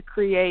is to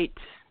create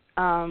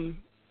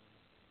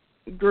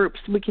groups.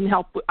 We can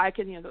help.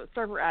 The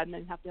server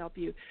admin have to help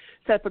you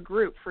set up a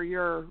group for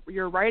your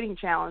writing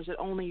challenge that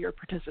only your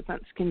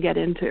participants can get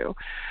into.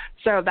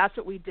 So that's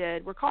what we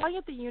did. We're calling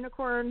it the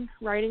Unicorn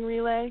Writing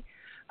Relay.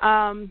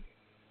 Because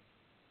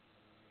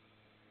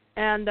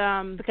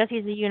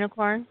he's a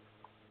unicorn.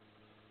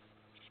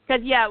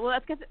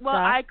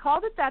 I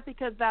called it that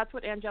because that's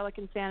what Angelic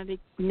Insanity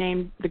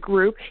named the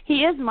group.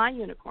 He is my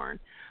unicorn,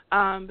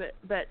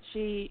 but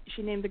she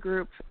named the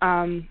group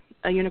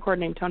a unicorn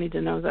named Tony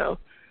DiNozzo.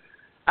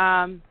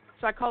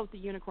 So I called it the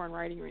Unicorn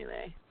Writing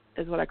Relay,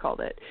 is what I called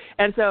it.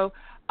 And so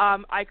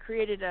I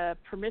created a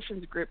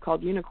permissions group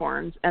called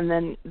Unicorns, and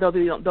then those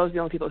are the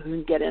only people who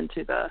can get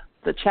into the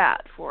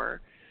chat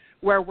for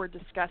where we're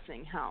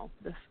discussing how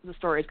the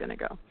story is going to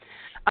go.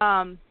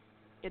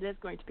 It is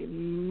going to be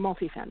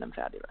multi-fandom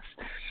fabulous.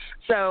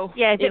 So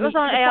yeah, if it was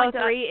on the point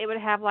AO3, it would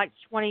have like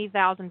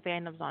 20,000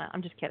 fandoms on it.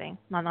 I'm just kidding.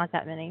 Not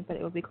that many, but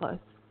it would be close.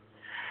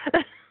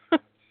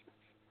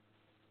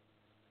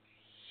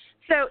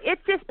 So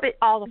it's just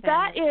all the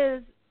that fandoms.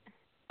 is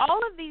all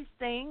of these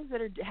things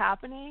that are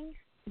happening,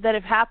 that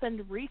have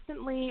happened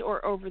recently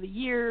or over the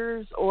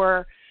years,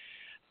 or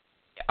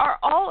are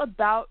all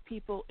about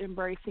people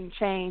embracing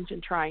change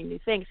and trying new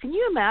things. Can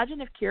you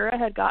imagine if Kira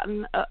had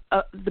gotten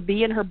the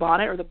bee in her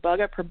bonnet or the bug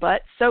up her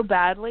butt so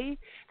badly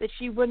that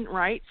she wouldn't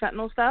write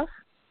Sentinel stuff?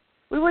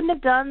 We wouldn't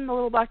have done the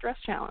Little Black Dress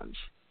Challenge.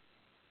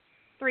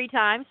 3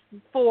 times,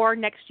 4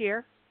 next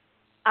year.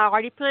 I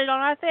already put it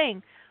on our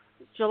thing.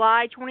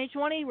 July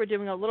 2020, we're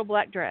doing a Little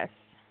Black Dress.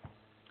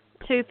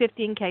 2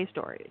 15K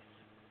stories.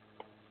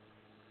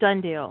 Done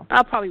deal.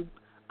 I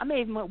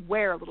may even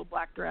wear a little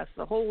black dress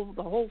the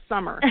whole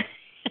summer.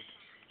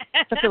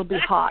 But it'll be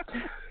hot.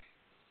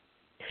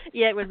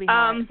 Yeah, it would be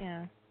hot.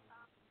 Yeah.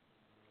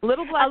 A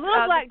little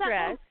black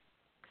dress.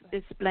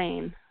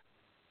 Explain.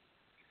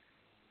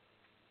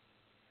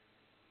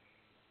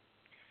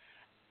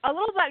 A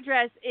little black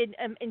dress in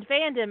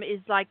fandom is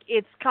like,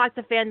 it's kind of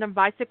like the fandom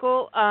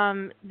bicycle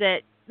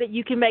that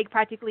you can make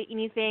practically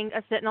anything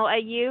a Sentinel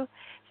AU.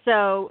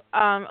 So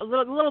a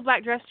little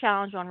black dress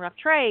challenge on Rough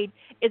Trade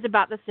is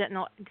about the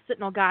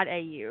Sentinel Guide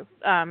AU.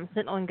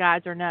 Sentinel and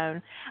Guides are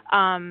known,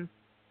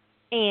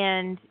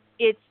 and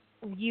it's,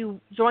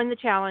 you join the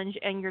challenge,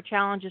 and your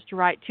challenge is to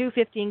write 2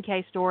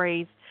 15K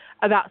stories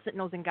about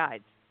Sentinels and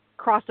Guides,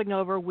 crossing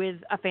over with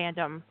a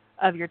fandom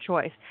of your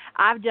choice.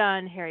 I've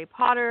done Harry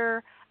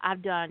Potter.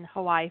 I've done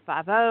Hawaii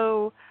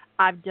Five-0.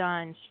 I've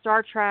done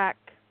Star Trek.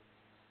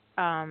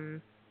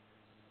 In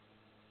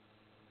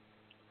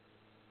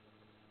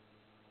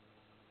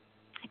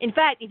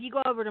fact, if you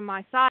go over to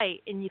my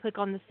site and you click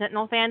on the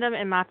Sentinel fandom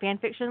and my fan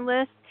fiction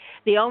list,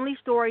 the only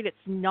story that's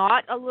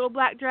not a little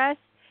black dress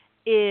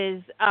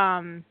is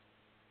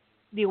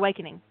The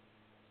Awakening.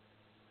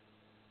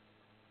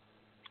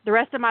 The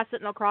rest of my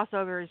Sentinel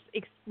crossovers,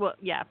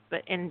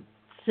 and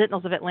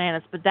Sentinels of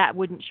Atlantis, but that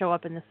wouldn't show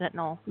up in the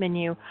Sentinel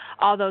menu.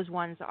 All those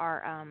ones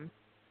are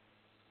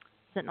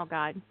Sentinel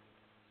Guide.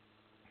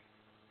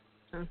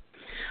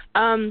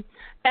 And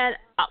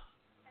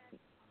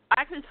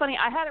actually, it's funny.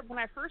 I had it when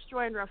I first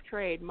joined Rough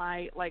Trade.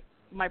 My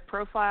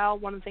profile.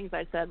 One of the things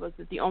I said was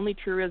that the only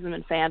truism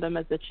in fandom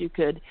is that you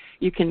can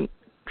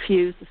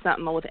fuse the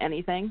Sentinel with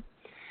anything.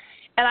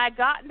 And I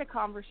got into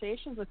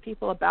conversations with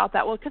people about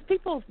that. Well,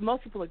 because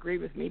most people agree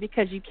with me,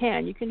 because you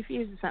can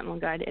fuse the Sentinel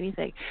Guide to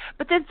anything.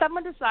 But then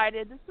someone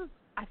decided,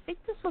 I think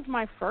this was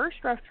my first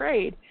Rough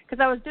Trade,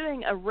 because I was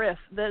doing a riff.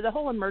 The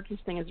whole emergence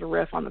thing is a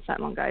riff on the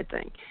Sentinel Guide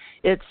thing.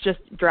 It's just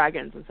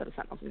dragons instead of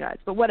Sentinels and Guides,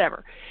 but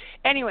whatever.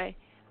 Anyway,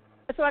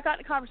 so I got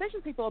into conversations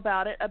with people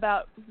about it,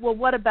 well,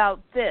 what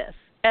about this?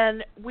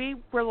 And we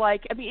were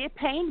like, I mean, it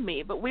pained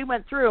me, but we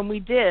went through and we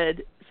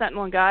did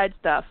Sentinel and Guide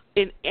stuff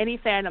in any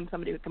fandom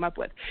somebody would come up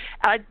with.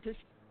 I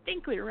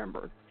distinctly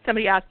remember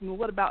somebody asking, well,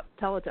 what about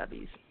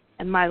Teletubbies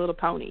and My Little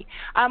Pony?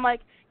 I'm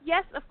like,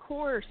 yes, of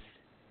course.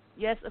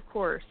 Yes, of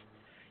course.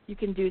 You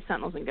can do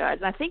Sentinels and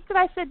Guides. And I think that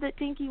I said that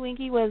Tinky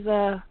Winky was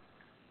a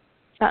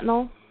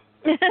Sentinel.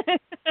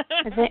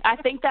 I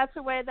think that's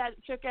the way that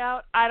shook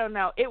out. I don't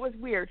know. It was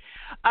weird.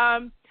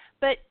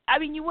 But, I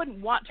mean, you wouldn't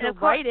want to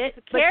write it,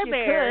 but you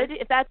could.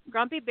 If that's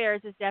Grumpy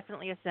Bears is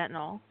definitely a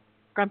Sentinel.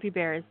 Grumpy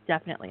Bear is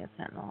definitely a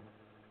Sentinel.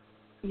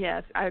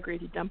 Yes, I agree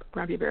with you.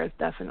 Grumpy Bear is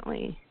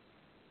definitely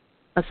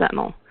a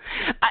Sentinel.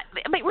 I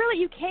mean, really,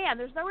 you can.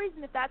 There's no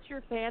reason, if that's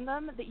your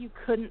fandom, that you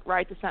couldn't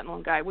write the Sentinel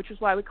and Guide, which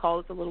is why we call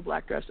it the Little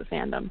Black Dress of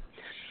Fandom.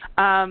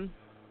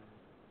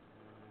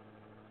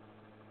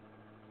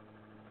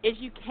 Is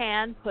you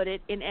can put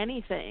it in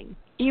anything.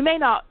 It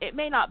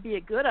may not be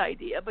a good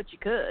idea, but you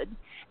could.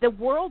 The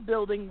world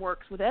building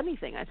works with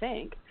anything, I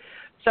think.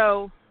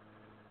 So,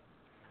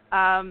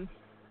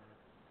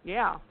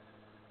 yeah.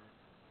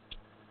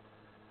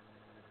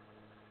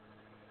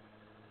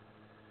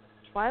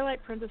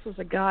 Twilight Princess was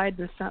a guide,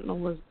 the Sentinel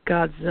was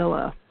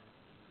Godzilla.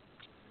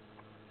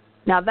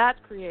 Now that's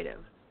creative.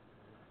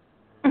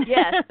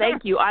 Yes,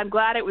 thank you. I'm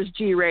glad it was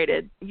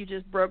G-rated. You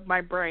just broke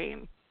my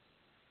brain.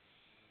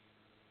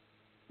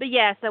 But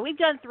yeah, so we've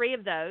done 3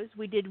 of those.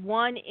 We did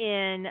one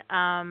in,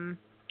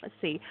 let's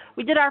see,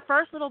 we did our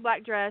first Little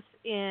Black Dress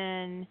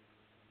in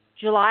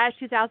July of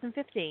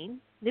 2015.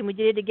 Then we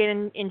did it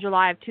again in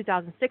July of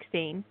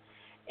 2016.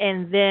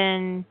 And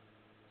then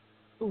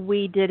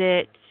we did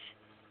it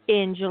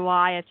in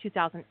July of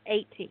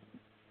 2018.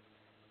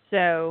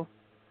 So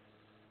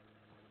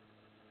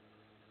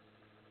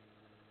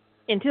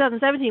in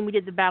 2017, we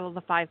did the Battle of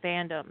the Five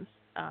Fandoms.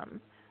 And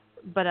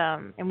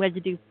we had to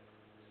do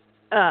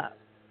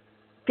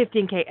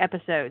 15K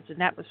episodes, and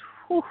that was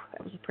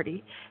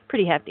pretty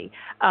hefty.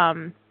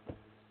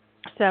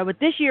 But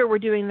this year we're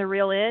doing the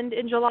real end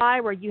in July,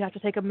 where you have to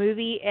take a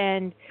movie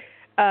and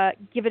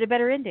give it a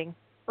better ending,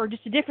 or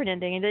just a different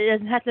ending, and it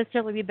doesn't have to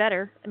necessarily be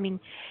better. I mean,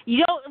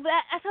 you don't.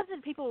 That's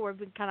something people were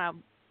kind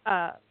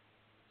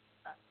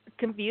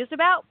confused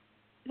about,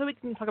 so we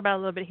can talk about it a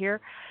little bit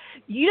here.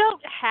 You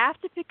don't have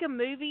to pick a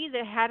movie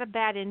that had a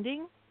bad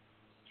ending.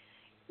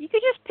 You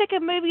could just pick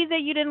a movie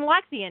that you didn't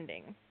like the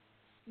ending,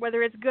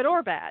 whether it's good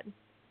or bad,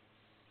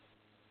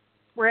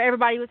 where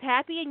everybody was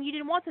happy and you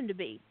didn't want them to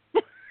be.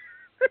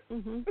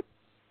 Mm-hmm.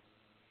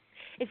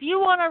 If you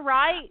want to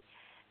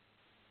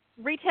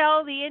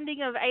retell the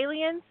ending of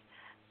Aliens,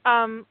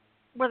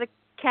 where the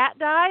cat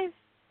dies,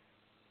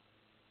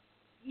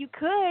 you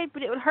could,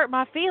 but it would hurt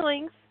my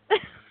feelings.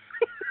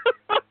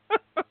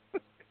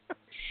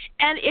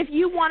 And if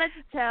you wanted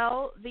to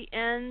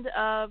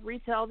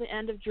retell the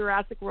end of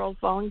Jurassic World: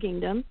 Fallen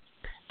Kingdom,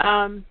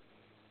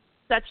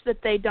 such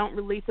that they don't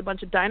release a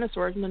bunch of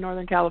dinosaurs into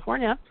Northern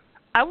California,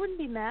 I wouldn't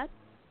be mad.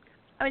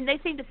 I mean, they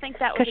seem to think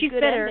that was a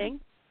good ending.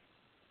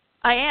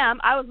 I am.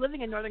 I was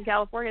living in Northern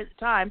California at the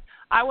time.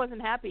 I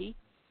wasn't happy.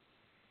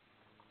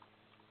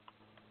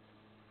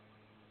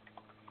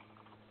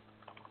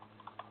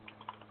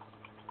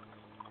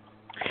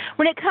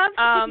 When it comes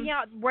to figuring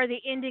out where the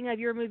ending of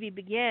your movie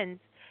begins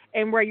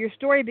and where your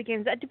story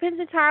begins, that depends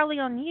entirely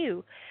on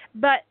you.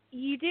 But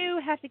you do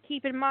have to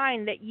keep in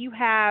mind that you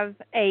have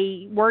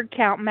a word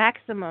count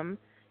maximum.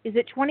 Is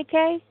it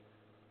 20K?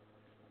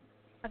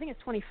 I think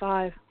it's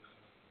 25.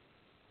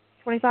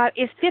 25?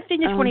 It's 15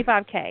 to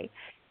 25K.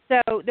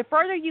 So the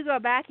further you go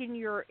back in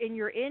your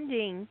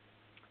ending,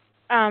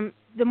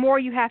 the more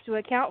you have to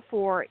account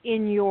for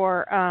in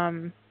your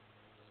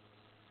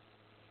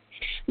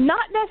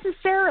Not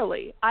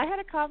necessarily. I had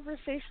a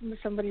conversation with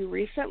somebody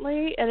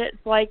recently, and it's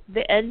like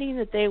the ending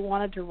that they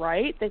wanted to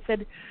write. They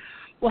said,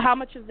 well, how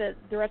much of the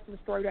rest of the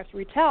story do I have to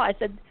retell? I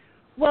said,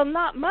 well,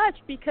 not much,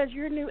 because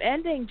your new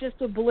ending just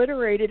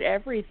obliterated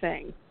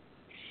everything.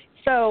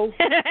 So,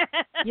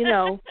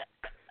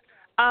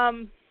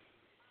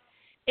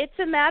 it's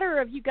a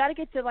matter of you got to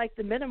get to like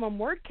the minimum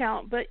word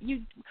count, but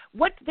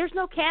there's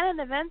no canon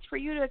events for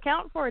you to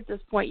account for at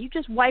this point. You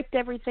just wiped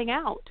everything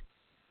out.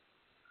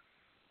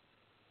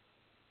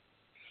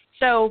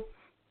 So,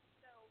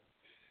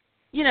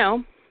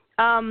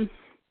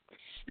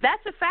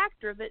 that's a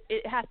factor that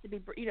it has to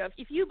be.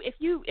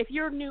 If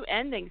your new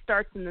ending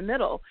starts in the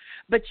middle,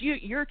 but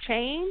your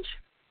change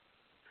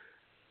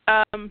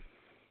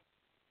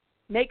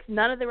makes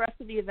none of the rest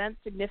of the events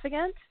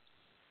significant,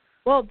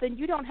 well, then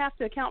you don't have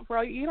to account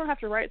for you don't have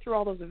to write through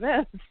all those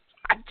events.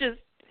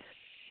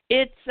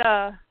 It's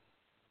an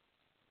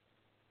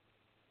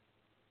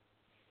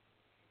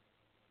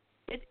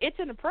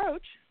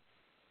approach.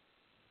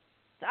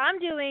 So I'm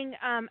doing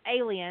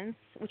Aliens,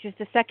 which is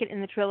the second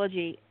in the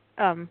trilogy,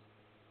 the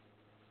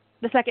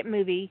second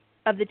movie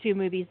of the two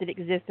movies that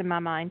exist in my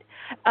mind.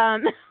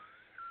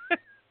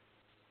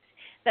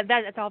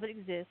 That's all that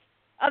exists.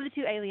 Of the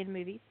two Alien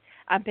movies,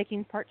 I'm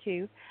picking part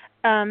 2.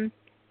 And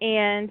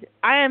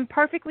I am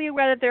perfectly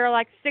aware that there are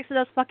like 6 of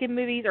those fucking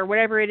movies or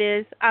whatever it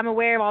is. I'm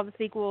aware of all the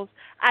sequels.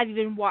 I've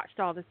even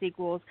watched all the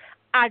sequels.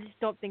 I just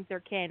don't think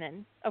they're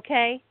canon.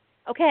 Okay?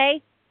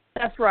 Okay?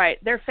 That's right.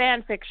 They're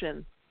fan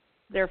fiction.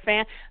 They're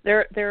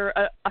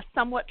a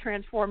somewhat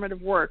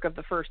transformative work of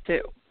the first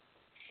 2.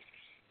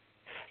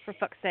 For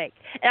fuck's sake.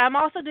 And I'm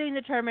also doing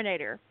the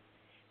Terminator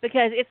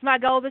because it's my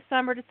goal this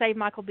summer to save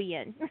Michael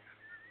Biehn.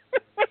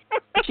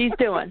 She's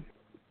doing.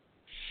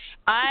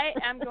 I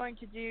am going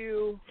to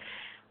do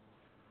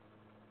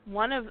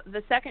one of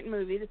the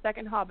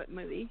second Hobbit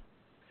movie,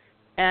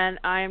 and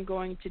I am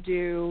going to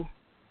do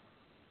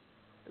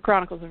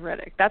Chronicles of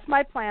Riddick. That's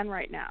my plan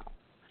right now.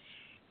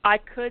 I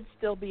could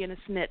still be in a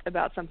snit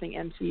about something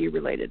MCU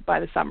related by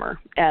the summer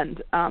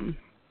and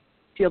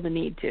feel the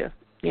need to,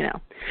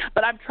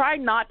 But I'm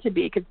trying not to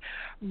be, because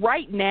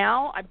right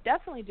now I'm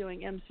definitely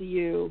doing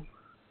MCU.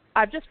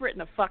 I've just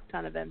written a fuck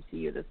ton of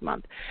MCU this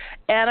month,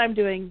 and I'm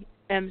doing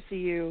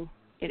MCU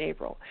in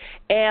April.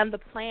 And the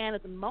plan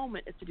at the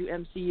moment is to do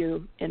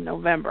MCU in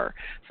November.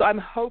 So I'm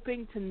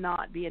hoping to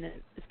not be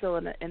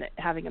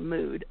having a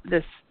mood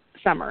this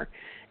summer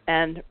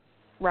and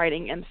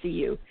writing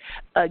MCU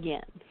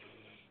again.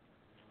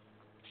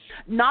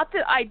 Not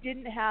that I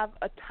didn't have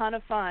a ton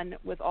of fun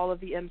with all of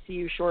the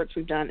MCU shorts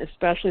we've done,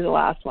 especially the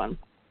last one.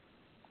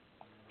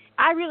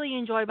 I really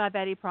enjoyed my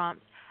Betty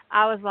prompts.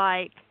 I was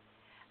like,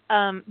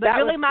 but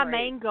really my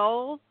main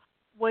goal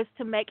was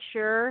to make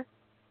sure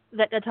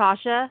that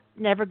Natasha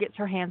never gets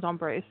her hands on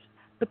Bruce,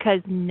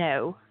 because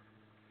no.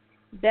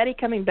 Betty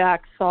coming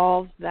back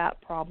solves that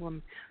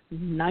problem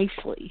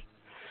nicely.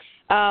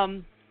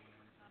 And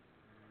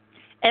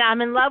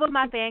I'm in love with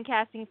my fan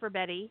casting for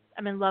Betty.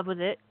 I'm in love with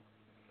it.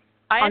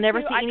 I'll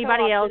never see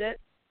anybody else.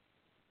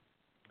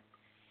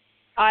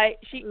 I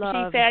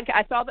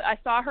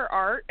saw her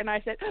art, and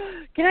I said,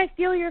 "Can I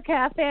steal your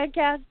fan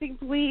casting,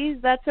 please?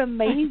 That's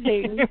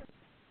amazing."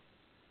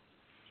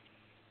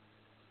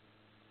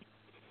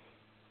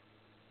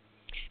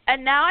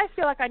 And now I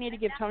feel like I need to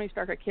give Tony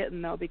Stark a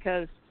kitten, though,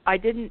 because I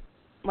didn't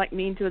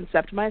mean to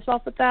incept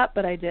myself with that,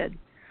 but I did.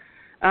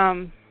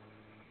 A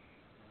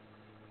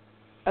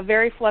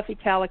very fluffy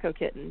calico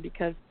kitten,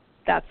 because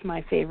that's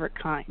my favorite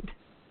kind.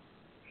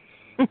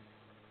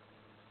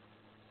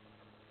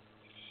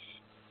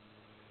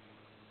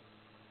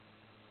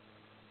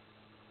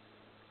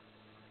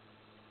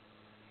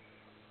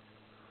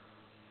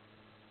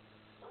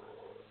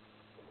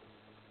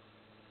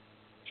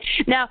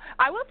 Now,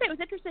 I will say it was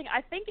interesting.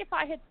 I think if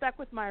I had stuck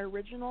with my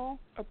original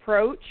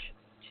approach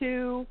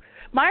to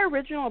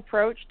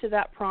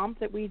that prompt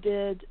that we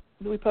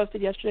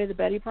posted yesterday, the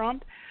Betty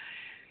prompt,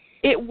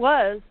 it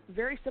was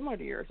very similar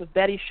to yours, with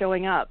Betty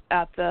showing up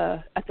at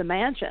the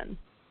mansion,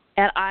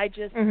 and I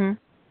just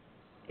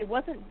it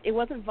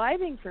wasn't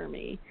vibing for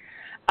me,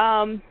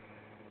 and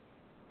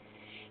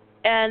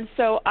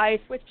so I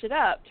switched it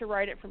up to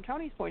write it from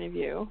Tony's point of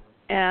view,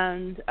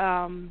 and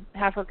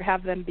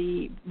have them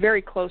be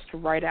very close to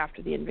right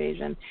after the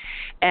invasion,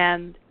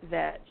 and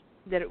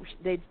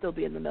they'd still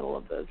be in the middle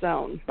of the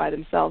zone by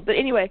themselves. But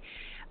anyway,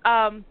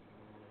 and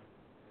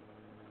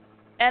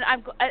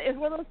it's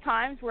one of those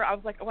times where I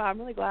was like, wow, I'm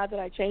really glad that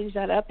I changed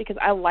that up, because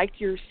I liked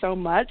yours so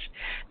much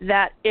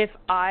that if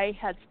I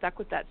had stuck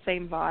with that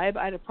same vibe,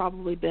 I'd have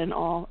probably been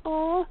all,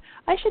 oh,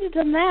 I should have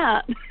done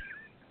that.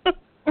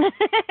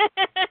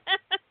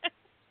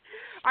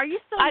 Are you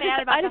still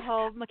mad about the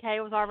whole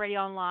McKay was already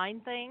online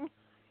thing?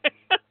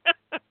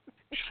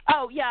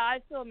 Oh yeah, I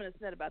still am in a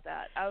snit about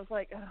that. I was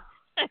like, oh.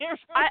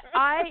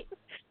 I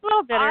a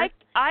little bitter.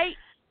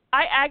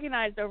 I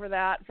agonized over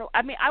that.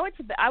 I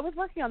was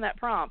working on that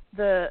prompt,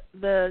 the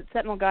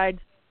Sentinel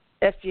Guide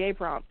SGA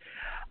prompt.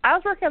 I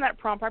was working on that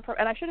prompt,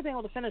 and I should have been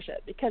able to finish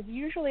it, because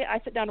usually I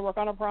sit down to work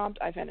on a prompt,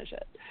 I finish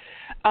it.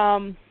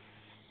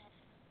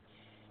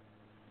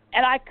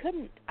 And I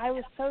couldn't. I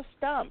was so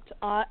stumped.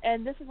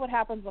 And this is what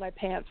happens when I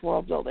pants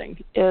world building,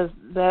 is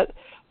that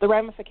the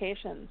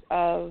ramifications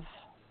of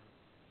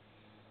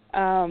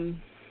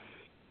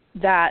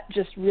that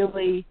just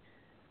really,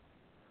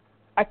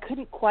 I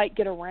couldn't quite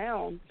get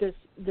around this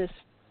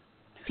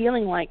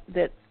feeling like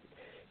that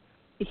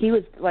he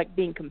was like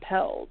being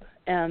compelled.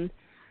 And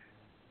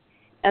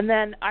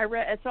then I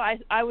read, so I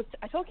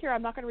told Kira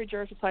I'm not going to read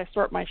yours until I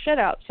sort my shit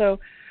out. So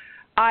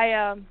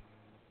I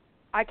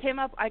came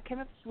up with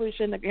a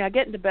solution. I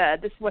get into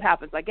bed. This is what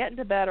happens. I get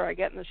into bed, or I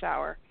get in the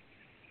shower,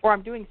 or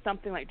I'm doing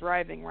something like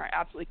driving where I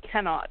absolutely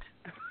cannot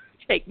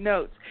take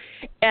notes.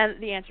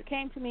 And the answer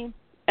came to me,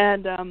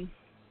 and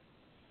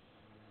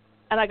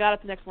I got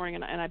up the next morning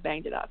and I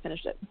banged it out,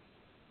 finished it.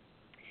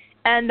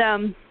 And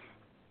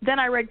then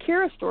I read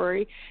Kira's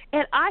story,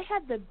 and I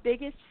had the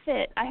biggest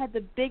fit. I had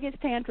the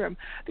biggest tantrum,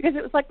 because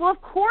it was like, well,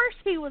 of course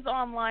he was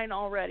online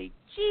already.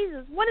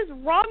 Jesus, what is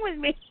wrong with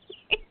me?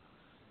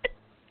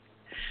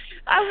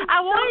 I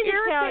wanted to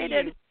tell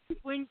you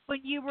when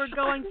you were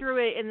going through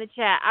it in the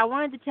chat. I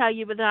wanted to tell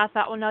you, but then I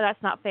thought, well, no,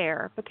 that's not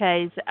fair,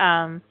 because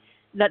the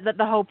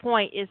whole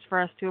point is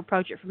for us to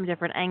approach it from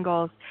different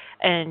angles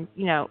and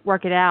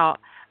work it out.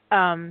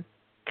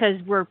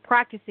 Because we're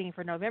practicing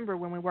for November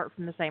when we work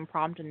from the same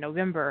prompt in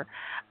November,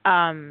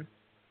 and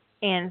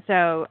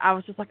so I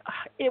was just like,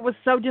 it was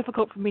so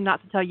difficult for me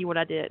not to tell you what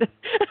I did.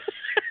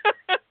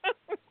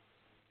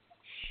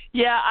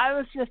 Yeah, I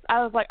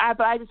was like,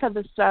 I just had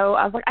this. So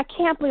I was like, I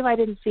can't believe I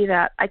didn't see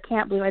that. I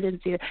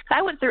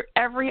went through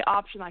every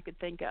option I could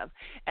think of,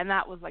 and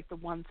that was like the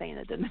one thing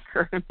that didn't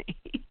occur to me.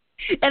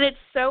 And it's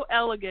so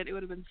elegant; it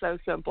would have been so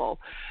simple.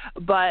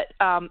 But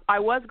I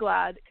was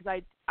glad,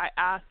 because I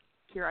asked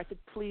Kira, I said,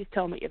 please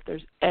tell me if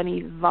there's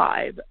any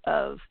vibe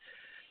of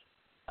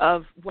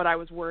what I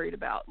was worried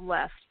about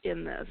left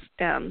in this,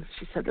 and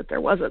she said that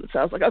there wasn't. So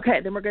I was like, okay,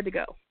 then we're good to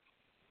go.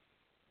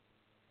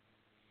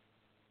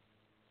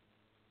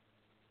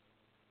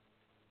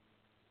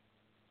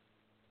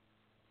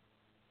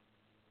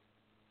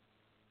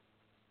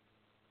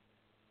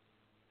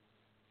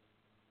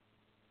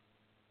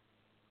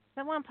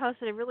 Someone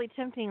posted a really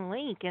tempting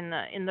link in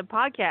the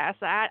podcast.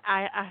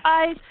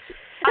 I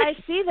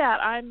see that.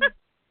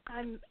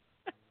 And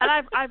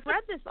I've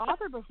read this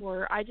author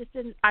before.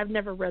 I've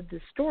never read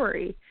this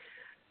story.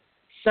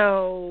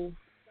 So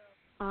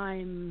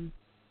I'm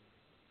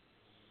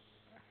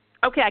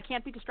okay. I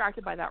can't be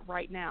distracted by that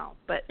right now.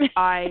 But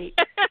I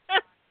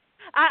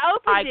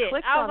opened it.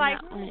 Clicked I was on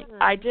like, that link.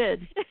 I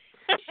did.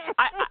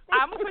 I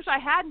almost wish I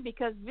hadn't,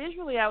 because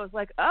visually I was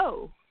like,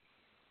 oh.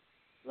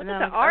 Look at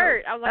the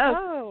art. I was like,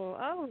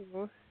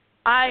 oh.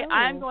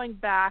 I'm going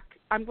back.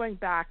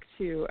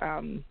 To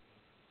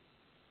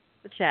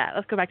the chat.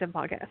 Let's go back to the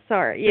podcast.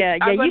 Sorry. Yeah.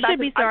 You should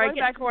be sorry.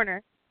 Get in the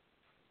corner.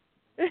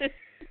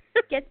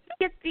 Get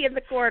me in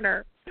the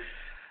corner.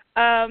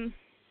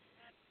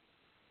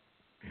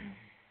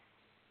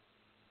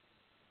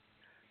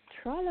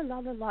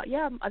 Tra-la-la-la-la.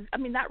 Yeah, I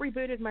mean, that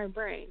rebooted my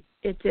brain.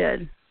 It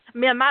did. I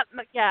mean,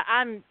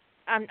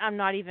 I'm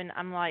not even.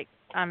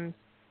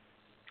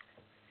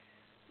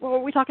 What were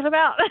we talking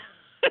about?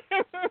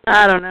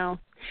 I don't know.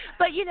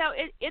 But,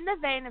 in the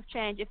vein of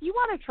change, if you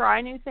want to try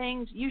new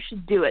things, you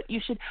should do it.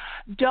 You should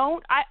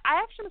I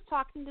actually was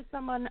talking to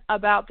someone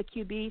about the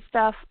QB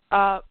stuff,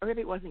 or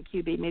maybe it wasn't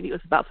QB, maybe it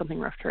was about something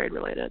rough trade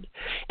related.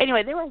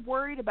 Anyway, they were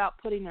worried about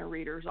putting their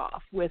readers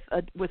off with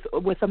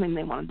something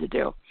they wanted to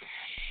do.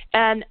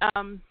 And,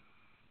 I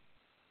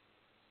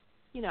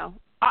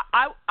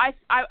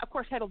of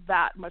course handled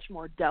that much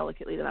more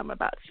delicately than I'm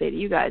about to say to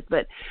you guys,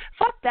 but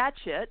fuck that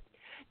shit.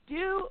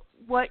 Do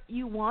what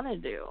you want to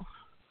do.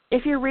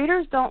 If your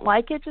readers don't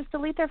like it, just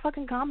delete their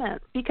fucking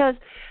comments, because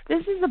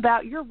this is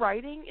about, your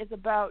writing is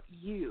about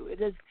you.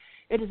 It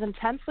is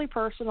intensely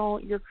personal.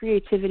 Your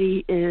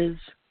creativity is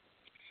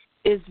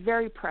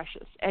very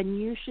precious, and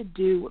you should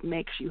do what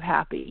makes you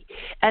happy.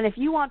 And if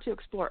you want to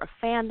explore a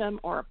fandom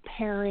or a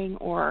pairing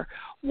or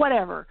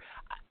whatever,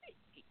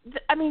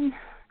 I mean,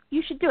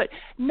 you should do it.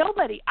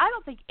 I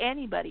don't think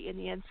anybody in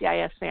the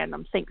NCIS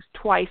fandom thinks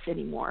twice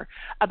anymore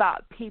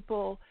about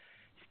people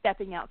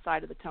stepping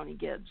outside of the Tony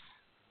Gibbs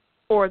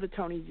or the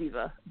Tony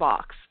Ziva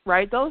box,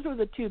 right? Those were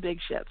the two big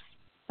ships,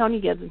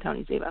 Tony Gibbs and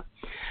Tony Ziva.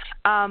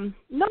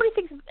 Nobody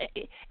thinks,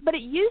 but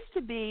it used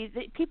to be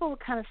that people would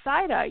kind of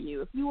side-eye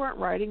you if you weren't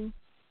writing,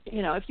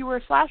 if you were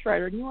a slash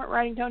writer and you weren't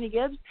writing Tony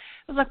Gibbs.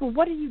 It was like, well,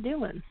 what are you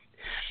doing?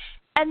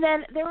 And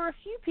then there were a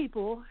few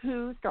people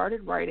who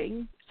started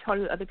writing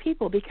Tony with other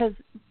people because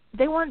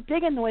they weren't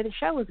digging the way the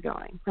show was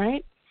going,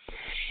 right?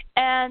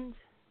 And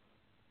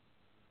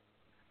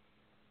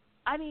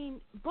I mean,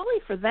 bully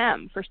for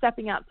them for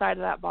stepping outside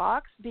of that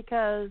box,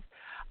 because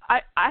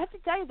I have to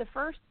tell you,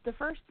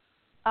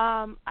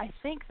 I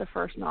think the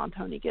first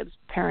non-Tony Gibbs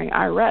pairing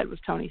I read was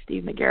Tony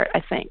Steve McGarrett,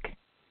 I think.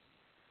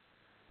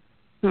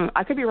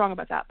 I could be wrong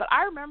about that, but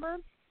I remember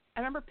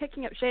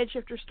picking up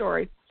Shadeshifter's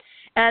story,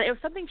 and it was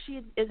something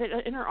she is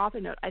in her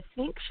author note. I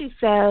think she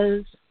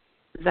says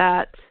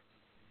that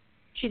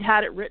she'd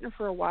had it written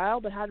for a while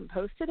but hadn't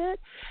posted it,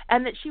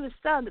 and that she was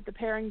stunned that the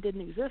pairing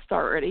didn't exist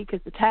already because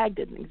the tag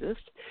didn't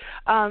exist,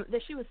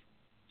 that she was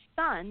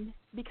stunned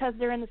because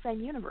they're in the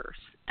same universe.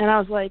 And I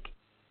was like,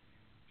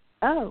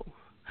 oh,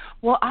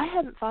 well, I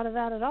hadn't thought of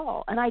that at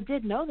all. And I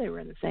did know they were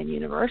in the same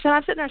universe. And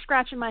I'm sitting there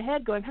scratching my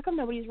head going, how come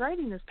nobody's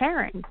writing this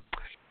pairing?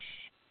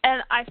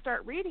 And I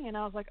start reading, and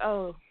I was like,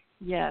 oh,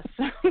 yes.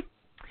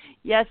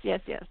 Yes.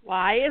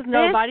 Why is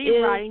nobody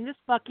writing this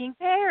fucking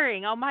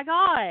pairing? Oh, my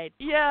God.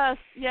 Yes.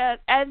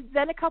 And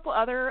then a couple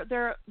other,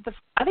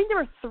 I think there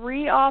were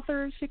 3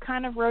 authors who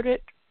kind of wrote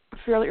it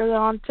fairly early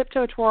on.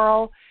 Tiptoe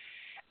Twirl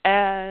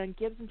and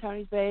Gibbs and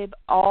Tony's Babe,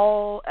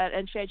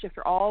 and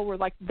Shadeshifter, all were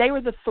like, they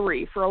were the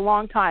 3 for a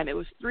long time. It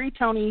was 3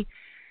 Tony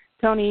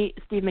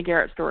Steve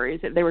McGarrett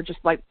stories. They were just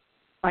like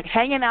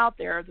hanging out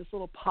there, this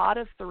little pot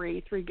of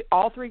 3,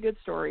 all 3 good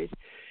stories.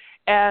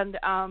 And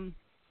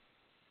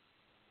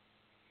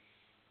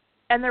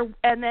then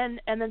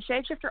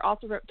Shadeshifter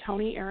also wrote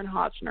Tony Aaron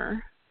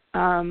Hotchner,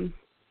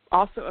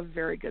 also a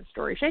very good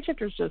story.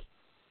 Shadeshifter's just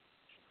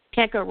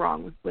can't go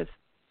wrong with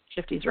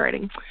Shifty's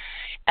writing.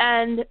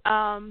 And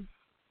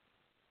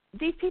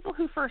these people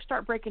who first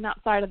start breaking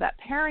outside of that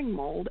pairing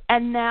mold,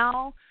 and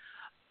now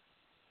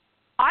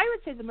I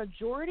would say the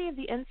majority of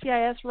the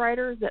NCIS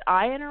writers that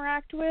I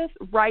interact with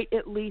write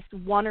at least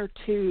 1 or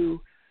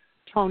 2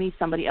 Tony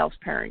somebody else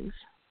pairings.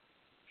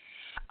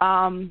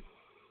 And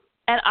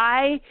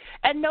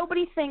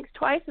nobody thinks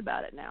twice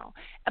about it now.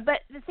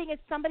 But the thing is,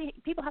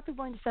 people have to be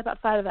willing to step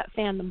outside of that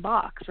fandom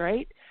box,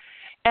 right?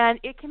 And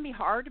it can be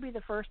hard to be the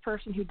first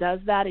person who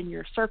does that in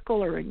your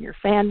circle or in your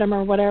fandom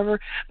or whatever,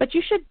 but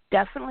you should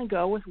definitely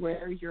go with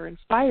where you're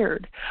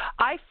inspired.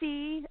 I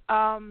see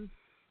the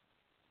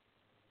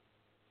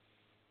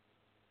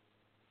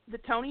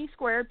Tony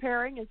Squared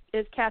pairing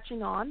is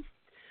catching on.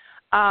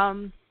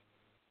 And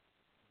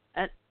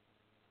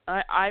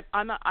I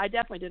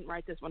definitely didn't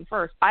write this one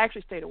first. I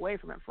actually stayed away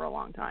from it for a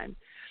long time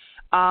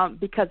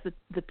because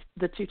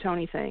the 2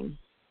 Tony thing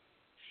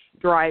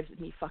drives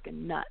me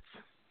fucking nuts.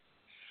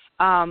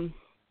 But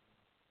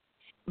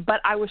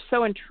I was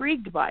so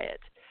intrigued by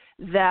it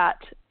that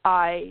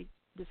I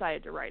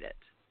decided to write it.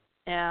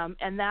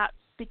 And that's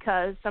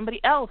because somebody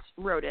else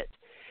wrote it.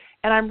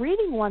 And I'm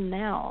reading one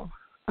now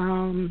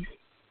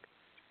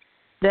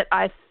that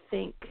I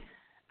think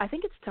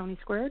it's Tony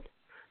Squared.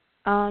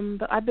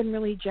 But I've been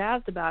really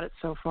jazzed about it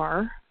so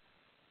far.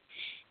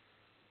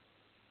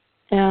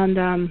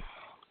 And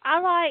I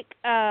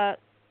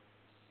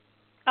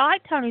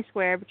like Tony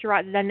Squared, but you're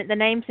right. The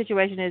name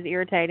situation is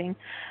irritating.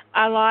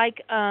 I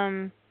like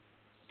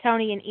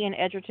Tony and Ian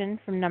Edgerton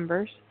from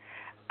Numbers.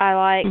 I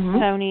like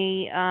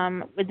Tony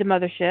with the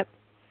Mothership.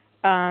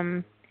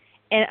 And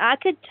I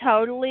could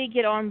totally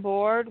get on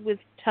board with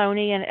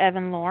Tony and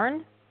Evan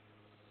Lorne.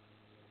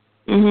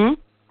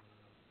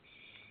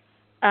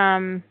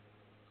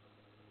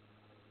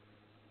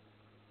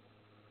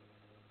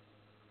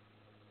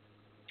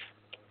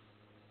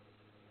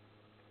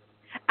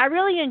 I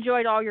really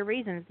enjoyed all your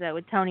reasons, though,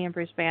 with Tony and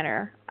Bruce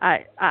Banner.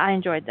 I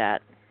enjoyed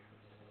that.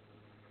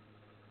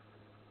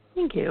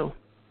 Thank you.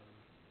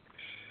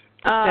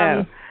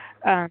 That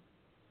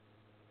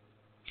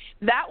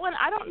one,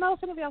 I don't know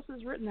if anybody else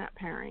has written that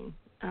pairing.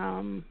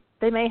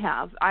 They may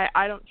have.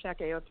 I don't check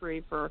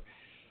AO3 for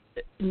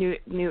new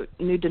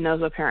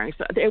DeNozo pairings.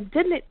 So it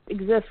didn't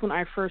exist when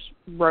I first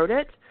wrote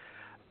it,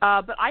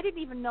 but I didn't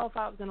even know if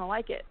I was going to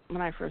like it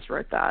when I first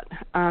wrote that.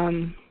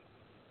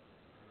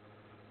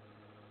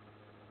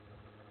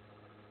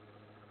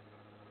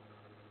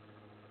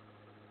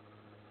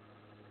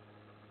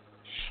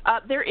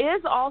 There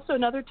is also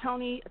another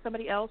Tony,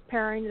 somebody else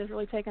pairing that has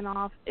really taken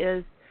off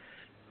is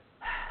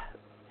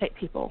Hate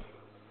People.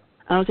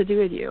 I don't know what to do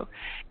with you,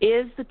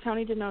 is the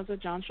Tony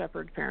DiNozzo John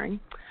Shepherd pairing.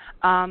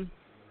 I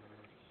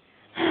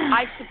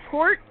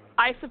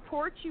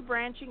support you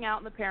branching out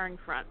in the pairing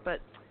front, but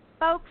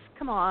folks,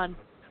 come on.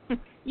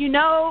 You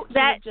know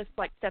that just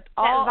like that's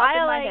all up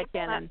in my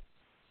headcanon.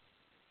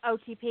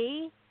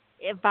 OTP.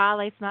 It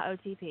violates my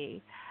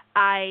OTP.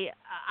 I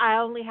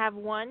only have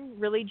one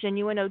really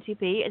genuine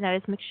OTP, and that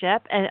is McShep,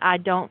 and I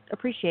don't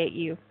appreciate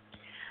you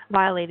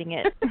violating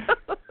it.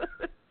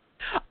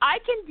 I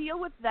can deal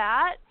with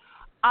that.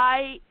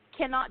 I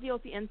cannot deal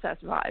with the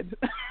incest vibe.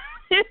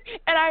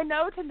 And I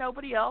know to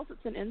nobody else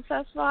it's an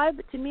incest vibe,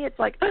 but to me it's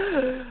like,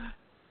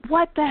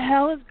 what the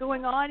hell is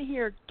going on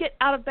here? Get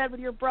out of bed with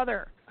your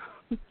brother.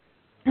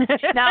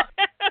 Now,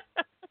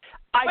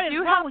 I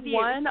do have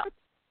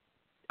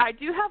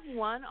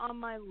one on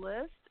my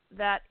list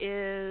that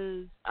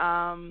is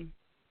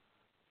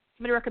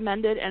somebody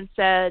recommended and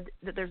said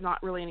that there's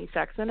not really any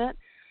sex in it.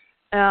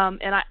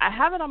 And I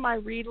have it on my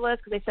read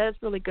list because they said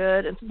it's really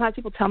good. And sometimes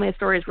people tell me a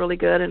story is really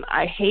good, and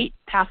I hate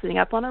passing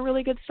up on a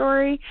really good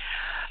story.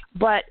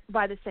 But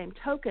by the same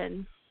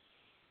token,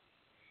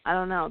 I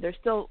don't know. There's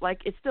still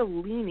it's still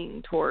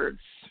leaning towards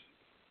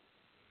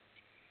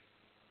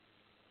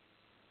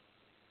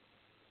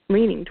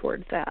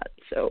that.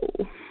 So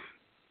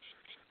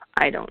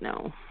I don't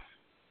know.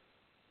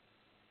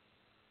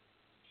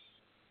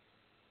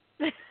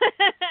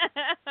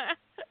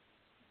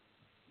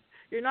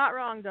 You're not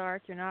wrong,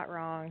 Darth. You're not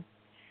wrong.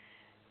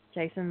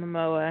 Jason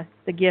Momoa,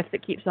 the gift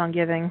that keeps on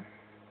giving.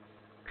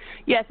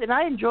 Yes, and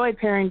I enjoyed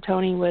pairing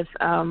Tony with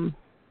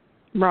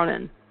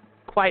Ronan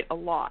quite a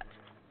lot.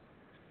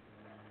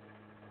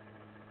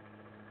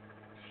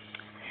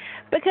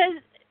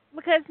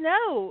 Because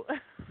no.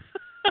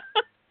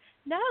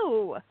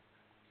 No.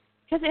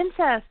 Because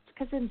incest.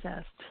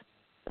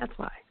 That's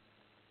why.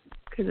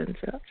 Because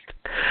incest.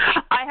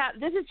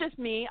 This is just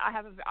me.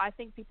 I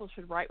think people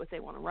should write what they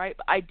want to write,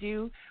 but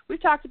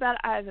we've talked about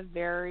it. I have a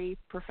very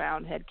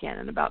profound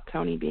headcanon about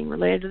Tony being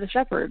related to the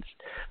Shepherds.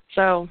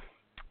 So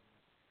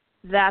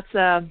that's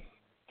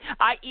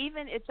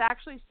it's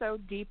actually so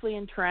deeply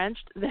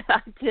entrenched that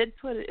I did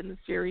put it in the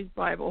series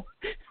Bible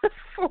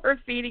for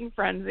Feeding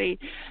Frenzy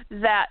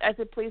that I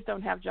said, please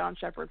don't have John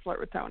Shepherd flirt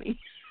with Tony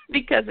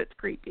because it's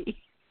creepy.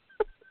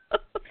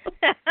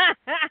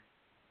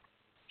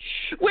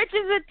 Which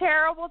is a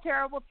terrible,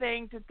 terrible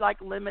thing to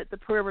limit the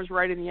whoever's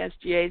writing the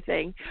SGA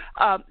thing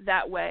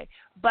that way.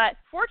 But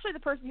fortunately, the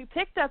person who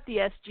picked up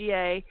the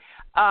SGA,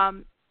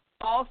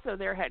 also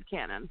their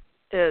headcanon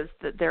is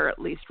that they're at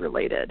least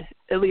related,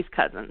 at least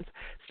cousins.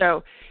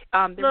 So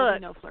there would be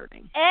no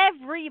flirting.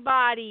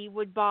 Everybody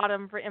would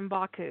bottom for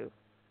M'Baku.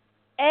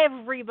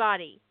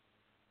 Everybody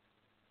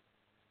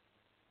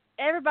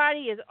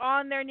is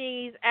on their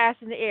knees, ass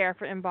in the air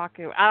for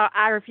M'Baku.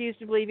 I refuse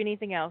to believe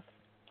anything else.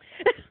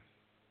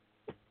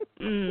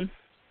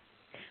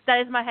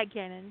 That is my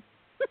headcanon.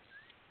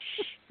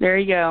 There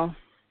you go.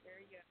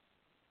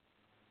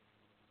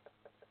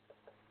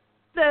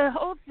 The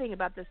whole thing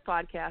about this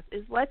podcast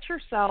is let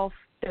yourself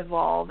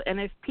evolve. And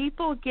if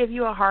people give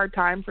you a hard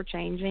time for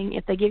changing,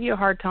 if they give you a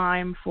hard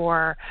time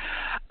for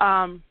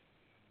trying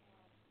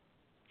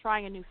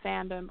a new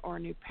fandom or a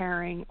new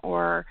pairing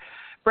or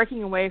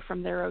breaking away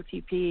from their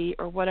OTP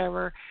or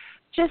whatever,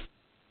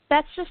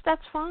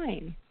 that's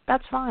fine.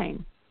 That's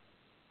fine.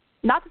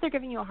 Not that they're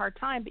giving you a hard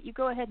time, but you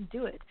go ahead and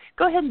do it.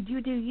 Go ahead and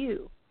do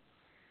you.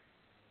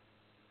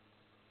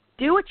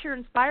 Do what you're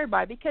inspired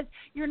by, because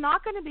you're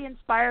not going to be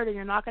inspired and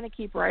you're not going to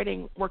keep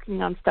working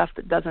on stuff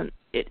that doesn't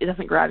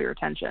grab your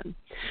attention.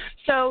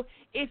 So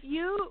if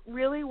you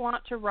really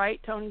want to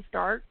write Tony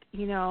Stark,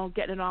 getting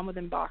it on with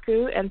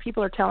M'Baku, and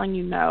people are telling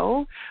you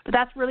no, but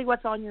that's really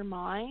what's on your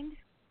mind,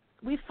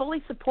 we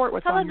fully support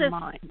what's on your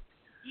mind.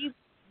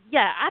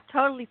 Yeah, I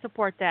totally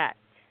support that.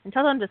 And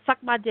tell them to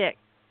suck my dick.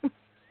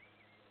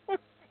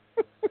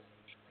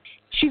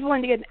 She's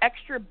willing to get an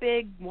extra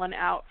big one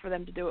out for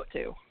them to do it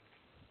too.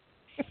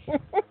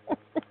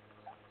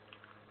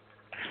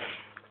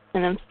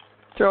 And then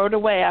throw it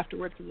away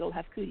afterwards because they'll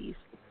have cooties.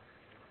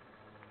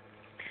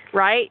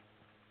 Right?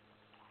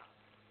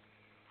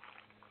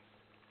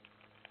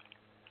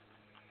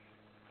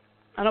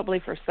 I don't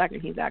believe for a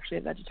second he's actually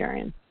a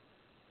vegetarian.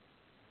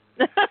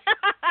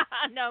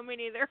 No, me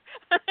neither.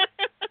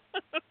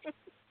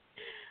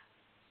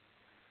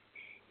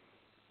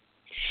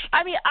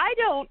 I mean, I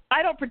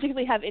don't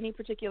particularly have any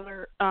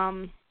particular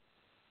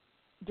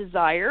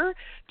desire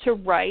to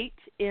write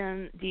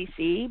in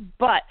DC,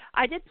 but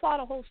I did plot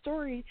a whole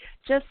story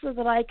just so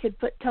that I could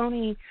put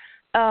Tony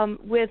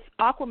with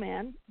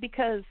Aquaman,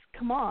 because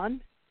come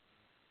on.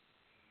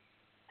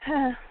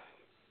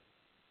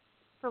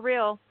 For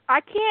real.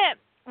 I can't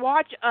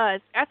watch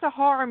Us. That's a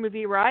horror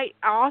movie, right?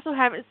 I also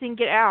haven't seen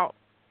Get Out.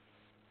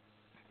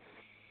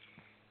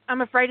 I'm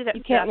afraid of that.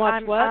 You can't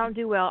watch what? I don't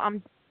do well.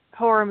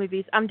 Horror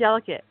movies. I'm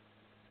delicate.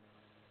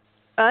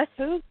 Us?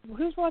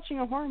 Who's watching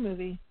a horror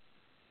movie?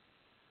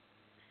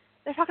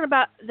 They're talking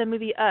about the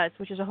movie Us,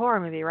 which is a horror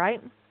movie,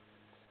 right?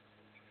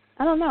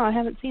 I don't know. I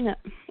haven't seen it.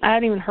 I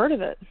hadn't even heard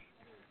of it.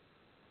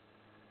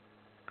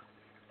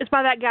 It's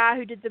by that guy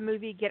who did the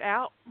movie Get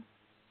Out.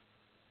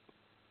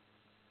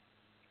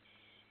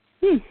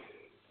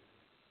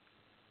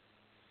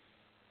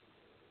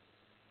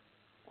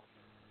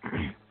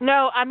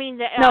 No, I mean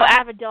I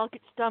have a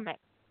delicate stomach.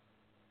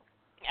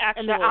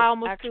 Actual, and I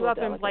almost threw up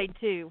delicate. in Blade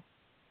 2.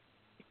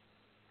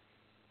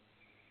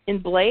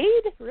 In Blade?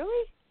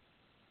 Really?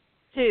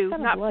 2, Kind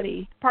of not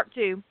bloody. Part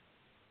 2.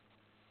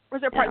 Or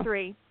is it Part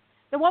 3?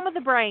 The one with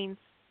the brains.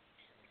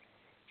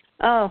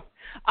 Oh,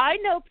 I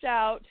noped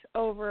out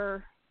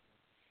over.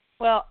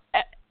 Well,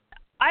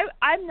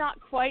 I'm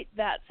not quite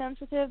that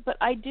sensitive, but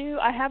I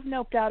have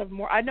noped out of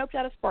more. I noped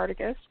out of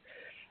Spartacus.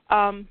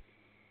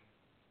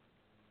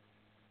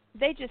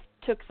 They just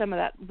took some of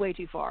that way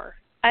too far.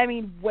 I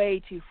mean,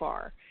 way too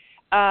far.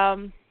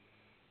 Someone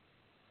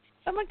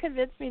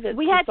convinced me that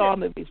the Saw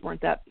movies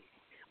weren't that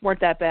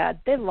bad.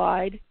 They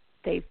lied.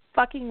 They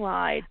fucking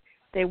lied.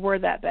 They were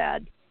that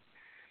bad.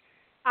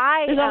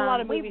 There's not a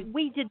lot of movies.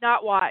 We did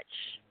not watch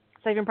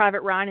Saving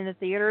Private Ryan in the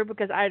theater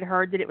because I had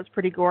heard that it was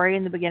pretty gory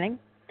in the beginning,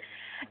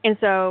 and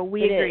so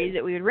we agreed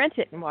that we would rent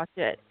it and watch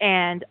it.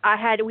 And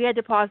we had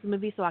to pause the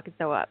movie so I could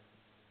throw up.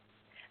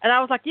 And I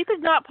was like, you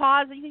could not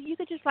pause. You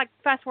could just like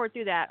fast forward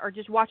through that, or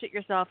just watch it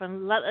yourself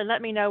and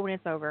let me know when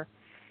it's over.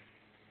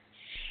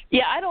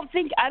 Yeah, I don't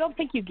think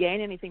you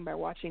gain anything by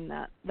watching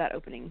that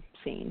opening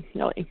scene,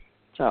 really.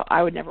 So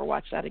I would never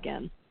watch that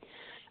again.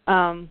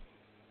 Although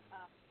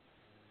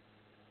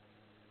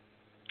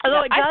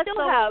it does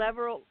still have a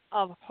level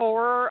of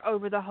horror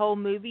over the whole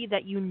movie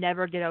that you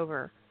never get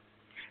over.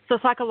 So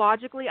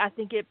psychologically, I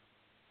think it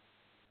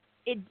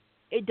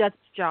does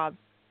its job.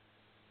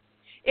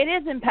 It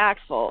is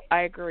impactful,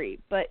 I agree,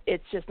 but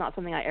it's just not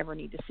something I ever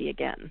need to see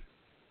again.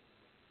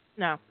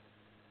 No.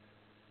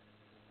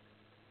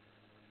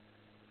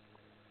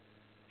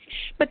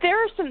 But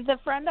there are the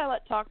friend I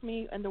let talk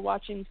me into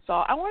watching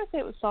Saw, I want to say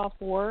it was Saw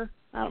 4.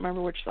 I don't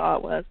remember which Saw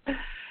it was.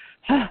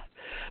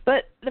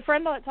 But the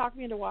friend I let talk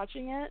me into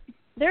watching it,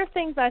 there are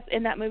things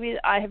in that movie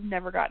that I have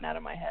never gotten out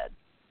of my head.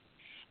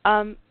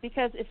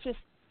 Because it's just,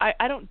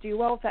 I don't do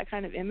well with that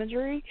kind of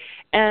imagery,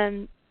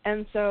 and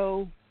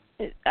so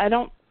I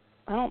don't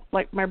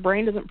like, my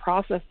brain doesn't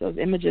process those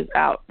images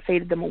out,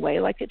 faded them away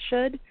like it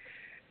should.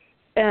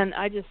 And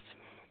I just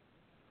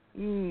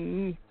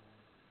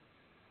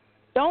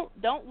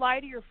don't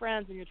lie to your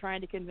friends when you're trying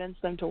to convince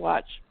them to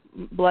watch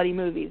bloody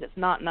movies. It's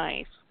not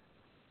nice.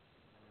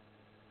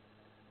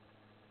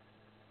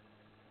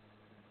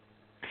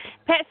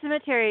 Pet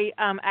Sematary,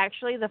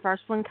 actually the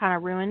first one kind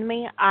of ruined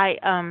me. I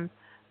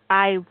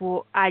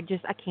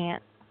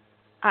can't.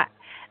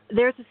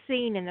 There's a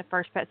scene in the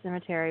first Pet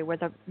Sematary where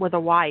the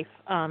wife,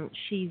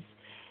 she's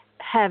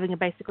having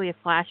basically a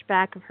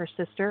flashback of her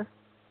sister,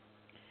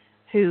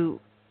 who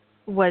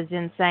was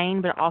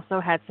insane but also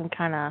had some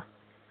kind of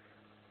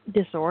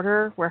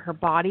disorder where her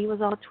body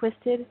was all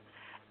twisted.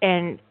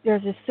 And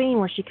there's a scene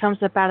where she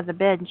comes up out of the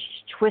bed and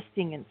she's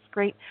twisting and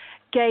screaming.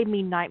 Gave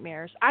me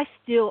nightmares. I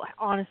still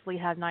honestly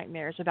have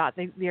nightmares about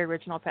the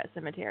original Pet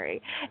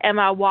Sematary. Am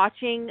I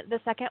watching the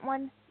second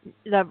one,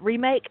 the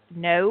remake?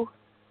 No.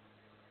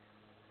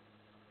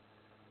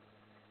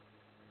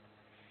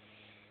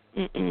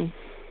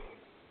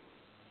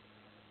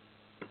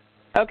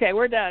 Okay,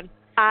 we're done.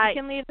 I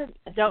can leave it.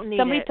 Don't need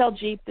somebody it.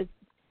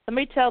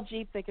 Somebody tell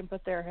Jeep they can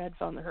put their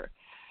headphones.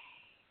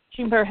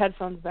 She can put her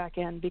headphones back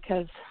in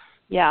because,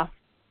 yeah,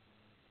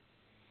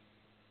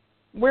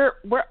 we're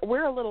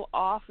a little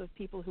off of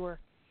people who are.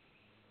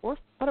 We're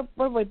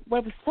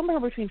somewhere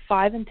between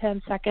 5 and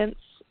 10 seconds,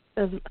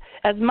 as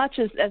much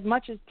as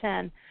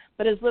 10,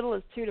 but as little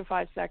as 2 to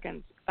 5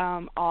 seconds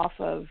off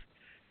of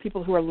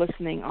people who are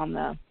listening on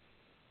the.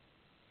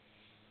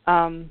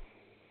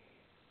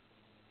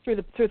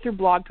 Through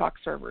Blog Talk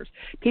servers.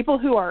 People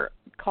who are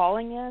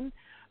calling in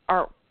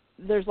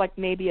there's like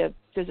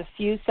there's a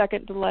few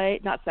second delay,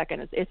 not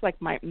second, it's like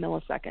my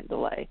millisecond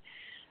delay.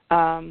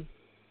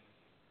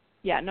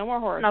 Yeah, no more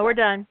horror. No, we're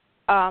done.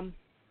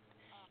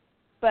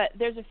 But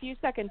there's a few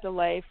second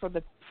delay for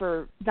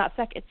not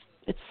second,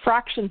 it's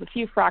a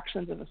few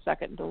fractions of a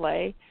second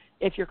delay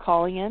if you're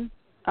calling in.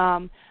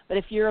 But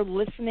if you're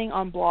listening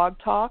on Blog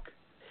Talk,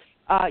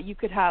 you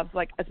could have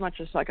like as much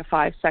as like a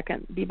 5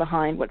 second be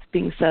behind what's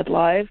being said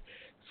live.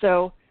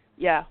 So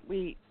yeah,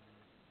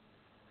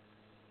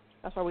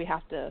 that's why we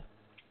have to.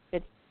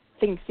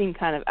 Things seem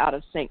kind of out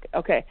of sync.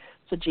 Okay,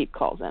 so Jeep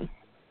calls in.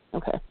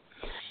 Okay.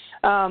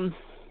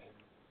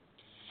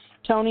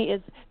 Tony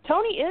is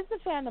the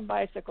Phantom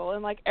Bicycle,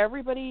 and like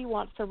everybody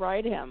wants to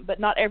ride him, but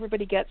not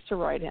everybody gets to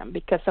ride him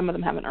because some of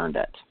them haven't earned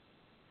it.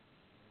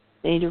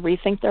 They need to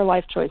rethink their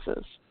life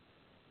choices.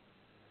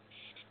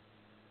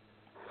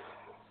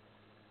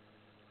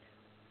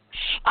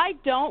 I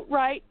don't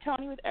write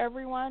Tony with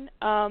everyone.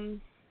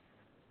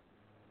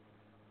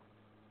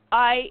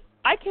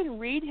 I can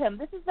read him.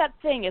 This is that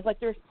thing. It's like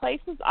there's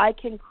places I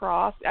can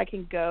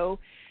go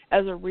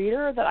as a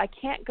reader that I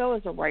can't go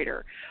as a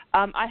writer.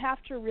 I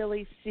have to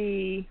really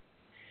see.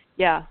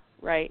 Yeah,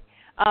 right.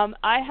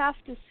 I have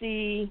to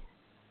see.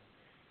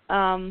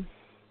 I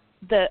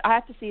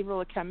have to see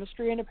real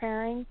chemistry in a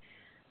pairing.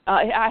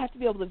 I have to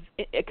be able to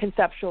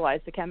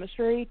conceptualize the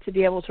chemistry to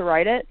be able to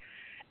write it.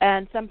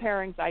 And some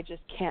pairings I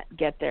just can't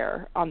get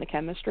there on the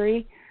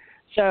chemistry.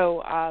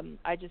 So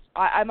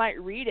I might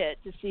read it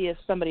to see if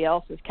somebody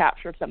else has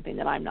captured something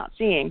that I'm not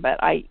seeing, but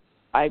I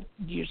have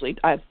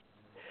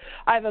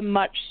a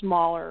much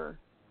smaller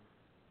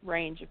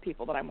range of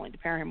people that I'm willing to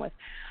pair him with.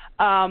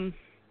 But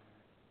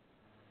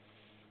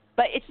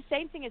it's the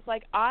same thing. It's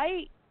like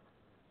I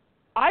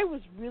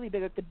was really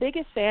big. The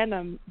biggest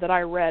fandom that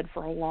I read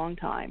for a long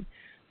time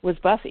was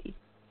Buffy,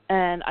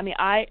 and I mean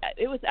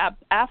it was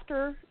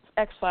after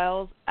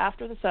X-Files,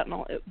 after the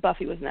Sentinel,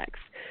 Buffy was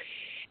next.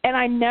 And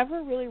I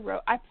never really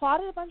wrote. I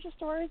plotted a bunch of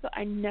stories, but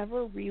I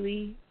never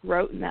really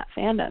wrote in that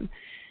fandom.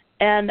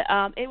 And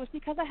it was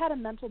because I had a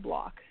mental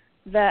block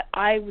that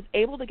I was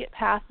able to get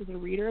past as a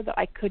reader that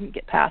I couldn't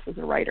get past as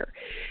a writer.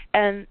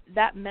 And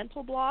that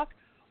mental block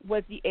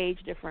was the age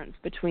difference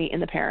in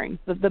the pairings,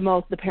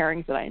 the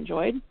pairings that I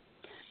enjoyed.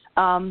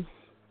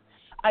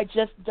 I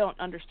just don't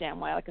understand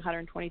why, like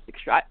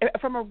 126-year-old.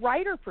 From a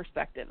writer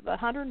perspective, the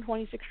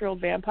 126-year-old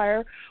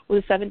vampire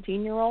with a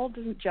 17-year-old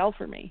doesn't gel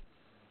for me.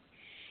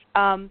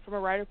 From a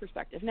writer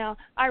perspective. Now,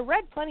 I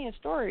read plenty of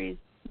stories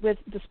with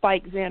the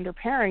Spike Xander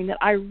pairing that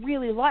I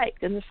really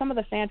liked, and there's some of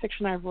the fan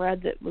fiction I've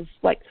read that was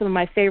like some of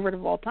my favorite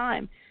of all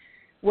time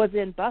was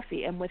in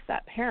Buffy and with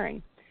that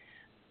pairing.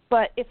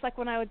 But it's like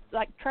when I would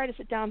like try to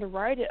sit down to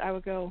write it, I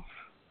would go,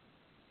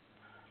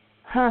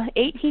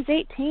 he's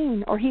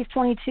 18 or he's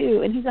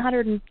 22 and he's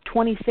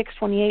 126,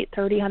 28,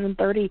 30,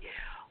 130.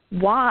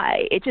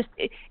 Why?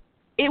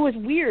 It was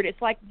weird.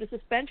 It's like the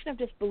suspension of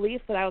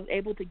disbelief that I was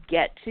able to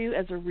get to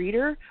as a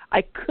reader,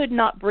 I could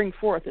not bring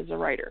forth as a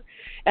writer.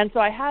 And so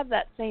I have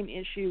that same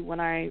issue when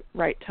I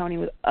write Tony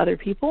with other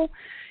people,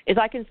 is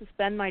I can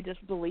suspend my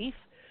disbelief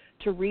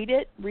to read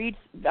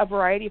a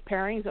variety of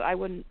pairings that I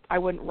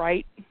wouldn't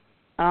write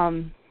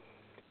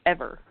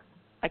ever.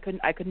 I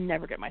could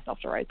never get myself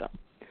to write them.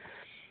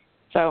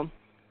 So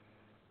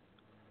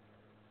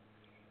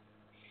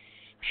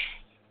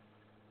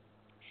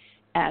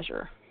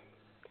Azure.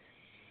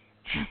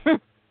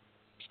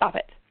 Stop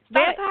it.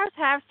 Vampires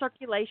have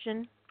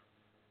circulation.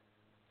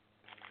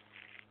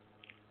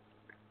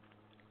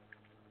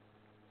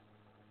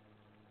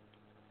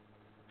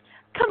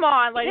 Come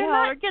on, Lady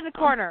Holder, get in the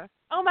corner.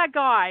 Oh my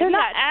God! They're you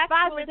not got 5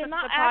 actually. minutes They're of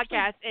not the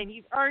podcast, and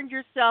you've earned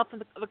yourself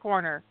in the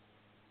corner.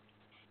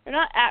 They're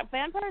not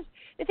vampires.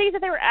 The thing is,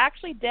 if they were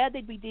actually dead,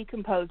 they'd be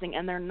decomposing,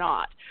 and they're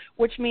not.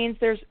 Which means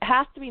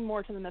has to be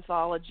more to the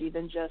mythology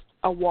than just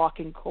a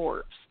walking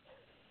corpse.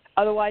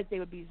 Otherwise, they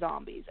would be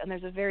zombies. And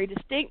there's a very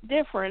distinct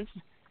difference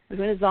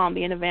between a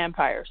zombie and a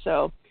vampire.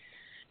 So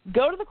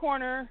go to the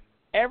corner.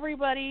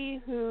 Everybody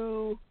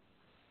who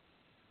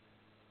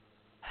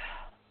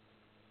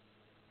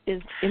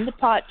is in the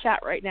pot chat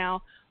right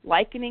now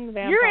likening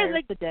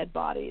vampires to dead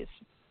bodies.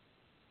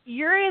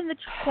 You're in the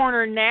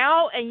corner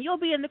now, and you'll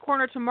be in the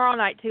corner tomorrow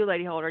night too,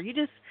 Lady Holder. You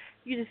just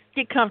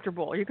get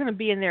comfortable. You're going to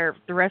be in there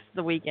the rest of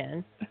the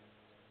weekend.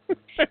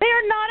 They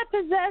are not a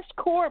possessed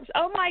corpse.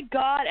 Oh my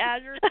God,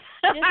 Azure! Just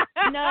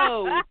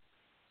no.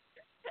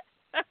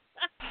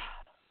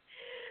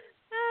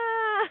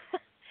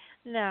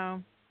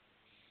 No.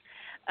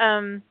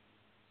 I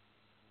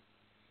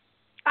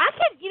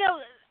could,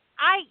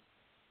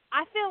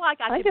 I feel like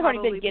I could think I've already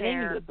probably been getting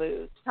pair into the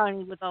booze.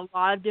 Tony with a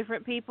lot of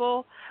different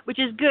people, which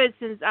is good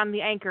since I'm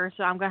the anchor,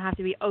 so I'm going to have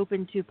to be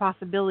open to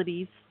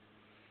possibilities.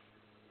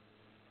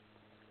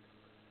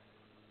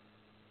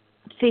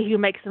 See who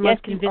makes the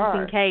most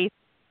convincing case.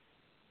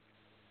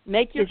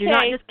 Make your case. You're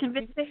not just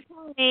convincing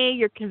me,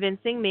 you're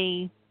convincing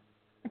me.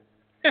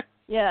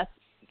 Yes.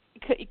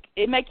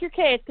 Make your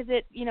case because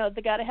they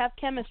got to have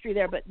chemistry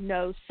there, but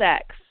no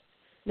sex.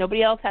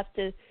 Nobody else has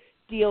to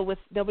deal with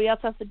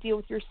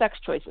your sex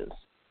choices.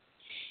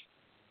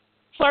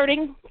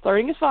 Flirting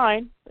is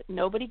fine, but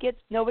nobody gets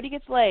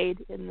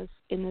laid in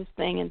this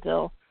thing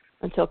until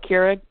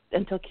Kira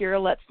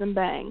lets them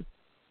bang,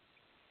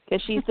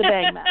 because she's the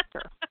bang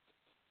master.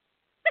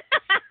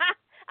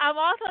 I'm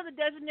also the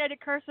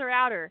designated cursor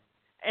outer,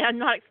 and I'm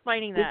not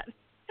explaining that.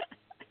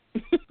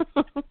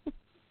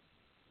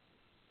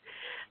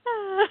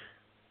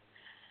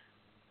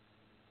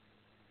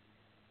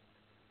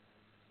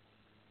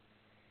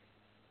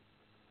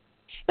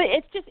 But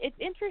it's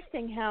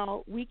interesting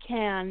how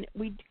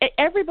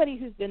everybody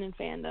who's been in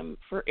fandom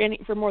for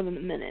more than a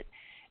minute,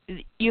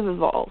 you've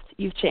evolved,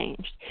 you've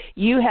changed.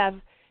 You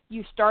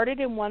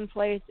started in one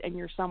place and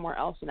you're somewhere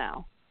else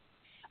now.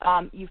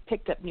 You've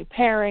picked up new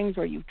pairings,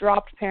 or you've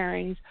dropped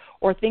pairings,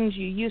 or things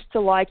you used to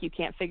like, you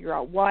can't figure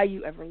out why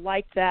you ever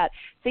liked that.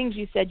 Things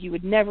you said you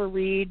would never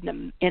read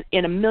in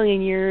a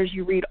million years,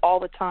 you read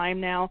all the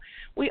time now.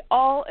 We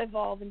all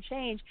evolve and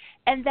change,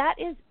 and that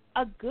is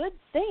a good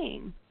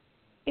thing.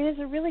 It is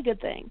a really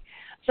good thing.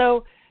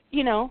 So,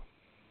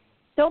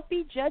 don't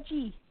be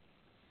judgy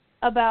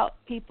about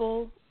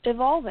people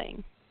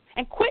evolving.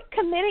 And quit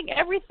committing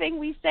everything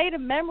we say to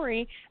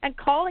memory and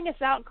calling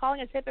us out and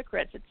calling us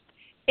hypocrites.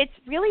 It's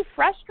really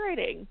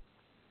frustrating.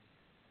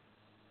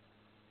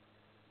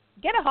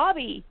 Get a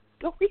hobby.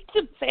 Go read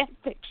some fan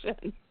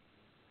fiction.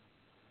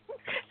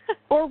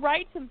 Or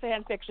write some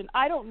fan fiction.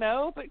 I don't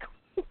know, but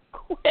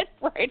quit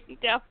writing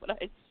down what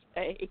I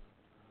say.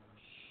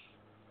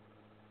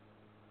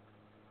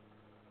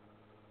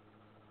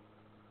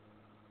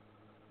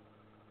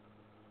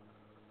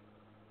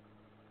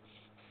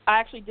 I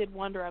actually did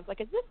wonder. I was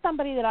like, is this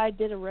somebody that I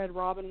did a Red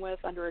Robin with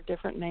under a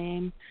different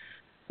name?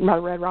 Not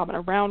a Red Robin,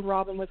 a Round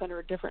Robin with under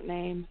a different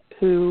name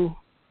who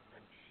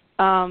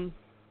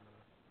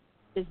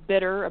is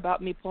bitter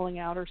about me pulling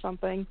out or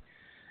something.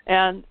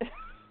 And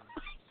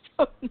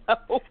I don't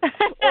know.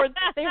 Or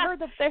they heard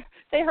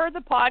the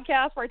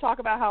podcast where I talk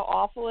about how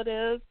awful it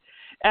is.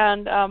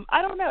 And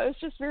I don't know.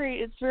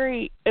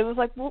 It was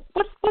like, well,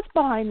 what's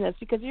behind this?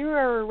 Because you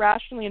are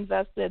rationally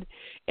invested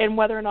in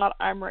whether or not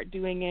I'm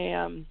doing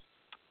a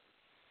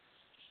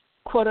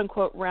quote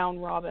unquote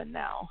round robin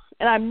now.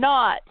 And I'm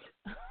not.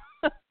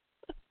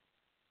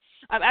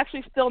 I'm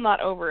actually still not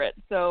over it.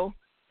 So,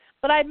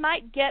 but I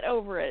might get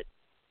over it.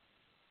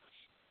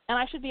 And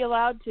I should be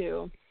allowed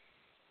to.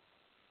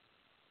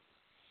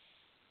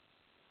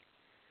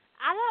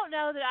 I don't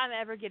know that I'm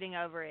ever getting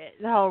over it.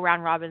 The whole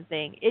round robin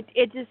thing. It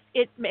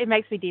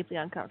makes me deeply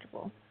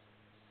uncomfortable.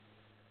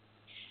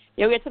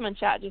 Yeah, we had someone in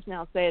chat just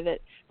now say that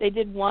they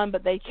did one,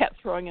 but they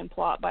kept throwing in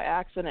plot by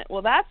accident.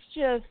 Well, that's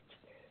just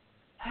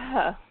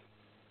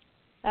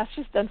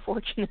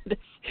unfortunate.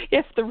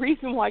 If the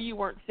reason why you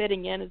weren't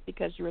fitting in is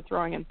because you were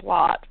throwing in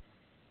plot.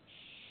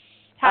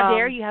 How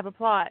dare you have a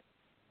plot?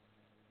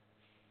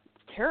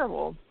 It's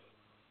terrible.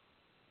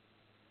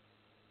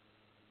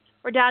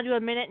 We're down to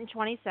 1 minute and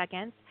 20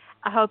 seconds.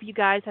 I hope you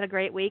guys had a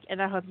great week,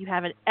 and I hope you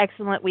have an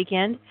excellent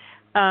weekend.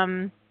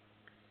 I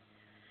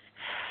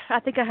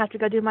think I have to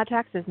go do my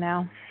taxes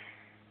now.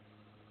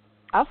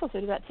 I was supposed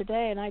to do that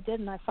today, and I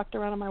didn't. I fucked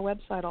around on my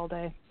website all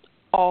day.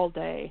 All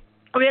day.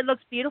 I mean, it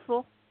looks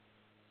beautiful.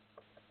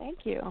 Thank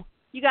you.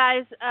 You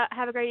guys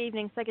have a great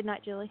evening. Say good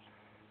night, Julie.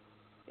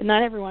 Good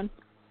night, everyone.